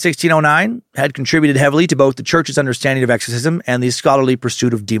died in 1609, had contributed heavily to both the Church's understanding of exorcism and the scholarly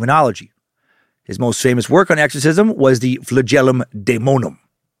pursuit of demonology. His most famous work on exorcism was the Flagellum Daemonum,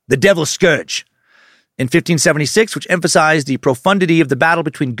 the Devil's Scourge, in 1576, which emphasized the profundity of the battle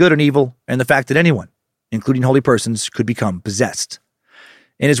between good and evil and the fact that anyone, including holy persons, could become possessed.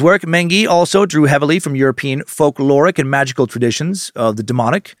 In his work, Mengi also drew heavily from European folkloric and magical traditions of the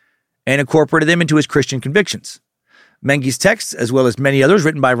demonic and incorporated them into his Christian convictions. Mengi's texts, as well as many others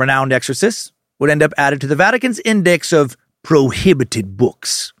written by renowned exorcists, would end up added to the Vatican's index of prohibited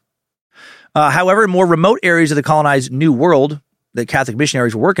books. However, in more remote areas of the colonized New World that Catholic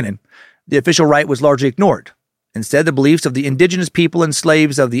missionaries were working in, the official rite was largely ignored. Instead, the beliefs of the indigenous people and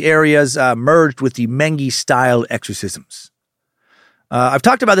slaves of the areas merged with the Mengi-style exorcisms. I've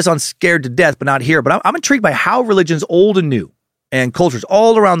talked about this on Scared to Death, but not here. But I'm intrigued by how religions old and new and cultures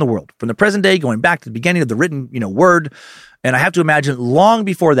all around the world, from the present day going back to the beginning of the written, word, and I have to imagine long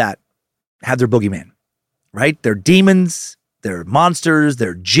before that, had their boogeyman, right? Their demons, their monsters,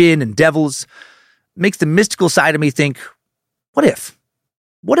 their jinn and devils. Makes the mystical side of me think, what if?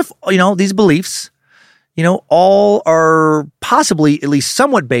 What if, these beliefs, all are possibly at least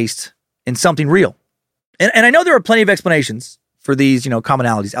somewhat based in something real? And I know there are plenty of explanations for these,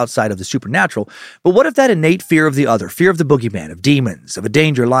 commonalities outside of the supernatural. But what if that innate fear of the other, fear of the boogeyman, of demons, of a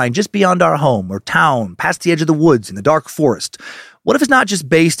danger lying just beyond our home or town, past the edge of the woods, in the dark forest? What if it's not just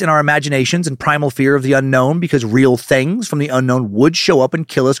based in our imaginations and primal fear of the unknown, because real things from the unknown would show up and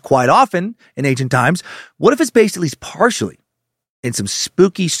kill us quite often in ancient times? What if it's based at least partially in some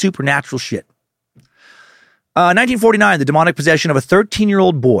spooky supernatural shit? 1949, the demonic possession of a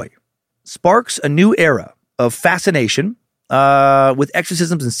 13-year-old boy sparks a new era of fascination with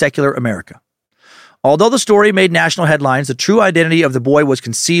exorcisms in secular America. Although the story made national headlines, the true identity of the boy was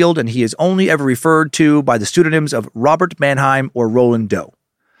concealed, and he is only ever referred to by the pseudonyms of Robert Mannheim or Roland Doe.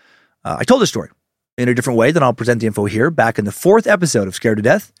 I told this story in a different way than I'll present the info here, back in the 4th episode of Scared to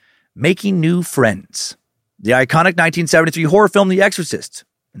Death, Making New Friends, the iconic 1973 horror film The Exorcist,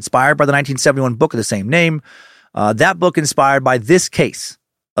 inspired by the 1971 book of the same name. That book inspired by this case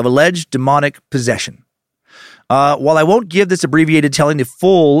of alleged demonic possession. While I won't give this abbreviated telling the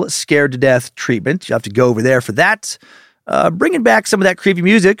full Scared to Death treatment, you have to go over there for that, bringing back some of that creepy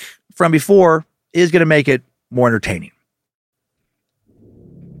music from before is going to make it more entertaining.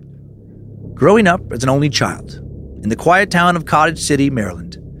 Growing up as an only child in the quiet town of Cottage City,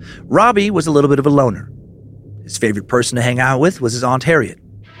 Maryland, Robbie was a little bit of a loner. His favorite person to hang out with was his Aunt Harriet.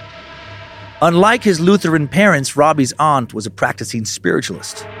 Unlike his Lutheran parents, Robbie's aunt was a practicing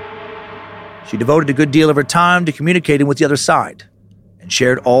spiritualist. She devoted a good deal of her time to communicating with the other side and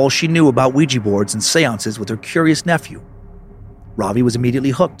shared all she knew about Ouija boards and seances with her curious nephew. Robbie was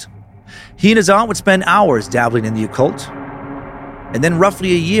immediately hooked. He and his aunt would spend hours dabbling in the occult. And then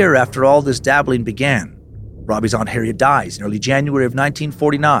roughly a year after all this dabbling began, Robbie's Aunt Harriet dies in early January of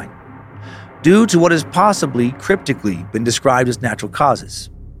 1949 due to what has possibly cryptically been described as natural causes.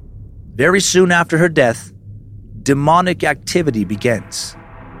 Very soon after her death, demonic activity begins.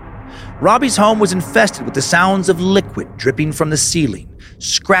 Robbie's home was infested with the sounds of liquid dripping from the ceiling,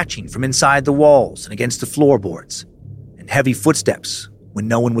 scratching from inside the walls and against the floorboards, and heavy footsteps when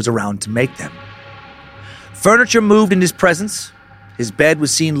no one was around to make them. Furniture moved in his presence. His bed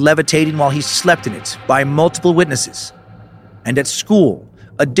was seen levitating while he slept in it by multiple witnesses. And at school,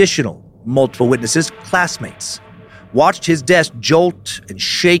 additional multiple witnesses, classmates, watched his desk jolt and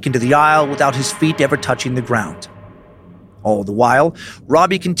shake into the aisle without his feet ever touching the ground. All the while,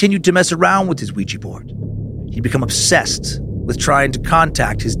 Robbie continued to mess around with his Ouija board. He'd become obsessed with trying to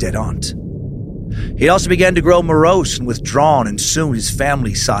contact his dead aunt. He also began to grow morose and withdrawn, and soon his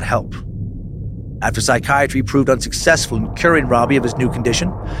family sought help. After psychiatry proved unsuccessful in curing Robbie of his new condition,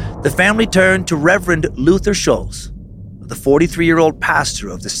 the family turned to Reverend Luther Schulz, the 43-year-old pastor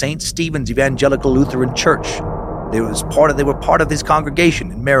of the St. Stephen's Evangelical Lutheran Church. They were part of his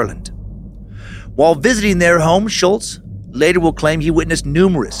congregation in Maryland. While visiting their home, Schulz later will claim he witnessed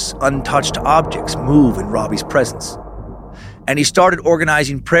numerous untouched objects move in Robbie's presence. And he started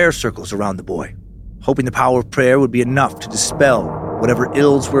organizing prayer circles around the boy, hoping the power of prayer would be enough to dispel whatever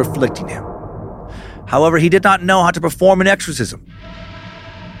ills were afflicting him. However, he did not know how to perform an exorcism.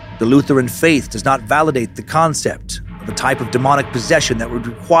 The Lutheran faith does not validate the concept of a type of demonic possession that would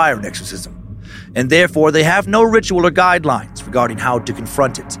require an exorcism, and therefore they have no ritual or guidelines regarding how to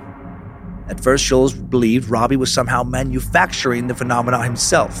confront it. At first, Schulz believed Robbie was somehow manufacturing the phenomena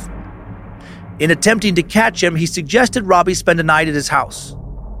himself. In attempting to catch him, he suggested Robbie spend a night at his house.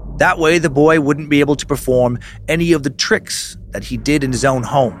 That way, the boy wouldn't be able to perform any of the tricks that he did in his own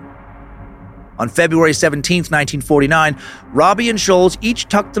home. On February 17, 1949, Robbie and Schulz each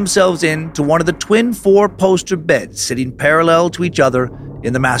tucked themselves into one of the twin four-poster beds sitting parallel to each other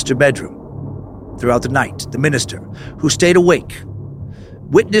in the master bedroom. Throughout the night, the minister, who stayed awake,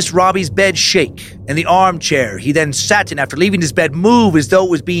 witnessed Robbie's bed shake and the armchair he then sat in after leaving his bed move as though it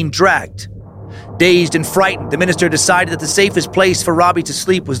was being dragged. Dazed and frightened, the minister decided that the safest place for Robbie to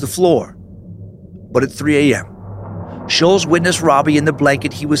sleep was the floor. But at 3 a.m., Schulz witnessed Robbie in the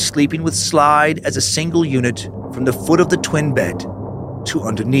blanket he was sleeping with slide as a single unit from the foot of the twin bed to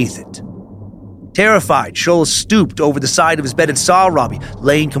underneath it. Terrified, Schulz stooped over the side of his bed and saw Robbie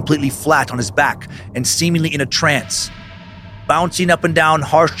laying completely flat on his back and seemingly in a trance, bouncing up and down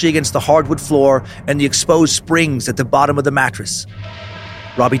harshly against the hardwood floor and the exposed springs at the bottom of the mattress.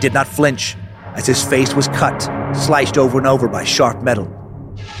 Robbie did not flinch as his face was cut, sliced over and over by sharp metal.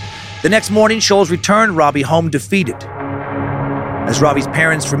 The next morning, Schulz returned Robbie home defeated. As Robbie's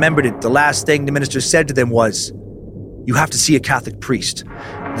parents remembered it, the last thing the minister said to them was, "You have to see a Catholic priest.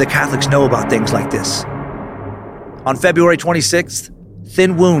 The Catholics know about things like this." On February 26th,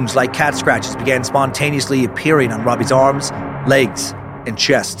 thin wounds like cat scratches began spontaneously appearing on Robbie's arms, legs, and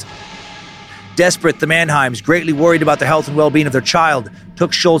chest. Desperate, the Mannheims, greatly worried about the health and well-being of their child,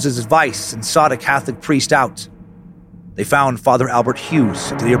 took Schulz's advice and sought a Catholic priest out. They found Father Albert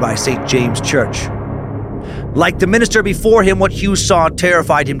Hughes at the nearby St. James Church. Like the minister before him, what Hughes saw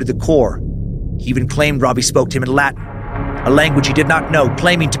terrified him to the core. He even claimed Robbie spoke to him in Latin, a language he did not know,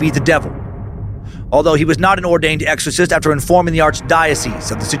 claiming to be the devil. Although he was not an ordained exorcist, after informing the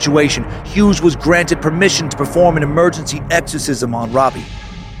archdiocese of the situation, Hughes was granted permission to perform an emergency exorcism on Robbie.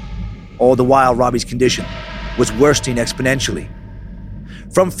 All the while, Robbie's condition was worsening exponentially.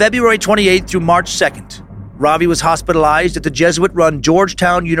 From February 28th through March 2nd, Robbie was hospitalized at the Jesuit-run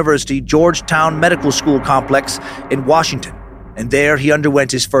Georgetown University Georgetown Medical School complex in Washington, and there he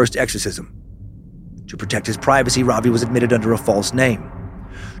underwent his first exorcism. To protect his privacy, Robbie was admitted under a false name.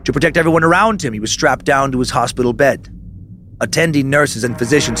 To protect everyone around him, he was strapped down to his hospital bed. Attending nurses and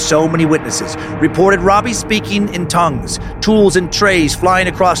physicians, so many witnesses, reported Robbie speaking in tongues, tools and trays flying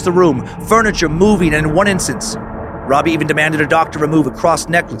across the room, furniture moving, and in one instance, Robbie even demanded a doctor remove a cross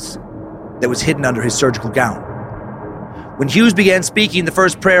necklace that was hidden under his surgical gown. When Hughes began speaking the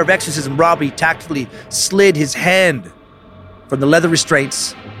first prayer of exorcism, Robbie tactfully slid his hand from the leather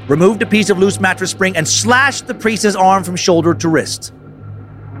restraints, removed a piece of loose mattress spring, and slashed the priest's arm from shoulder to wrist.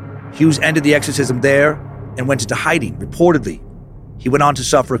 Hughes ended the exorcism there and went into hiding. Reportedly, he went on to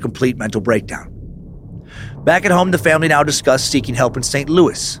suffer a complete mental breakdown. Back at home, the family now discussed seeking help in St.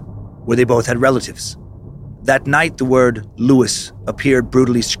 Louis, where they both had relatives. That night, the word Louis appeared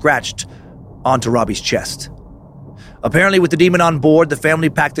brutally scratched onto Robbie's chest. Apparently, with the demon on board, the family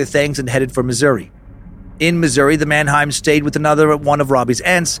packed their things and headed for Missouri. In Missouri, the Mannheims stayed with another one of Robbie's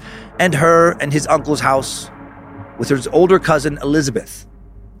aunts and her and his uncle's house with her older cousin, Elizabeth.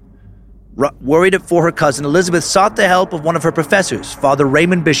 Worried for her cousin, Elizabeth sought the help of one of her professors, Father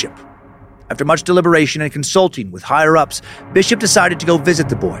Raymond Bishop. After much deliberation and consulting with higher-ups, Bishop decided to go visit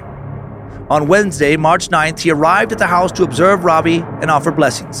the boy. On Wednesday, March 9th, he arrived at the house to observe Robbie and offer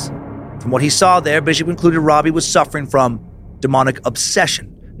blessings. From what he saw there, Bishop concluded Robbie was suffering from demonic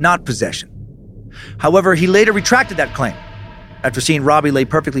obsession, not possession. However, he later retracted that claim after seeing Robbie lay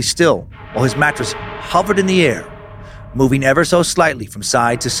perfectly still while his mattress hovered in the air, moving ever so slightly from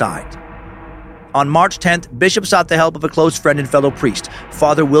side to side. On March 10th, Bishop sought the help of a close friend and fellow priest,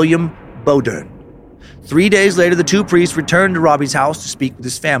 Father William Bodern. 3 days later, the two priests returned to Robbie's house to speak with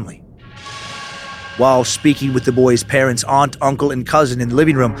his family. While speaking with the boy's parents, aunt, uncle, and cousin in the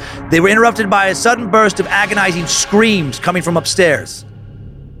living room, they were interrupted by a sudden burst of agonizing screams coming from upstairs.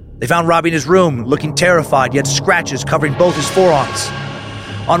 They found Robbie in his room, looking terrified, yet scratches covering both his forearms.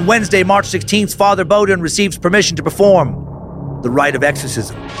 On Wednesday, March 16th, Father Bodern receives permission to perform the rite of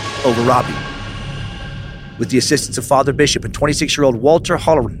exorcism over Robbie. With the assistance of Father Bishop and 26-year-old Walter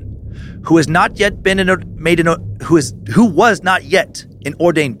Halloran, who was not yet an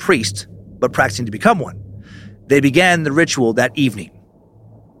ordained priest, but practicing to become one, they began the ritual that evening.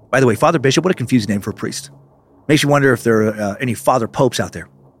 By the way, Father Bishop, what a confusing name for a priest. Makes you wonder if there are any Father Popes out there.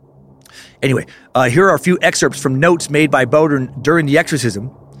 Anyway, here are a few excerpts from notes made by Bodern during the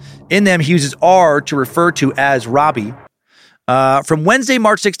exorcism. In them, he uses R to refer to as Robbie. From Wednesday,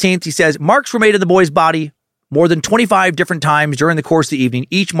 March 16th, he says, marks were made of the boy's body more than 25 different times during the course of the evening,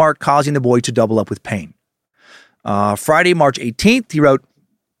 each mark causing the boy to double up with pain. Friday, March 18th, he wrote,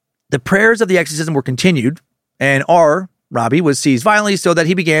 the prayers of the exorcism were continued, and R, Robbie, was seized violently so that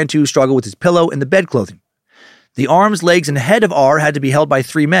he began to struggle with his pillow and the bed clothing. The arms, legs, and head of R had to be held by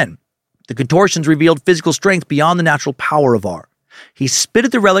 3 men. The contortions revealed physical strength beyond the natural power of R. He spit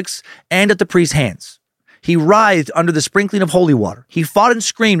at the relics and at the priest's hands. He writhed under the sprinkling of holy water. He fought and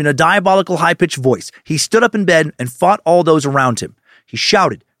screamed in a diabolical high-pitched voice. He stood up in bed and fought all those around him. He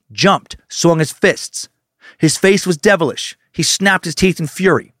shouted, jumped, swung his fists. His face was devilish. He snapped his teeth in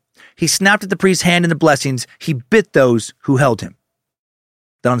fury. He snapped at the priest's hand in the blessings. He bit those who held him.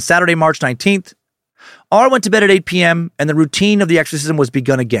 Then on Saturday, March 19th, R went to bed at 8 p.m. and the routine of the exorcism was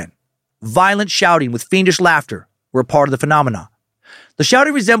begun again. Violent shouting with fiendish laughter were a part of the phenomena. The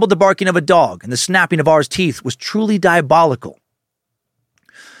shouting resembled the barking of a dog, and the snapping of R's teeth was truly diabolical.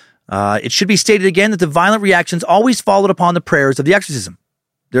 It should be stated again that the violent reactions always followed upon the prayers of the exorcism.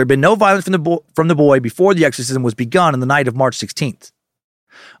 There had been no violence from the boy before the exorcism was begun on the night of March 16th.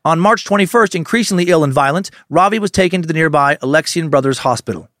 On March 21st, increasingly ill and violent, Robbie was taken to the nearby Alexian Brothers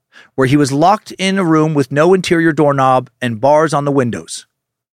Hospital, where he was locked in a room with no interior doorknob and bars on the windows.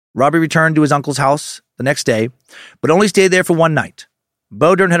 Robbie returned to his uncle's house the next day, but only stayed there for one night.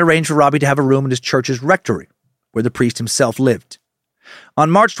 Bodern had arranged for Robbie to have a room in his church's rectory, where the priest himself lived.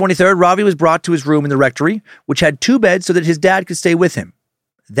 On March 23rd, Robbie was brought to his room in the rectory, which had 2 beds so that his dad could stay with him.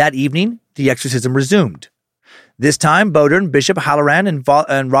 That evening, the exorcism resumed. This time, Bodern, Bishop Halloran,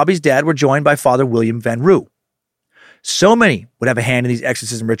 and Robbie's dad were joined by Father William Van Roo. So many would have a hand in these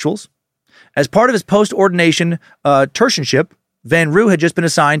exorcism rituals. As part of his post-ordination tertianship, Van Roo had just been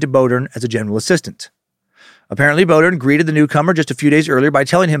assigned to Bodern as a general assistant. Apparently, Bodern greeted the newcomer just a few days earlier by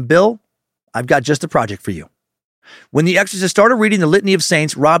telling him, Bill, I've got just the project for you. When the exorcist started reading the Litany of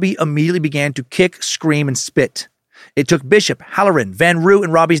Saints, Robbie immediately began to kick, scream, and spit. It took Bishop, Halloran, Van Roo,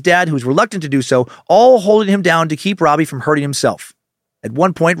 and Robbie's dad, who was reluctant to do so, all holding him down to keep Robbie from hurting himself. At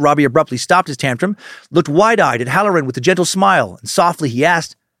one point, Robbie abruptly stopped his tantrum, looked wide-eyed at Halloran with a gentle smile, and softly he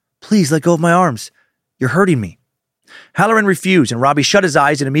asked, Please let go of my arms. You're hurting me. Halloran refused, and Robbie shut his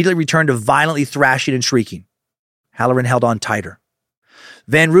eyes and immediately returned to violently thrashing and shrieking. Halloran held on tighter.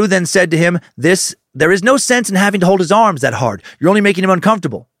 Van Roo then said to him, There is no sense in having to hold his arms that hard. You're only making him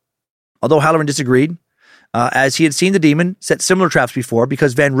uncomfortable. Although Halloran disagreed, as he had seen the demon set similar traps before,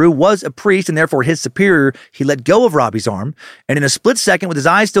 because Van Roo was a priest and therefore his superior, he let go of Robbie's arm, and in a split second, with his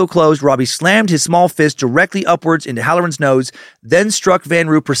eyes still closed, Robbie slammed his small fist directly upwards into Halloran's nose, then struck Van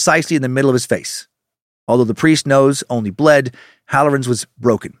Roo precisely in the middle of his face. Although the priest's nose only bled, Halloran's was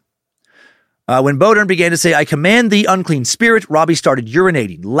broken. When Bodern began to say, I command thee, unclean spirit, Robbie started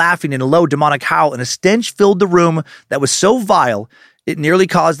urinating, laughing in a low demonic howl, and a stench filled the room that was so vile, it nearly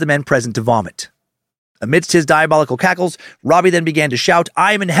caused the men present to vomit. Amidst his diabolical cackles, Robbie then began to shout,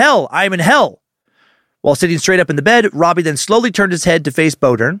 I am in hell! I am in hell! While sitting straight up in the bed, Robbie then slowly turned his head to face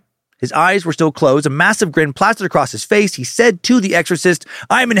Bodern. His eyes were still closed, a massive grin plastered across his face. He said to the exorcist,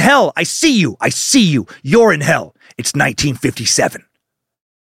 "I am in hell. I see you. I see you. You're in hell. It's 1957.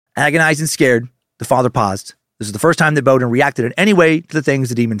 Agonized and scared, the father paused. This was the first time that Bowden reacted in any way to the things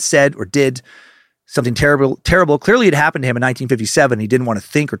the demon said or did. Something terrible clearly had happened to him in 1957. He didn't want to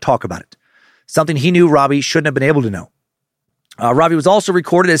think or talk about it. Something he knew Robbie shouldn't have been able to know. Robbie was also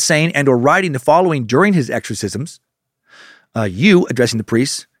recorded as saying and or writing the following during his exorcisms. You, addressing the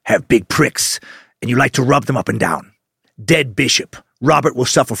priests, have big pricks, and you like to rub them up and down. Dead bishop, Robert will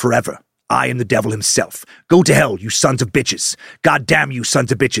suffer forever. I am the devil himself. Go to hell, you sons of bitches. God damn you,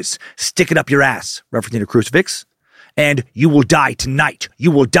 sons of bitches. Stick it up your ass, referencing a crucifix. And you will die tonight.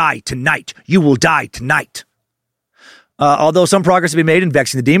 You will die tonight. You will die tonight. Although some progress had been made in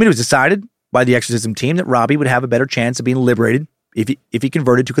vexing the demon, it was decided by the exorcism team that Robbie would have a better chance of being liberated if he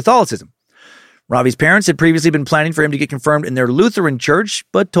converted to Catholicism. Robbie's parents had previously been planning for him to get confirmed in their Lutheran church,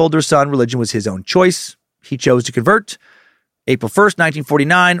 but told their son religion was his own choice. He chose to convert. April 1st,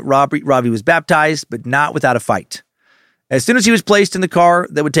 1949, Robbie was baptized, but not without a fight. As soon as he was placed in the car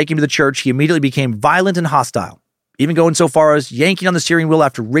that would take him to the church, he immediately became violent and hostile, even going so far as yanking on the steering wheel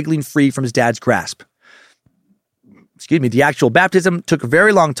after wriggling free from his dad's grasp. The actual baptism took a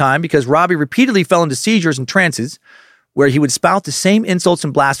very long time because Robbie repeatedly fell into seizures and trances where he would spout the same insults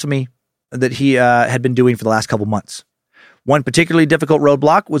and blasphemy that he had been doing for the last couple months. One particularly difficult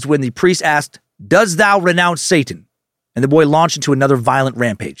roadblock was when the priest asked, "Does thou renounce Satan?" And the boy launched into another violent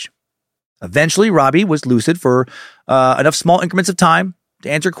rampage. Eventually, Robbie was lucid for enough small increments of time to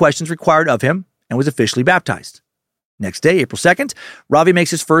answer questions required of him and was officially baptized. Next day, April 2nd, Robbie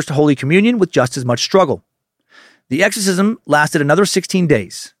makes his first Holy Communion with just as much struggle. The exorcism lasted another 16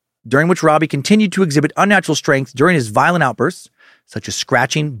 days, during which Robbie continued to exhibit unnatural strength during his violent outbursts, such as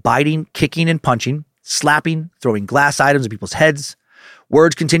scratching, biting, kicking, and punching, slapping, throwing glass items at people's heads.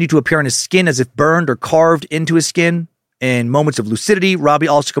 Words continued to appear on his skin as if burned or carved into his skin. In moments of lucidity, Robbie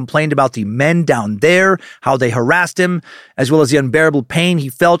also complained about the men down there, how they harassed him, as well as the unbearable pain he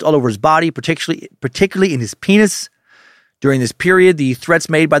felt all over his body, particularly in his penis. During this period, the threats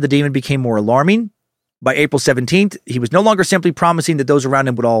made by the demon became more alarming. By April 17th, he was no longer simply promising that those around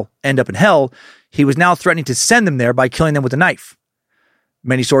him would all end up in hell. He was now threatening to send them there by killing them with a knife.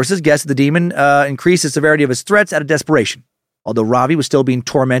 Many sources guess that the demon increased the severity of his threats out of desperation. Although Robbie was still being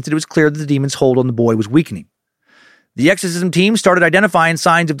tormented, it was clear that the demon's hold on the boy was weakening. The exorcism team started identifying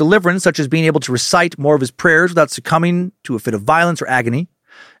signs of deliverance, such as being able to recite more of his prayers without succumbing to a fit of violence or agony,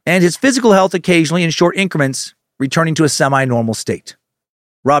 and his physical health occasionally in short increments returning to a semi-normal state.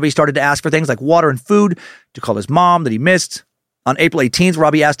 Robbie started to ask for things like water and food, to call his mom that he missed. On April 18th,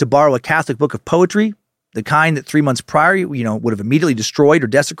 Robbie asked to borrow a Catholic book of poetry, the kind that 3 months prior, would have immediately destroyed or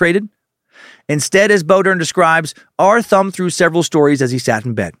desecrated. Instead, as Bowden describes, R thumbed through several stories as he sat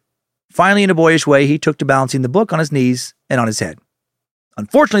in bed. Finally, in a boyish way, he took to balancing the book on his knees and on his head.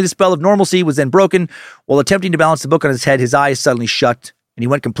 Unfortunately, the spell of normalcy was then broken. While attempting to balance the book on his head, his eyes suddenly shut, and he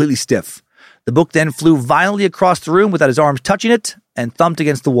went completely stiff. The book then flew violently across the room without his arms touching it and thumped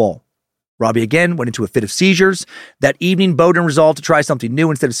against the wall. Robbie again went into a fit of seizures. That evening, Bowden resolved to try something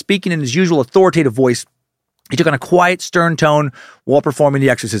new. Instead of speaking in his usual authoritative voice, he took on a quiet, stern tone while performing the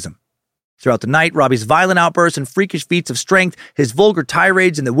exorcism. Throughout the night, Robbie's violent outbursts and freakish feats of strength, his vulgar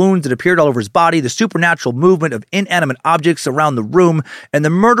tirades and the wounds that appeared all over his body, the supernatural movement of inanimate objects around the room, and the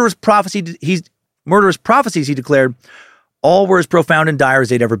murderous prophecies he declared, all were as profound and dire as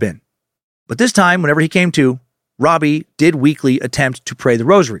they'd ever been. But this time, whenever he came to, Robbie did weekly attempt to pray the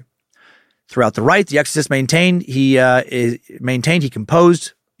rosary. Throughout the rite, the exorcist maintained he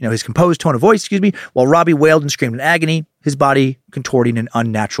composed, his composed tone of voice, while Robbie wailed and screamed in agony, his body contorting in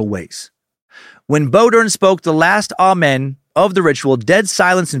unnatural ways. When Bowden spoke the last amen of the ritual, dead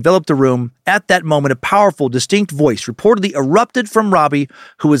silence enveloped the room. At that moment, a powerful, distinct voice reportedly erupted from Robbie,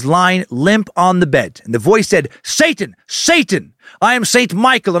 who was lying limp on the bed. And the voice said, "Satan, Satan, I am Saint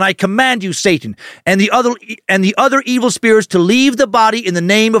Michael, and I command you, Satan, and the other evil spirits to leave the body in the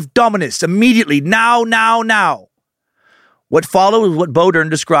name of Dominus, immediately, now, now, now." What followed was what Bowden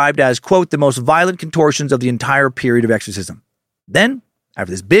described as, quote, the most violent contortions of the entire period of exorcism. Then,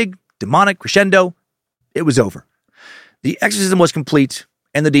 after this big, demonic crescendo, it was over. The exorcism was complete,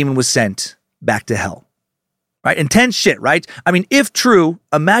 and the demon was sent back to hell. Right? Intense shit, right? I mean, if true,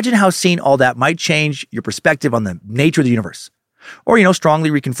 imagine how seeing all that might change your perspective on the nature of the universe. Or,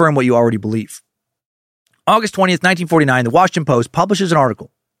 strongly reconfirm what you already believe. August 20th, 1949, the Washington Post publishes an article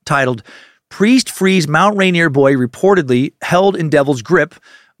titled, "Priest Frees Mount Rainier Boy Reportedly Held in Devil's Grip"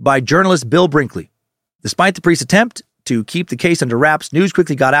 by journalist Bill Brinkley. Despite the priest's attempt to keep the case under wraps, news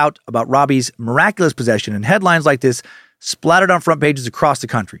quickly got out about Robbie's miraculous possession, and headlines like this splattered on front pages across the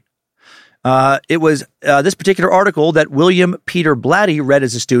country. It was this particular article that William Peter Blatty read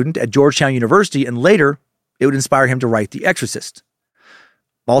as a student at Georgetown University, and later it would inspire him to write The Exorcist.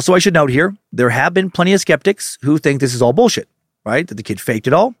 Also, I should note here, there have been plenty of skeptics who think this is all bullshit, right? That the kid faked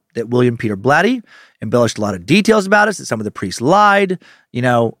it all, that William Peter Blatty embellished a lot of details about us, that some of the priests lied,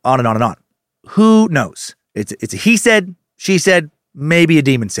 on and on and on. Who knows? It's a he said, she said, maybe a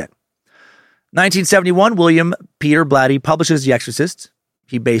demon said. 1971, William Peter Blatty publishes The Exorcist.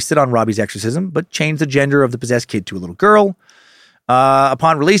 He based it on Robbie's exorcism, but changed the gender of the possessed kid to a little girl.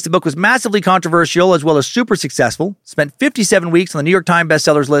 Upon release, the book was massively controversial as well as super successful. Spent 57 weeks on the New York Times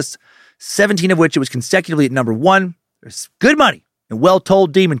bestsellers list, 17 of which it was consecutively at number 1. There's good money and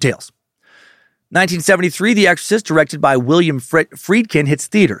well-told demon tales. 1973, The Exorcist, directed by William Friedkin, hits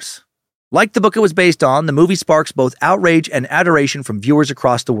theaters. Like the book it was based on, the movie sparks both outrage and adoration from viewers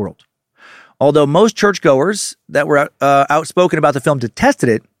across the world. Although most churchgoers that were outspoken about the film detested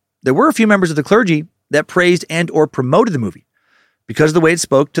it, there were a few members of the clergy that praised and or promoted the movie because of the way it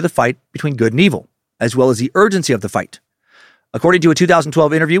spoke to the fight between good and evil, as well as the urgency of the fight. According to a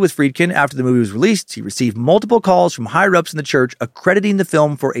 2012 interview with Friedkin after the movie was released, he received multiple calls from higher-ups in the church accrediting the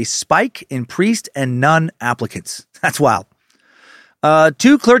film for a spike in priest and nun applicants. That's wild.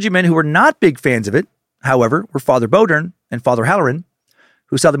 2 clergymen who were not big fans of it, however, were Father Bodern and Father Halloran,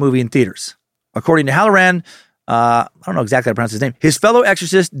 who saw the movie in theaters. According to Halloran, I don't know exactly how to pronounce his name, his fellow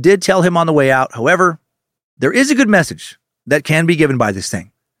exorcist did tell him on the way out, however, there is a good message that can be given by this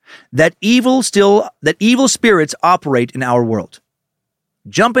thing. That evil spirits operate in our world.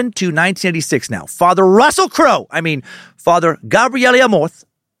 Jumping to 1986 now. Father Gabriele Amorth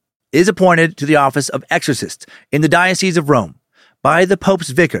is appointed to the office of exorcist in the Diocese of Rome by the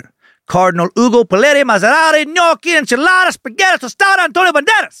Pope's vicar, Cardinal Ugo Paleri Maserati Gnocchi Enchilada Spaghetti Tostada Antonio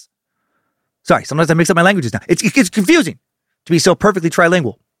Banderas. Sorry, sometimes I mix up my languages now. It's confusing to be so perfectly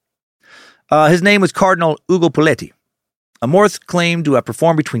trilingual. His name was Cardinal Ugo Poletti. Amorth claimed to have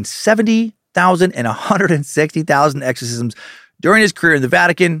performed between 70,000 and 160,000 exorcisms during his career in the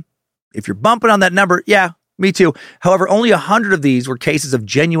Vatican. If you're bumping on that number, yeah, me too. However, only 100 of these were cases of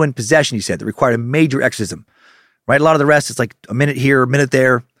genuine possession, he said, that required a major exorcism. Right? A lot of the rest, it's like a minute here, a minute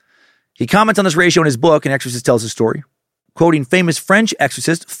there. He comments on this ratio in his book, An Exorcist Tells His Story, quoting famous French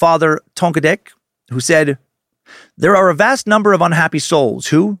exorcist Father Tonkadek, who said, "There are a vast number of unhappy souls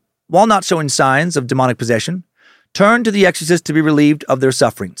who, while not showing signs of demonic possession, turn to the exorcist to be relieved of their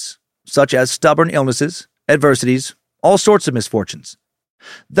sufferings, such as stubborn illnesses, adversities, all sorts of misfortunes.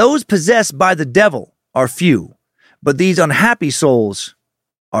 Those possessed by the devil are few, but these unhappy souls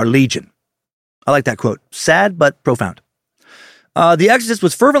are legion." I like that quote. Sad, but profound. The exorcist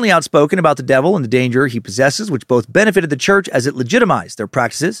was fervently outspoken about the devil and the danger he possesses, which both benefited the church as it legitimized their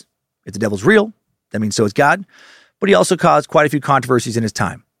practices. If the devil's real, that means so is God. But he also caused quite a few controversies in his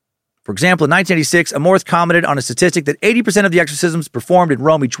time. For example, in 1986, Amorth commented on a statistic that 80% of the exorcisms performed in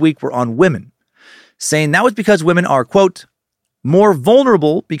Rome each week were on women, saying that was because women are, quote, more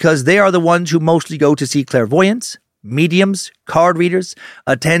vulnerable because they are the ones who mostly go to see clairvoyants, mediums, card readers,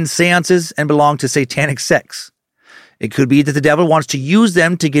 attend seances, and belong to satanic sects. It could be that the devil wants to use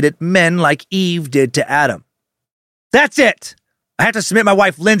them to get at men like Eve did to Adam. That's it. I have to submit my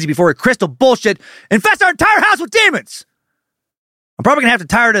wife Lindsay before her crystal bullshit infests our entire house with demons. I'm probably going to have to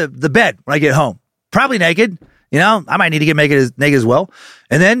tie her to the bed when I get home. Probably naked. I might need to get naked as well.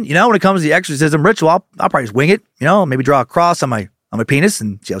 And then, when it comes to the exorcism ritual, I'll probably just wing it. Maybe draw a cross on my penis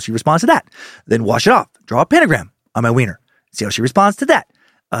and see how she responds to that. Then wash it off. Draw a pentagram on my wiener. See how she responds to that.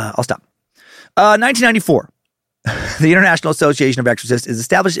 I'll stop. 1994. The International Association of Exorcists is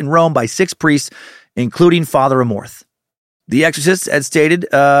established in Rome by 6 priests, including Father Amorth. The Exorcists had started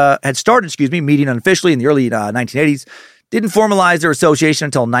meeting unofficially in the early 1980s, didn't formalize their association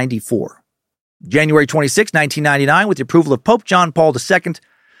until 94. January 26, 1999, with the approval of Pope John Paul II,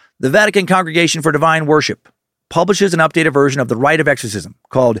 the Vatican Congregation for Divine Worship publishes an updated version of the Rite of Exorcism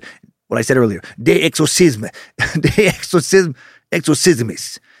called, what I said earlier, De Exorcismis.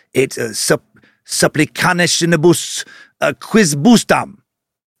 It's Supplicationibus Quisbustam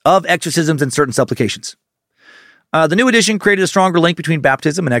of exorcisms and certain supplications. The new edition created a stronger link between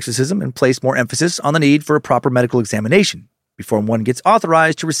baptism and exorcism and placed more emphasis on the need for a proper medical examination before one gets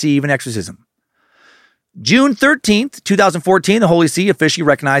authorized to receive an exorcism. June 13th, 2014, the Holy See officially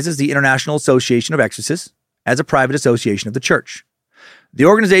recognizes the International Association of Exorcists as a private association of the Church. The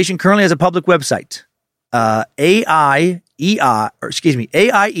organization currently has a public website,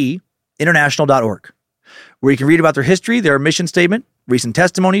 AIE-international.org, where you can read about their history, their mission statement, recent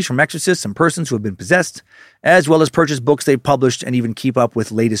testimonies from exorcists and persons who have been possessed, as well as purchase books they've published and even keep up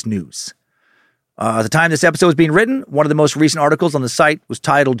with latest news. At the time this episode was being written, one of the most recent articles on the site was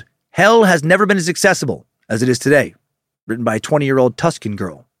titled, Hell Has Never Been as Accessible as It Is Today, written by a 20-year-old Tuscan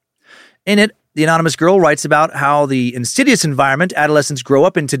girl. In it, the anonymous girl writes about how the insidious environment adolescents grow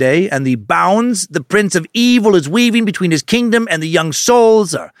up in today and the bounds the prince of evil is weaving between his kingdom and the young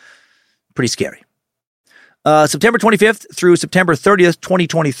souls are pretty scary. September 25th through September 30th,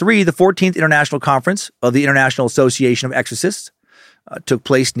 2023, the 14th International Conference of the International Association of Exorcists took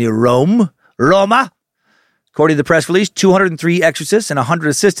place near Roma. According to the press release, 203 exorcists and 100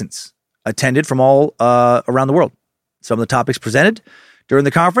 assistants attended from all around the world. Some of the topics presented during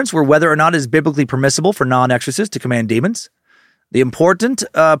the conference were whether or not it is biblically permissible for non-exorcists to command demons, the importance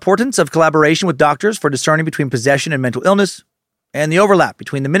of collaboration with doctors for discerning between possession and mental illness, and the overlap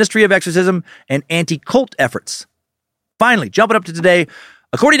between the ministry of exorcism and anti-cult efforts. Finally, jumping up to today,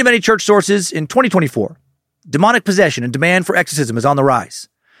 according to many church sources, in 2024, demonic possession and demand for exorcism is on the rise.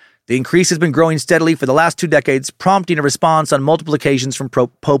 The increase has been growing steadily for the last 2 decades, prompting a response on multiple occasions from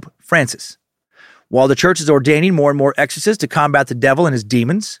Pope Francis. While the church is ordaining more and more exorcists to combat the devil and his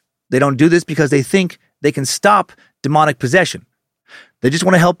demons, they don't do this because they think they can stop demonic possession. They just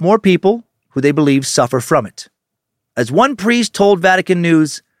want to help more people who they believe suffer from it. As one priest told Vatican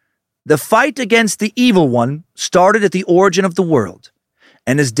News, the fight against the evil one started at the origin of the world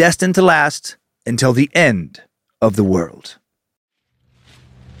and is destined to last until the end of the world.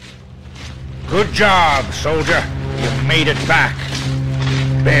 Good job, soldier. You made it back.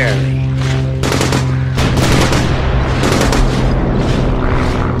 Barely.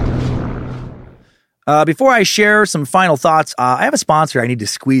 Before I share some final thoughts, I have a sponsor I need to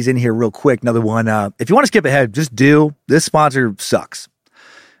squeeze in here real quick. Another one. If you want to skip ahead, just do. This sponsor sucks.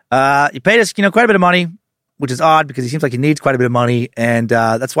 He paid us, quite a bit of money, which is odd because he seems like he needs quite a bit of money, and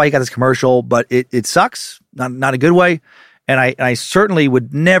that's why he got this commercial. But it sucks, not a good way, and I certainly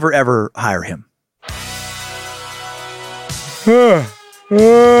would never ever hire him.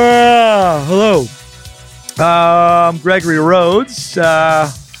 Hello, I'm Gregory Rhodes.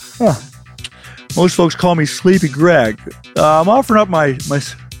 Most folks call me Sleepy Greg. I'm offering up my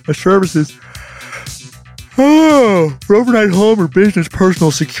services for overnight home or business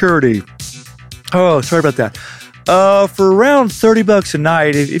personal security. Oh, sorry about that. For around $30 a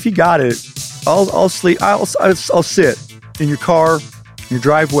night, if you got it, I'll sleep. I'll sit in your car, in your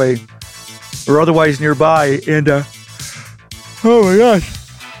driveway, or otherwise nearby. And oh my gosh,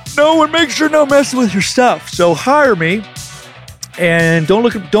 no one makes sure no messing with your stuff. So hire me, and don't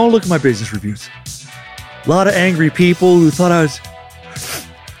look at my business reviews. A lot of angry people who thought I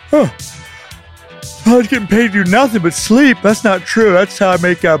was getting paid to do nothing but sleep. That's not true. That's how I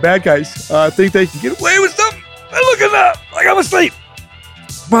make bad guys think they can get away with something. I look at that like I'm asleep.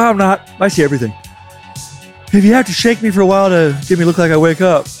 Well, I'm not. I see everything. If you have to shake me for a while to get me look like I wake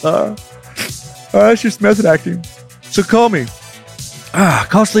up, that's just method acting. So call me.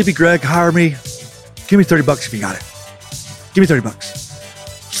 Call Sleepy Greg. Hire me. Give me $30 if you got it. Give me $30.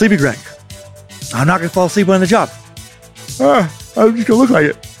 Sleepy Greg. I'm not going to fall asleep on the job. I'm just going to look like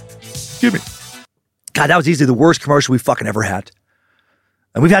it. Give me. God, that was easily the worst commercial we fucking ever had.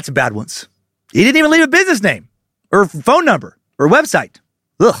 And we've had some bad ones. He didn't even leave a business name or phone number or website.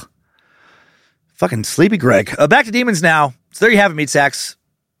 Ugh. Fucking Sleepy Greg. Back to demons now. So there you have it, meat sacks.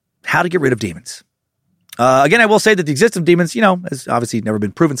 How to get rid of demons. Again, I will say that the existence of demons, has obviously never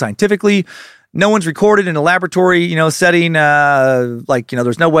been proven scientifically. No one's recorded in a laboratory, setting.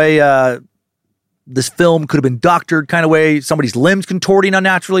 There's no way this film could have been doctored kind of way. Somebody's limbs contorting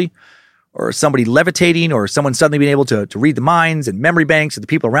unnaturally, or somebody levitating, or someone suddenly being able to read the minds and memory banks of the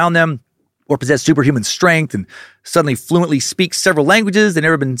people around them, or possess superhuman strength and suddenly fluently speak several languages that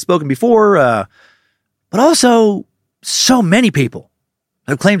never been spoken before. But also, so many people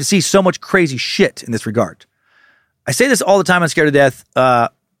have claimed to see so much crazy shit in this regard. I say this all the time on Scared to Death. Are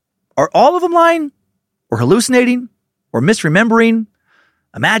all of them lying, or hallucinating, or misremembering,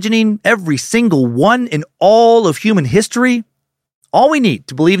 imagining every single one in all of human history? All we need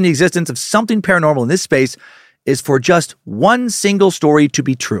to believe in the existence of something paranormal in this space is for just one single story to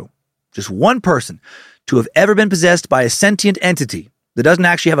be true. Just one person to have ever been possessed by a sentient entity that doesn't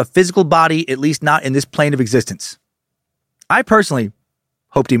actually have a physical body, at least not in this plane of existence. I personally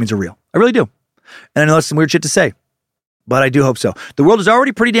hope demons are real. I really do. And I know that's some weird shit to say, but I do hope so. The world is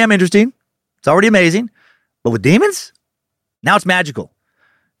already pretty damn interesting. It's already amazing. But with demons, now it's magical.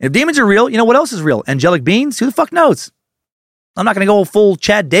 And if demons are real, what else is real? Angelic beings? Who the fuck knows? I'm not going to go full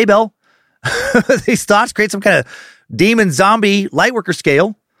Chad Daybell. These thoughts create some kind of demon zombie lightworker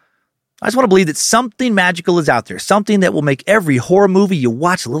scale. I just want to believe that something magical is out there. Something that will make every horror movie you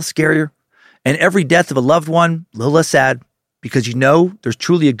watch a little scarier, and every death of a loved one a little less sad, because there's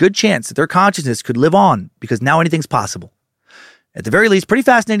truly a good chance that their consciousness could live on, because now anything's possible. At the very least, pretty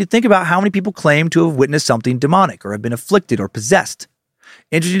fascinating to think about how many people claim to have witnessed something demonic or have been afflicted or possessed.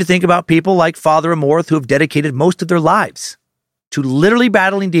 Interesting to think about people like Father Amorth who have dedicated most of their lives to literally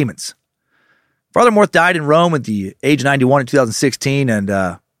battling demons. Father Amorth died in Rome at the age of 91 in 2016,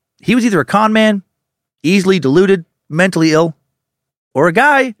 and he was either a con man, easily deluded, mentally ill, or a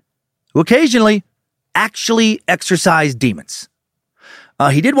guy who occasionally actually exorcised demons.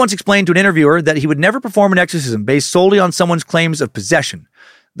 He did once explain to an interviewer that he would never perform an exorcism based solely on someone's claims of possession,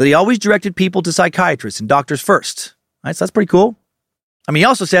 that he always directed people to psychiatrists and doctors first. All right, so that's pretty cool. I mean, he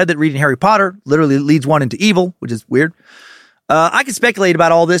also said that reading Harry Potter literally leads one into evil, which is weird. I could speculate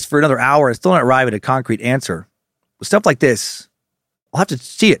about all this for another hour and still not arrive at a concrete answer. With stuff like this, I'll have to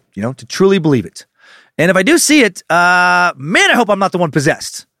see it, to truly believe it. And if I do see it, man, I hope I'm not the one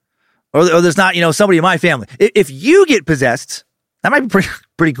possessed. Or there's not, somebody in my family. If you get possessed, that might be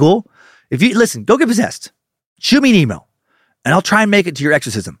pretty cool. If you listen, go get possessed. Shoot me an email, and I'll try and make it to your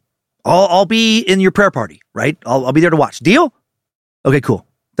exorcism. I'll be in your prayer party, right? I'll be there to watch. Deal? Okay, cool.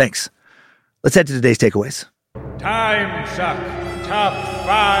 Thanks. Let's head to today's takeaways. Time Suck Top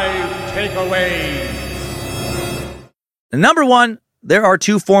 5 Takeaways. Number 1, there are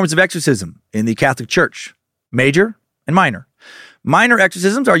 2 forms of exorcism in the Catholic Church: major and minor. Minor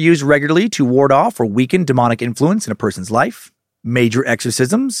exorcisms are used regularly to ward off or weaken demonic influence in a person's life. Major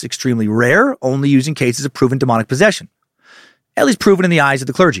exorcisms, extremely rare, only used in cases of proven demonic possession, at least proven in the eyes of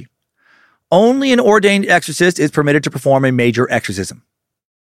the clergy. Only an ordained exorcist is permitted to perform a major exorcism.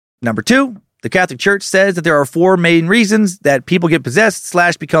 Number 2, the Catholic Church says that there are 4 main reasons that people get possessed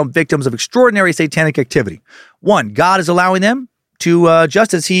 / become victims of extraordinary satanic activity. 1, God is allowing them to,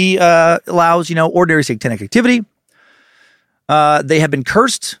 just as he allows, ordinary satanic activity. They have been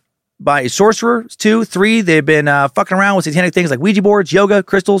cursed by a sorcerer. 2, 3, they've been fucking around with satanic things like Ouija boards, yoga,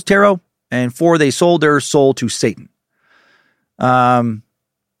 crystals, tarot. And 4, they sold their soul to Satan. I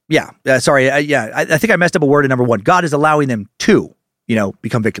think I messed up a word in number 1. God is allowing them to,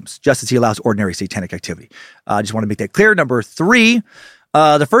 become victims, just as he allows ordinary satanic activity. I just want to make that clear. Number 3,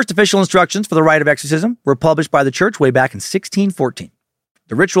 the first official instructions for the rite of exorcism were published by the church way back in 1614.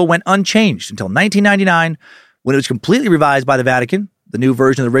 The ritual went unchanged until 1999, when it was completely revised by the Vatican. The new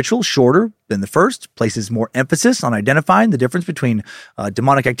version of the ritual, shorter than the first, places more emphasis on identifying the difference between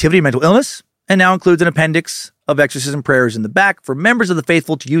demonic activity and mental illness, and now includes an appendix of exorcism prayers in the back for members of the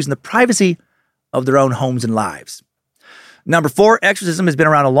faithful to use in the privacy of their own homes and lives. Number 4, exorcism has been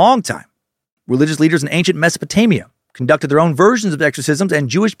around a long time. Religious leaders in ancient Mesopotamia conducted their own versions of exorcisms, and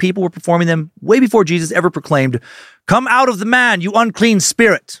Jewish people were performing them way before Jesus ever proclaimed, "Come out of the man, you unclean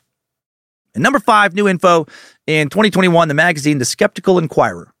spirit." And number 5, new info. In 2021, the magazine The Skeptical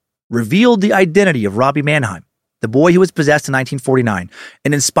Inquirer revealed the identity of Robbie Mannheim, the boy who was possessed in 1949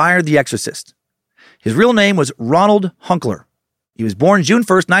 and inspired The Exorcist. His real name was Ronald Hunkler. He was born June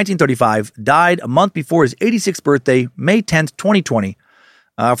 1st, 1935, died a month before his 86th birthday, May 10th, 2020.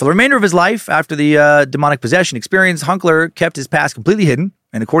 For the remainder of his life, after the demonic possession experience, Hunkler kept his past completely hidden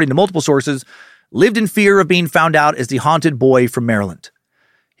and, according to multiple sources, lived in fear of being found out as the haunted boy from Maryland.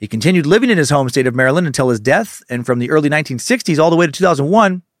 He continued living in his home state of Maryland until his death, and from the early 1960s all the way to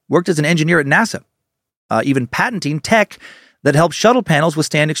 2001, worked as an engineer at NASA, even patenting tech that helped shuttle panels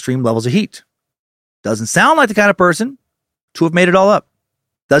withstand extreme levels of heat. Doesn't sound like the kind of person to have made it all up.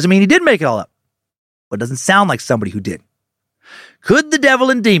 Doesn't mean he did make it all up, but doesn't sound like somebody who did. Could the devil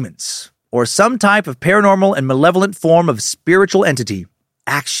and demons, or some type of paranormal and malevolent form of spiritual entity,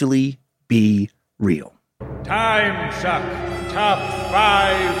 actually be real? Time Suck Top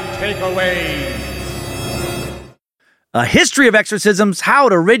 5 Takeaways. A history of exorcisms, how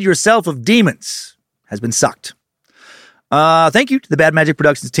to rid yourself of demons, has been sucked. Thank you to the Bad Magic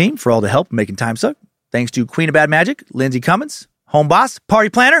Productions team for all the help in making Time Suck. Thanks to Queen of Bad Magic, Lindsay Cummins, Home Boss, Party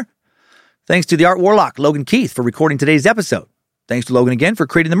Planner. Thanks to the Art Warlock, Logan Keith, for recording today's episode. Thanks to Logan again for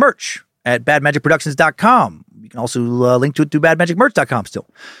creating the merch at badmagicproductions.com. You can also link to it through badmagicmerch.com still.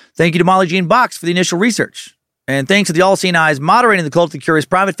 Thank you to Molly Jean Box for the initial research. And thanks to the All Seeing Eyes moderating the Cult of the Curious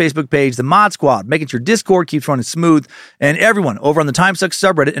private Facebook page, the Mod Squad, making sure Discord keeps running smooth, and everyone over on the Time Suck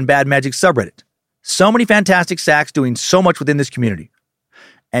subreddit and Bad Magic subreddit. So many fantastic sacks doing so much within this community.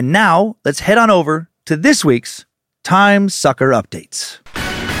 And now, let's head on over to this week's Time Sucker Updates.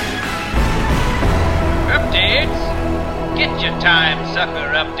 Updates? Get your Time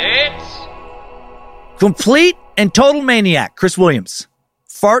Sucker Updates. Complete and total maniac, Chris Williams.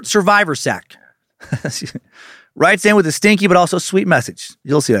 Fart survivor sack. Writes in with a stinky but also sweet message.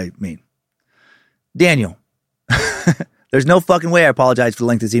 You'll see what I mean. Daniel. There's no fucking way I apologize for the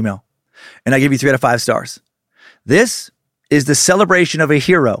length of this email. And I give you 3 out of 5 stars. This is the celebration of a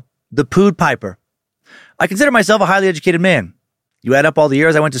hero, the Pood Piper. I consider myself a highly educated man. You add up all the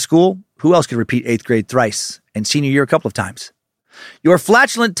years I went to school, who else could repeat 8th grade thrice and senior year a couple of times? Your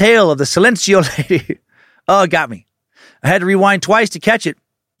flatulent tale of the Silencio lady. Oh, it got me. I had to rewind twice to catch it.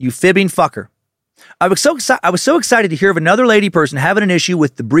 You fibbing fucker. I was so excited to hear of another lady person having an issue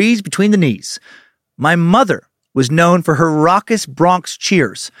with the breeze between the knees. My mother was known for her raucous Bronx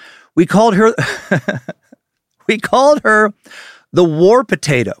cheers. We called her the war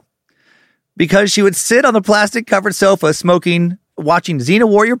potato because she would sit on the plastic-covered sofa watching Xena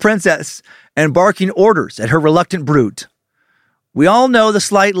Warrior Princess and barking orders at her reluctant brood. We all know the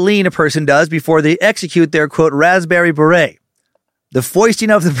slight lean a person does before they execute their, quote, raspberry beret. The foisting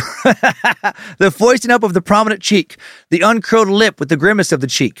up of the prominent cheek, the uncurled lip with the grimace of the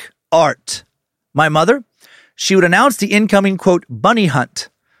cheek. Art. My mother, she would announce the incoming, quote, bunny hunt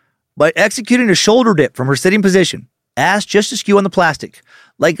by executing a shoulder dip from her sitting position, ass just askew on the plastic,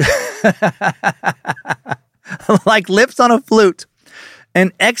 like like lips on a flute,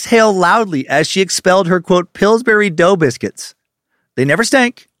 and exhale loudly as she expelled her, quote, Pillsbury dough biscuits. They never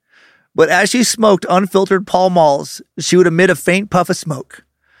stank, but as she smoked unfiltered Pall Malls, she would emit a faint puff of smoke.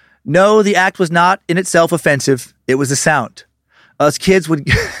 No, the act was not in itself offensive. It was a sound. Us kids would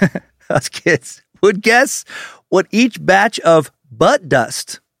guess what each batch of butt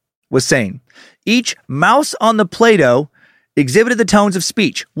dust was saying. Each mouse on the Play-Doh exhibited the tones of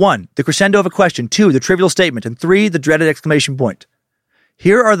speech. 1, the crescendo of a question. 2, the trivial statement. And 3, the dreaded exclamation point.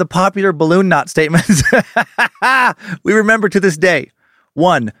 Here are the popular balloon knot statements we remember to this day.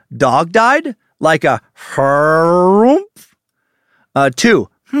 1, dog died? Like a harumph. 2,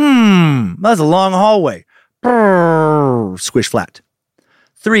 that's a long hallway. Brrr, squish flat.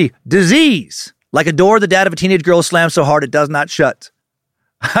 3, disease. Like a door the dad of a teenage girl slams so hard it does not shut.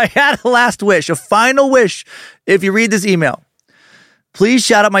 I had a last wish, a final wish, if you read this email. Please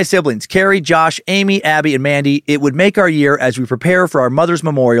shout out my siblings, Carrie, Josh, Amy, Abby, and Mandy. It would make our year as we prepare for our mother's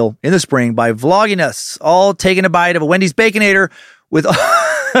memorial in the spring by vlogging us all taking a bite of a Wendy's Baconator with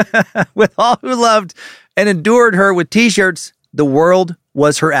all who loved and endured her with t-shirts. The world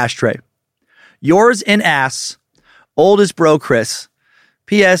was her ashtray. Yours in ass, oldest bro Chris.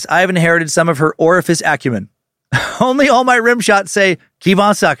 P.S. I have inherited some of her orifice acumen. Only all my rim shots say, keep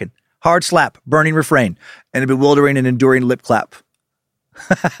on sucking, hard slap, burning refrain, and a bewildering and enduring lip clap.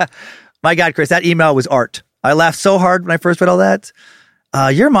 My God, Chris, that email was art. I laughed so hard when I first read all that.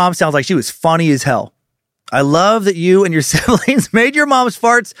 Your mom sounds like she was funny as hell. I love that you and your siblings made your mom's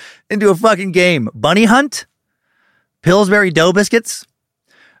farts into a fucking game. Bunny hunt? Pillsbury dough biscuits?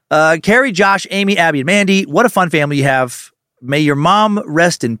 Carrie, Josh, Amy, Abby, and Mandy, what a fun family you have. May your mom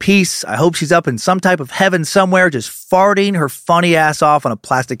rest in peace. I hope she's up in some type of heaven somewhere, just farting her funny ass off on a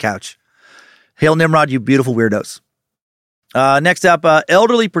plastic couch. Hail Nimrod, you beautiful weirdos. Next up,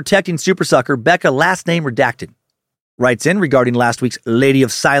 elderly protecting super sucker, Becca, last name redacted, writes in regarding last week's Lady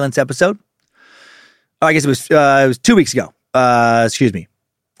of Silence episode. I guess it was 2 weeks ago. Excuse me.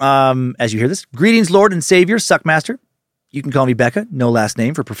 As you hear this, greetings, Lord and Savior, Suckmaster. You can call me Becca, no last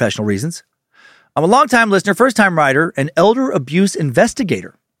name for professional reasons. I'm a longtime listener, first-time writer, and elder abuse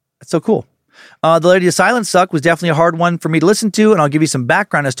investigator. That's so cool. The Lady of Silence suck was definitely a hard one for me to listen to, and I'll give you some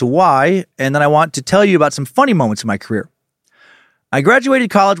background as to why, and then I want to tell you about some funny moments in my career. I graduated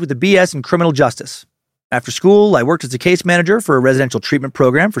college with a BS in criminal justice. After school, I worked as a case manager for a residential treatment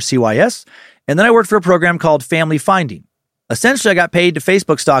program for CYS, and then I worked for a program called Family Finding. Essentially, I got paid to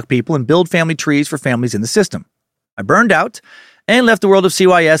Facebook stalk people and build family trees for families in the system. I burned out and left the world of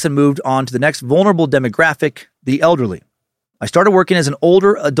CYS and moved on to the next vulnerable demographic, the elderly. I started working as an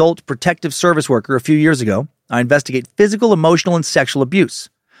older adult protective service worker a few years ago. I investigate physical, emotional, and sexual abuse.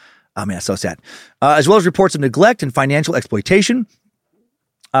 Oh man, so sad. As well as reports of neglect and financial exploitation.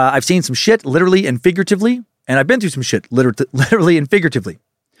 I've seen some shit literally and figuratively, and I've been through some shit literally and figuratively.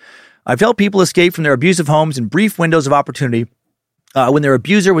 I've helped people escape from their abusive homes in brief windows of opportunity when their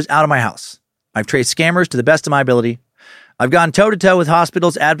abuser was out of my house. I've traced scammers to the best of my ability. I've gone toe-to-toe with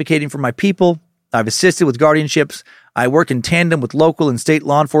hospitals advocating for my people. I've assisted with guardianships. I work in tandem with local and state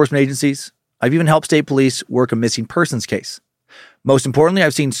law enforcement agencies. I've even helped state police work a missing persons case. Most importantly,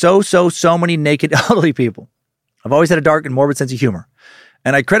 I've seen so many naked elderly people. I've always had a dark and morbid sense of humor.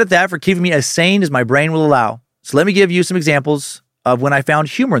 And I credit that for keeping me as sane as my brain will allow. So let me give you some examples of when I found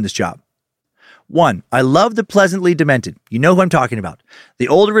humor in this job. 1, I love the pleasantly demented. You know who I'm talking about. The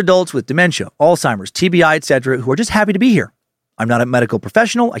older adults with dementia, Alzheimer's, TBI, etc., who are just happy to be here. I'm not a medical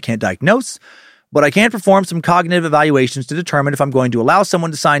professional. I can't diagnose, but I can perform some cognitive evaluations to determine if I'm going to allow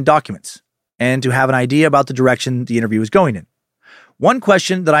someone to sign documents and to have an idea about the direction the interview is going in. One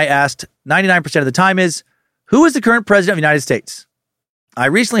question that I asked 99% of the time is, who is the current president of the United States? I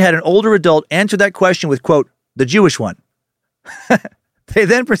recently had an older adult answer that question with, quote, the Jewish one. They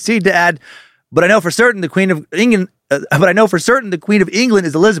then proceed to add, but I know for certain the Queen of England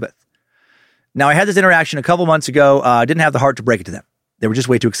is Elizabeth. Now, I had this interaction a couple months ago. I didn't have the heart to break it to them. They were just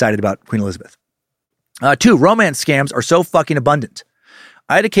way too excited about Queen Elizabeth. 2, romance scams are so fucking abundant.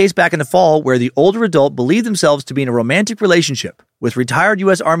 I had a case back in the fall where the older adult believed themselves to be in a romantic relationship with retired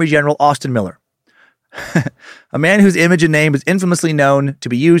U.S. Army General Austin Miller, a man whose image and name is infamously known to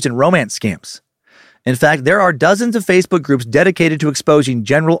be used in romance scams. In fact, there are dozens of Facebook groups dedicated to exposing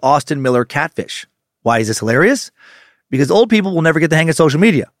General Austin Miller catfish. Why is this hilarious? Because old people will never get the hang of social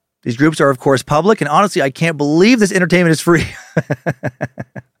media. These groups are, of course, public, and honestly, I can't believe this entertainment is free.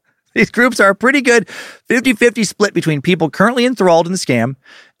 These groups are a pretty good 50-50 split between people currently enthralled in the scam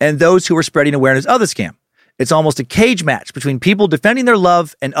and those who are spreading awareness of the scam. It's almost a cage match between people defending their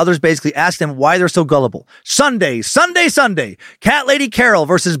love and others basically ask them why they're so gullible. Sunday, Cat Lady Carol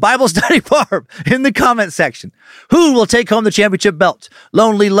versus Bible Study Barb in the comment section. Who will take home the championship belt?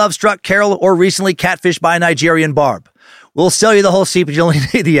 Lonely, love-struck Carol or recently catfished by a Nigerian Barb? We'll sell you the whole seat, but you only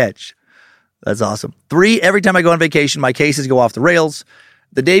need the edge. That's awesome. 3, every time I go on vacation, my cases go off the rails.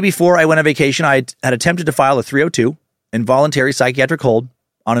 The day before I went on vacation, I had attempted to file a 302, involuntary psychiatric hold,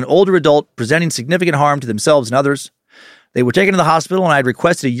 on an older adult presenting significant harm to themselves and others. They were taken to the hospital and I had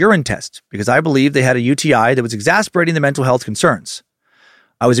requested a urine test because I believed they had a UTI that was exacerbating the mental health concerns.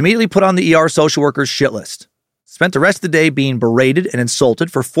 I was immediately put on the ER social worker's shit list. Spent the rest of the day being berated and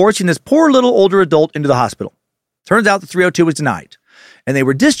insulted for forcing this poor little older adult into the hospital. Turns out the 302 was denied, and they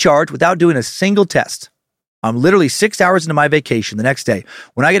were discharged without doing a single test. I'm literally 6 hours into my vacation the next day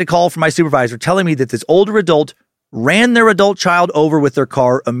when I get a call from my supervisor telling me that this older adult ran their adult child over with their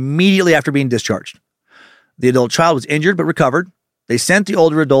car immediately after being discharged. The adult child was injured but recovered. They sent the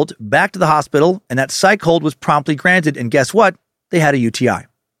older adult back to the hospital, and that psych hold was promptly granted, and guess what? They had a UTI.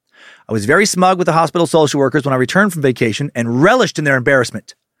 I was very smug with the hospital social workers when I returned from vacation and relished in their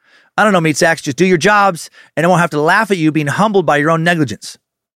embarrassment. I don't know, meat sacks, just do your jobs, and I won't have to laugh at you being humbled by your own negligence.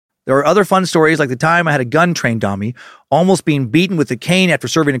 There are other fun stories like the time I had a gun trained on me, almost being beaten with a cane after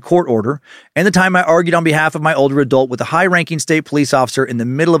serving a court order, and the time I argued on behalf of my older adult with a high-ranking state police officer in the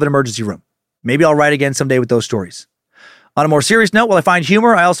middle of an emergency room. Maybe I'll write again someday with those stories. On a more serious note, while I find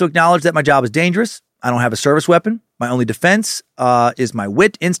humor, I also acknowledge that my job is dangerous. I don't have a service weapon. My only defense is my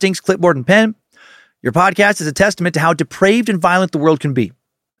wit, instincts, clipboard, and pen. Your podcast is a testament to how depraved and violent the world can be.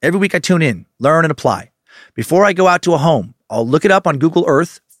 Every week I tune in, learn, and apply. Before I go out to a home, I'll look it up on Google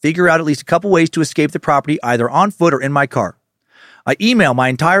Earth, figure out at least a couple ways to escape the property either on foot or in my car. I email my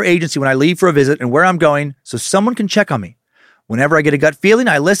entire agency when I leave for a visit and where I'm going so someone can check on me. Whenever I get a gut feeling,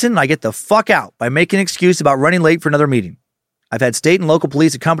 I listen and I get the fuck out by making an excuse about running late for another meeting. I've had state and local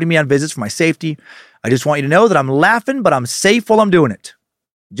police accompany me on visits for my safety. I just want you to know that I'm laughing, but I'm safe while I'm doing it.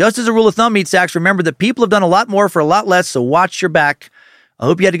 Just as a rule of thumb, meat sacks, remember that people have done a lot more for a lot less, so watch your back. I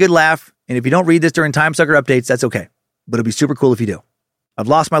hope you had a good laugh, and if you don't read this during Time Sucker updates, that's okay. But it'll be super cool if you do. I've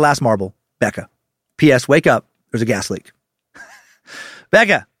lost my last marble. Becca. P.S. Wake up. There's a gas leak.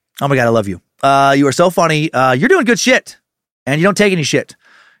 Becca. Oh my God, I love you. You are so funny. You're doing good shit. And you don't take any shit.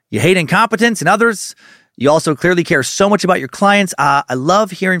 You hate incompetence and others. You also clearly care so much about your clients. I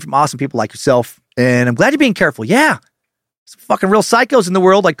love hearing from awesome people like yourself. And I'm glad you're being careful. Yeah. Some fucking real psychos in the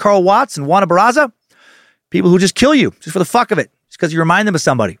world like Carl Watts and Juana Barraza. People who just kill you just for the fuck of it. Just because you remind them of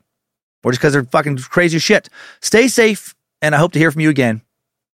somebody. Or just because they're fucking crazy as shit. Stay safe. And I hope to hear from you again.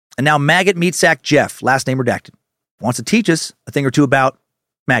 And now Maggot Meat Sack Jeff, last name redacted, wants to teach us a thing or two about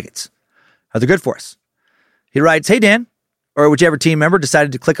maggots. How they're good for us. He writes, "Hey Dan," or whichever team member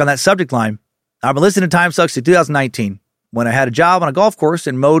decided to click on that subject line. "I've been listening to Time Sucks since 2019 when I had a job on a golf course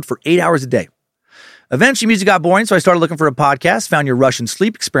and mowed for 8 hours a day. Eventually music got boring, so I started looking for a podcast, found your Russian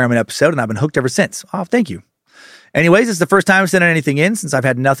sleep experiment episode, and I've been hooked ever since." Oh, thank you. Anyways, it's the first time I've sent anything in since I've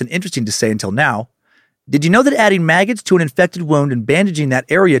had nothing interesting to say until now. Did you know that adding maggots to an infected wound and bandaging that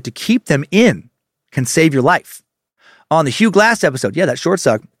area to keep them in can save your life? On the Hugh Glass episode, yeah, that short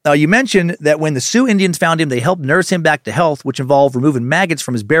suck, you mentioned that when the Sioux Indians found him, they helped nurse him back to health, which involved removing maggots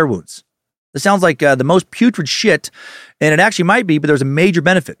from his bear wounds. This sounds like the most putrid shit, and it actually might be, but there's a major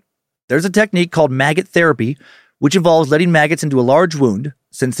benefit. There's a technique called maggot therapy, which involves letting maggots into a large wound,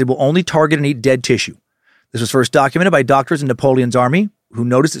 since they will only target and eat dead tissue. This was first documented by doctors in Napoleon's army, who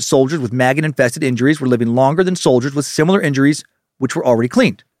noticed that soldiers with maggot-infested injuries were living longer than soldiers with similar injuries, which were already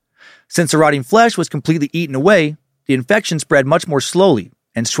cleaned. Since the rotting flesh was completely eaten away, the infection spread much more slowly,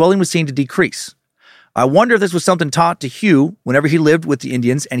 and swelling was seen to decrease. I wonder if this was something taught to Hugh whenever he lived with the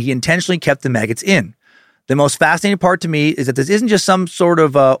Indians and he intentionally kept the maggots in. The most fascinating part to me is that this isn't just some sort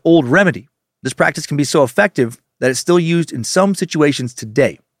of old remedy. This practice can be so effective that it's still used in some situations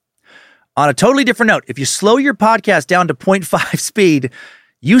today. On a totally different note, if you slow your podcast down to 0.5 speed,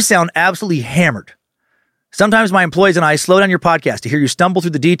 you sound absolutely hammered. Sometimes my employees and I slow down your podcast to hear you stumble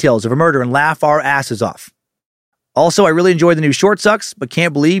through the details of a murder and laugh our asses off. Also, I really enjoy the new Short Sucks, but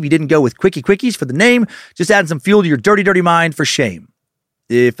can't believe you didn't go with Quickie Quickies for the name. Just adding some fuel to your dirty, dirty mind for shame.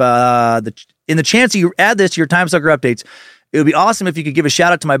 If in the chance you add this to your Time Sucker updates, it would be awesome if you could give a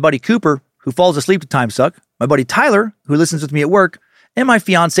shout out to my buddy Cooper, who falls asleep to Time Suck, my buddy Tyler, who listens with me at work, and my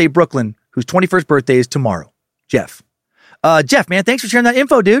fiance Brooklyn, whose 21st birthday is tomorrow. Jeff. Jeff, man, thanks for sharing that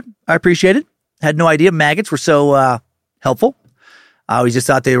info, dude. I appreciate it. Had no idea maggots were so helpful. I always just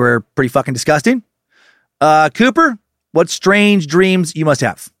thought they were pretty fucking disgusting. Cooper, what strange dreams you must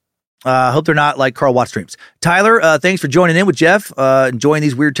have. Hope they're not like Carl Watts dreams. Tyler, thanks for joining in with Jeff, enjoying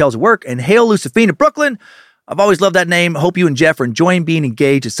these weird tales of work. And hail Lucifina Brooklyn. I've always loved that name. Hope you and Jeff are enjoying being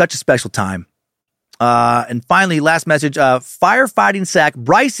engaged. It's such a special time. And finally, last message, firefighting sack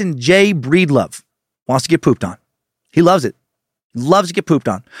Bryson J. Breedlove wants to get pooped on. He loves it. He loves to get pooped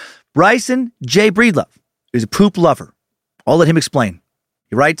on. Bryson J. Breedlove is a poop lover. I'll let him explain.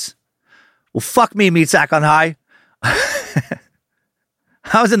 He writes, well, fuck me, meat sack on high. I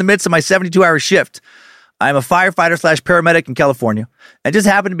was in the midst of my 72-hour shift. I'm a firefighter / paramedic in California. I just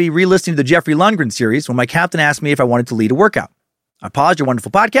happened to be re-listening to the Jeffrey Lundgren series when my captain asked me if I wanted to lead a workout. I paused your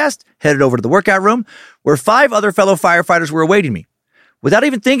wonderful podcast, headed over to the workout room, where 5 other fellow firefighters were awaiting me. Without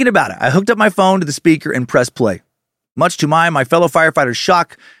even thinking about it, I hooked up my phone to the speaker and pressed play. Much to my fellow firefighters'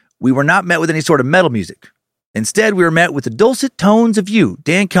 shock, we were not met with any sort of metal music. Instead, we were met with the dulcet tones of you,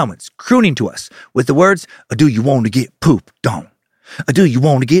 Dan Cummins, crooning to us with the words, do you want to get pooped on? Do you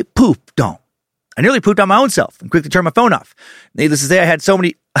want to get pooped on? I nearly pooped on my own self and quickly turned my phone off. Needless to say,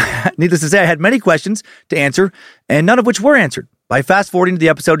 I had many questions to answer, and none of which were answered by fast-forwarding to the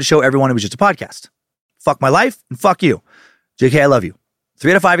episode to show everyone it was just a podcast. Fuck my life, and fuck you. JK, I love you.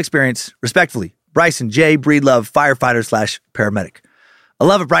 3 out of 5 experience. Respectfully, Bryson J. Breedlove, firefighter / paramedic. I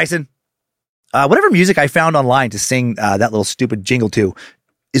love it, Bryson. Whatever music I found online to sing that little stupid jingle to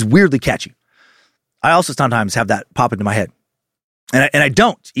is weirdly catchy. I also sometimes have that pop into my head. And I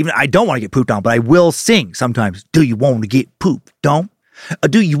don't want to get pooped on, but I will sing sometimes. Do you want to get pooped on?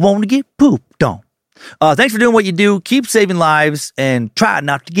 Do you want to get pooped on? Thanks for doing what you do. Keep saving lives and try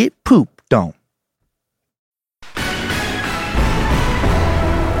not to get pooped on.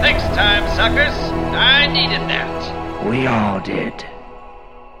 Thanks, time suckers. I needed that. We all did.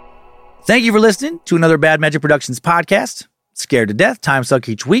 Thank you for listening to another Bad Magic Productions podcast. Scared to Death, Time Suck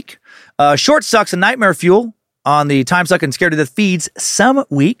each week. Short Sucks and Nightmare Fuel on the Time Suck and Scared to Death feeds some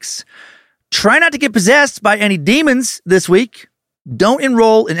weeks. Try not to get possessed by any demons this week. Don't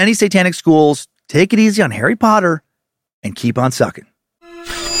enroll in any satanic schools. Take it easy on Harry Potter and keep on sucking.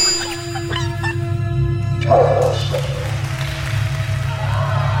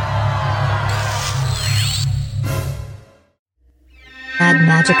 Bad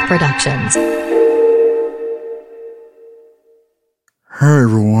Magic Productions. Hey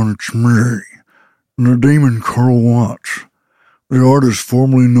everyone, it's me, the demon Carl Watts, the artist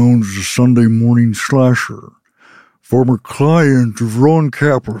formerly known as the Sunday Morning Slasher, former client of Ron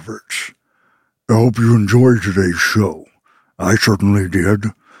Kaplovitz. I hope you enjoyed today's show. I certainly did.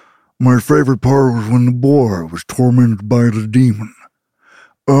 My favorite part was when the boy was tormented by the demon.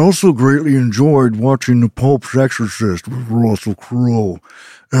 I also greatly enjoyed watching the Pope's Exorcist with Russell Crowe.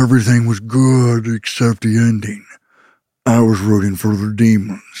 Everything was good except the ending. I was rooting for the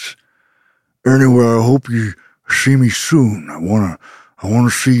demons. Anyway, I hope you see me soon. I wanna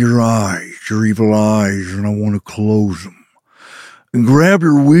see your eyes, your evil eyes, and I wanna close them. And grab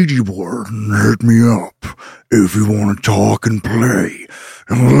your Ouija board and hit me up if you want to talk and play,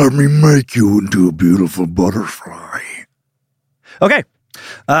 and let me make you into a beautiful butterfly. Okay.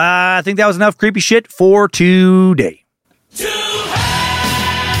 I think that was enough creepy shit for today.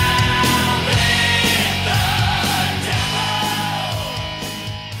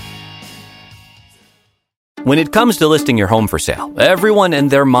 When it comes to listing your home for sale, everyone and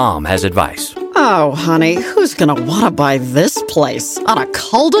their mom has advice. Oh, honey, who's gonna want to buy this place? On a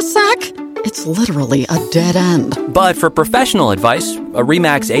cul-de-sac? It's literally a dead end. But for professional advice, a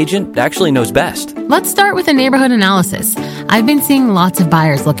RE/MAX agent actually knows best. Let's start with a neighborhood analysis. I've been seeing lots of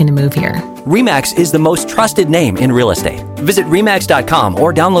buyers looking to move here. RE/MAX is the most trusted name in real estate. Visit RE/MAX.com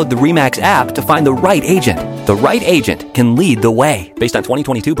or download the RE/MAX app to find the right agent. The right agent can lead the way. Based on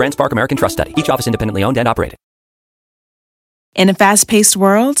 2022 BrandSpark American Trust Study. Each office independently owned and operated. In a fast-paced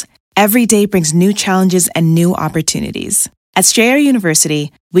world, every day brings new challenges and new opportunities. At Strayer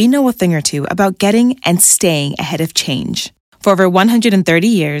University, we know a thing or two about getting and staying ahead of change. For over 130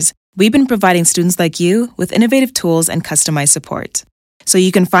 years, we've been providing students like you with innovative tools and customized support. so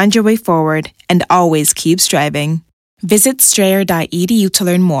you can find your way forward and always keep striving. Visit strayer.edu to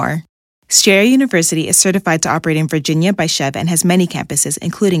learn more. Strayer University is certified to operate in Virginia by Chev and has many campuses,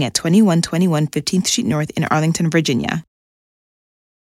 including at 2121 15th Street North in Arlington, Virginia.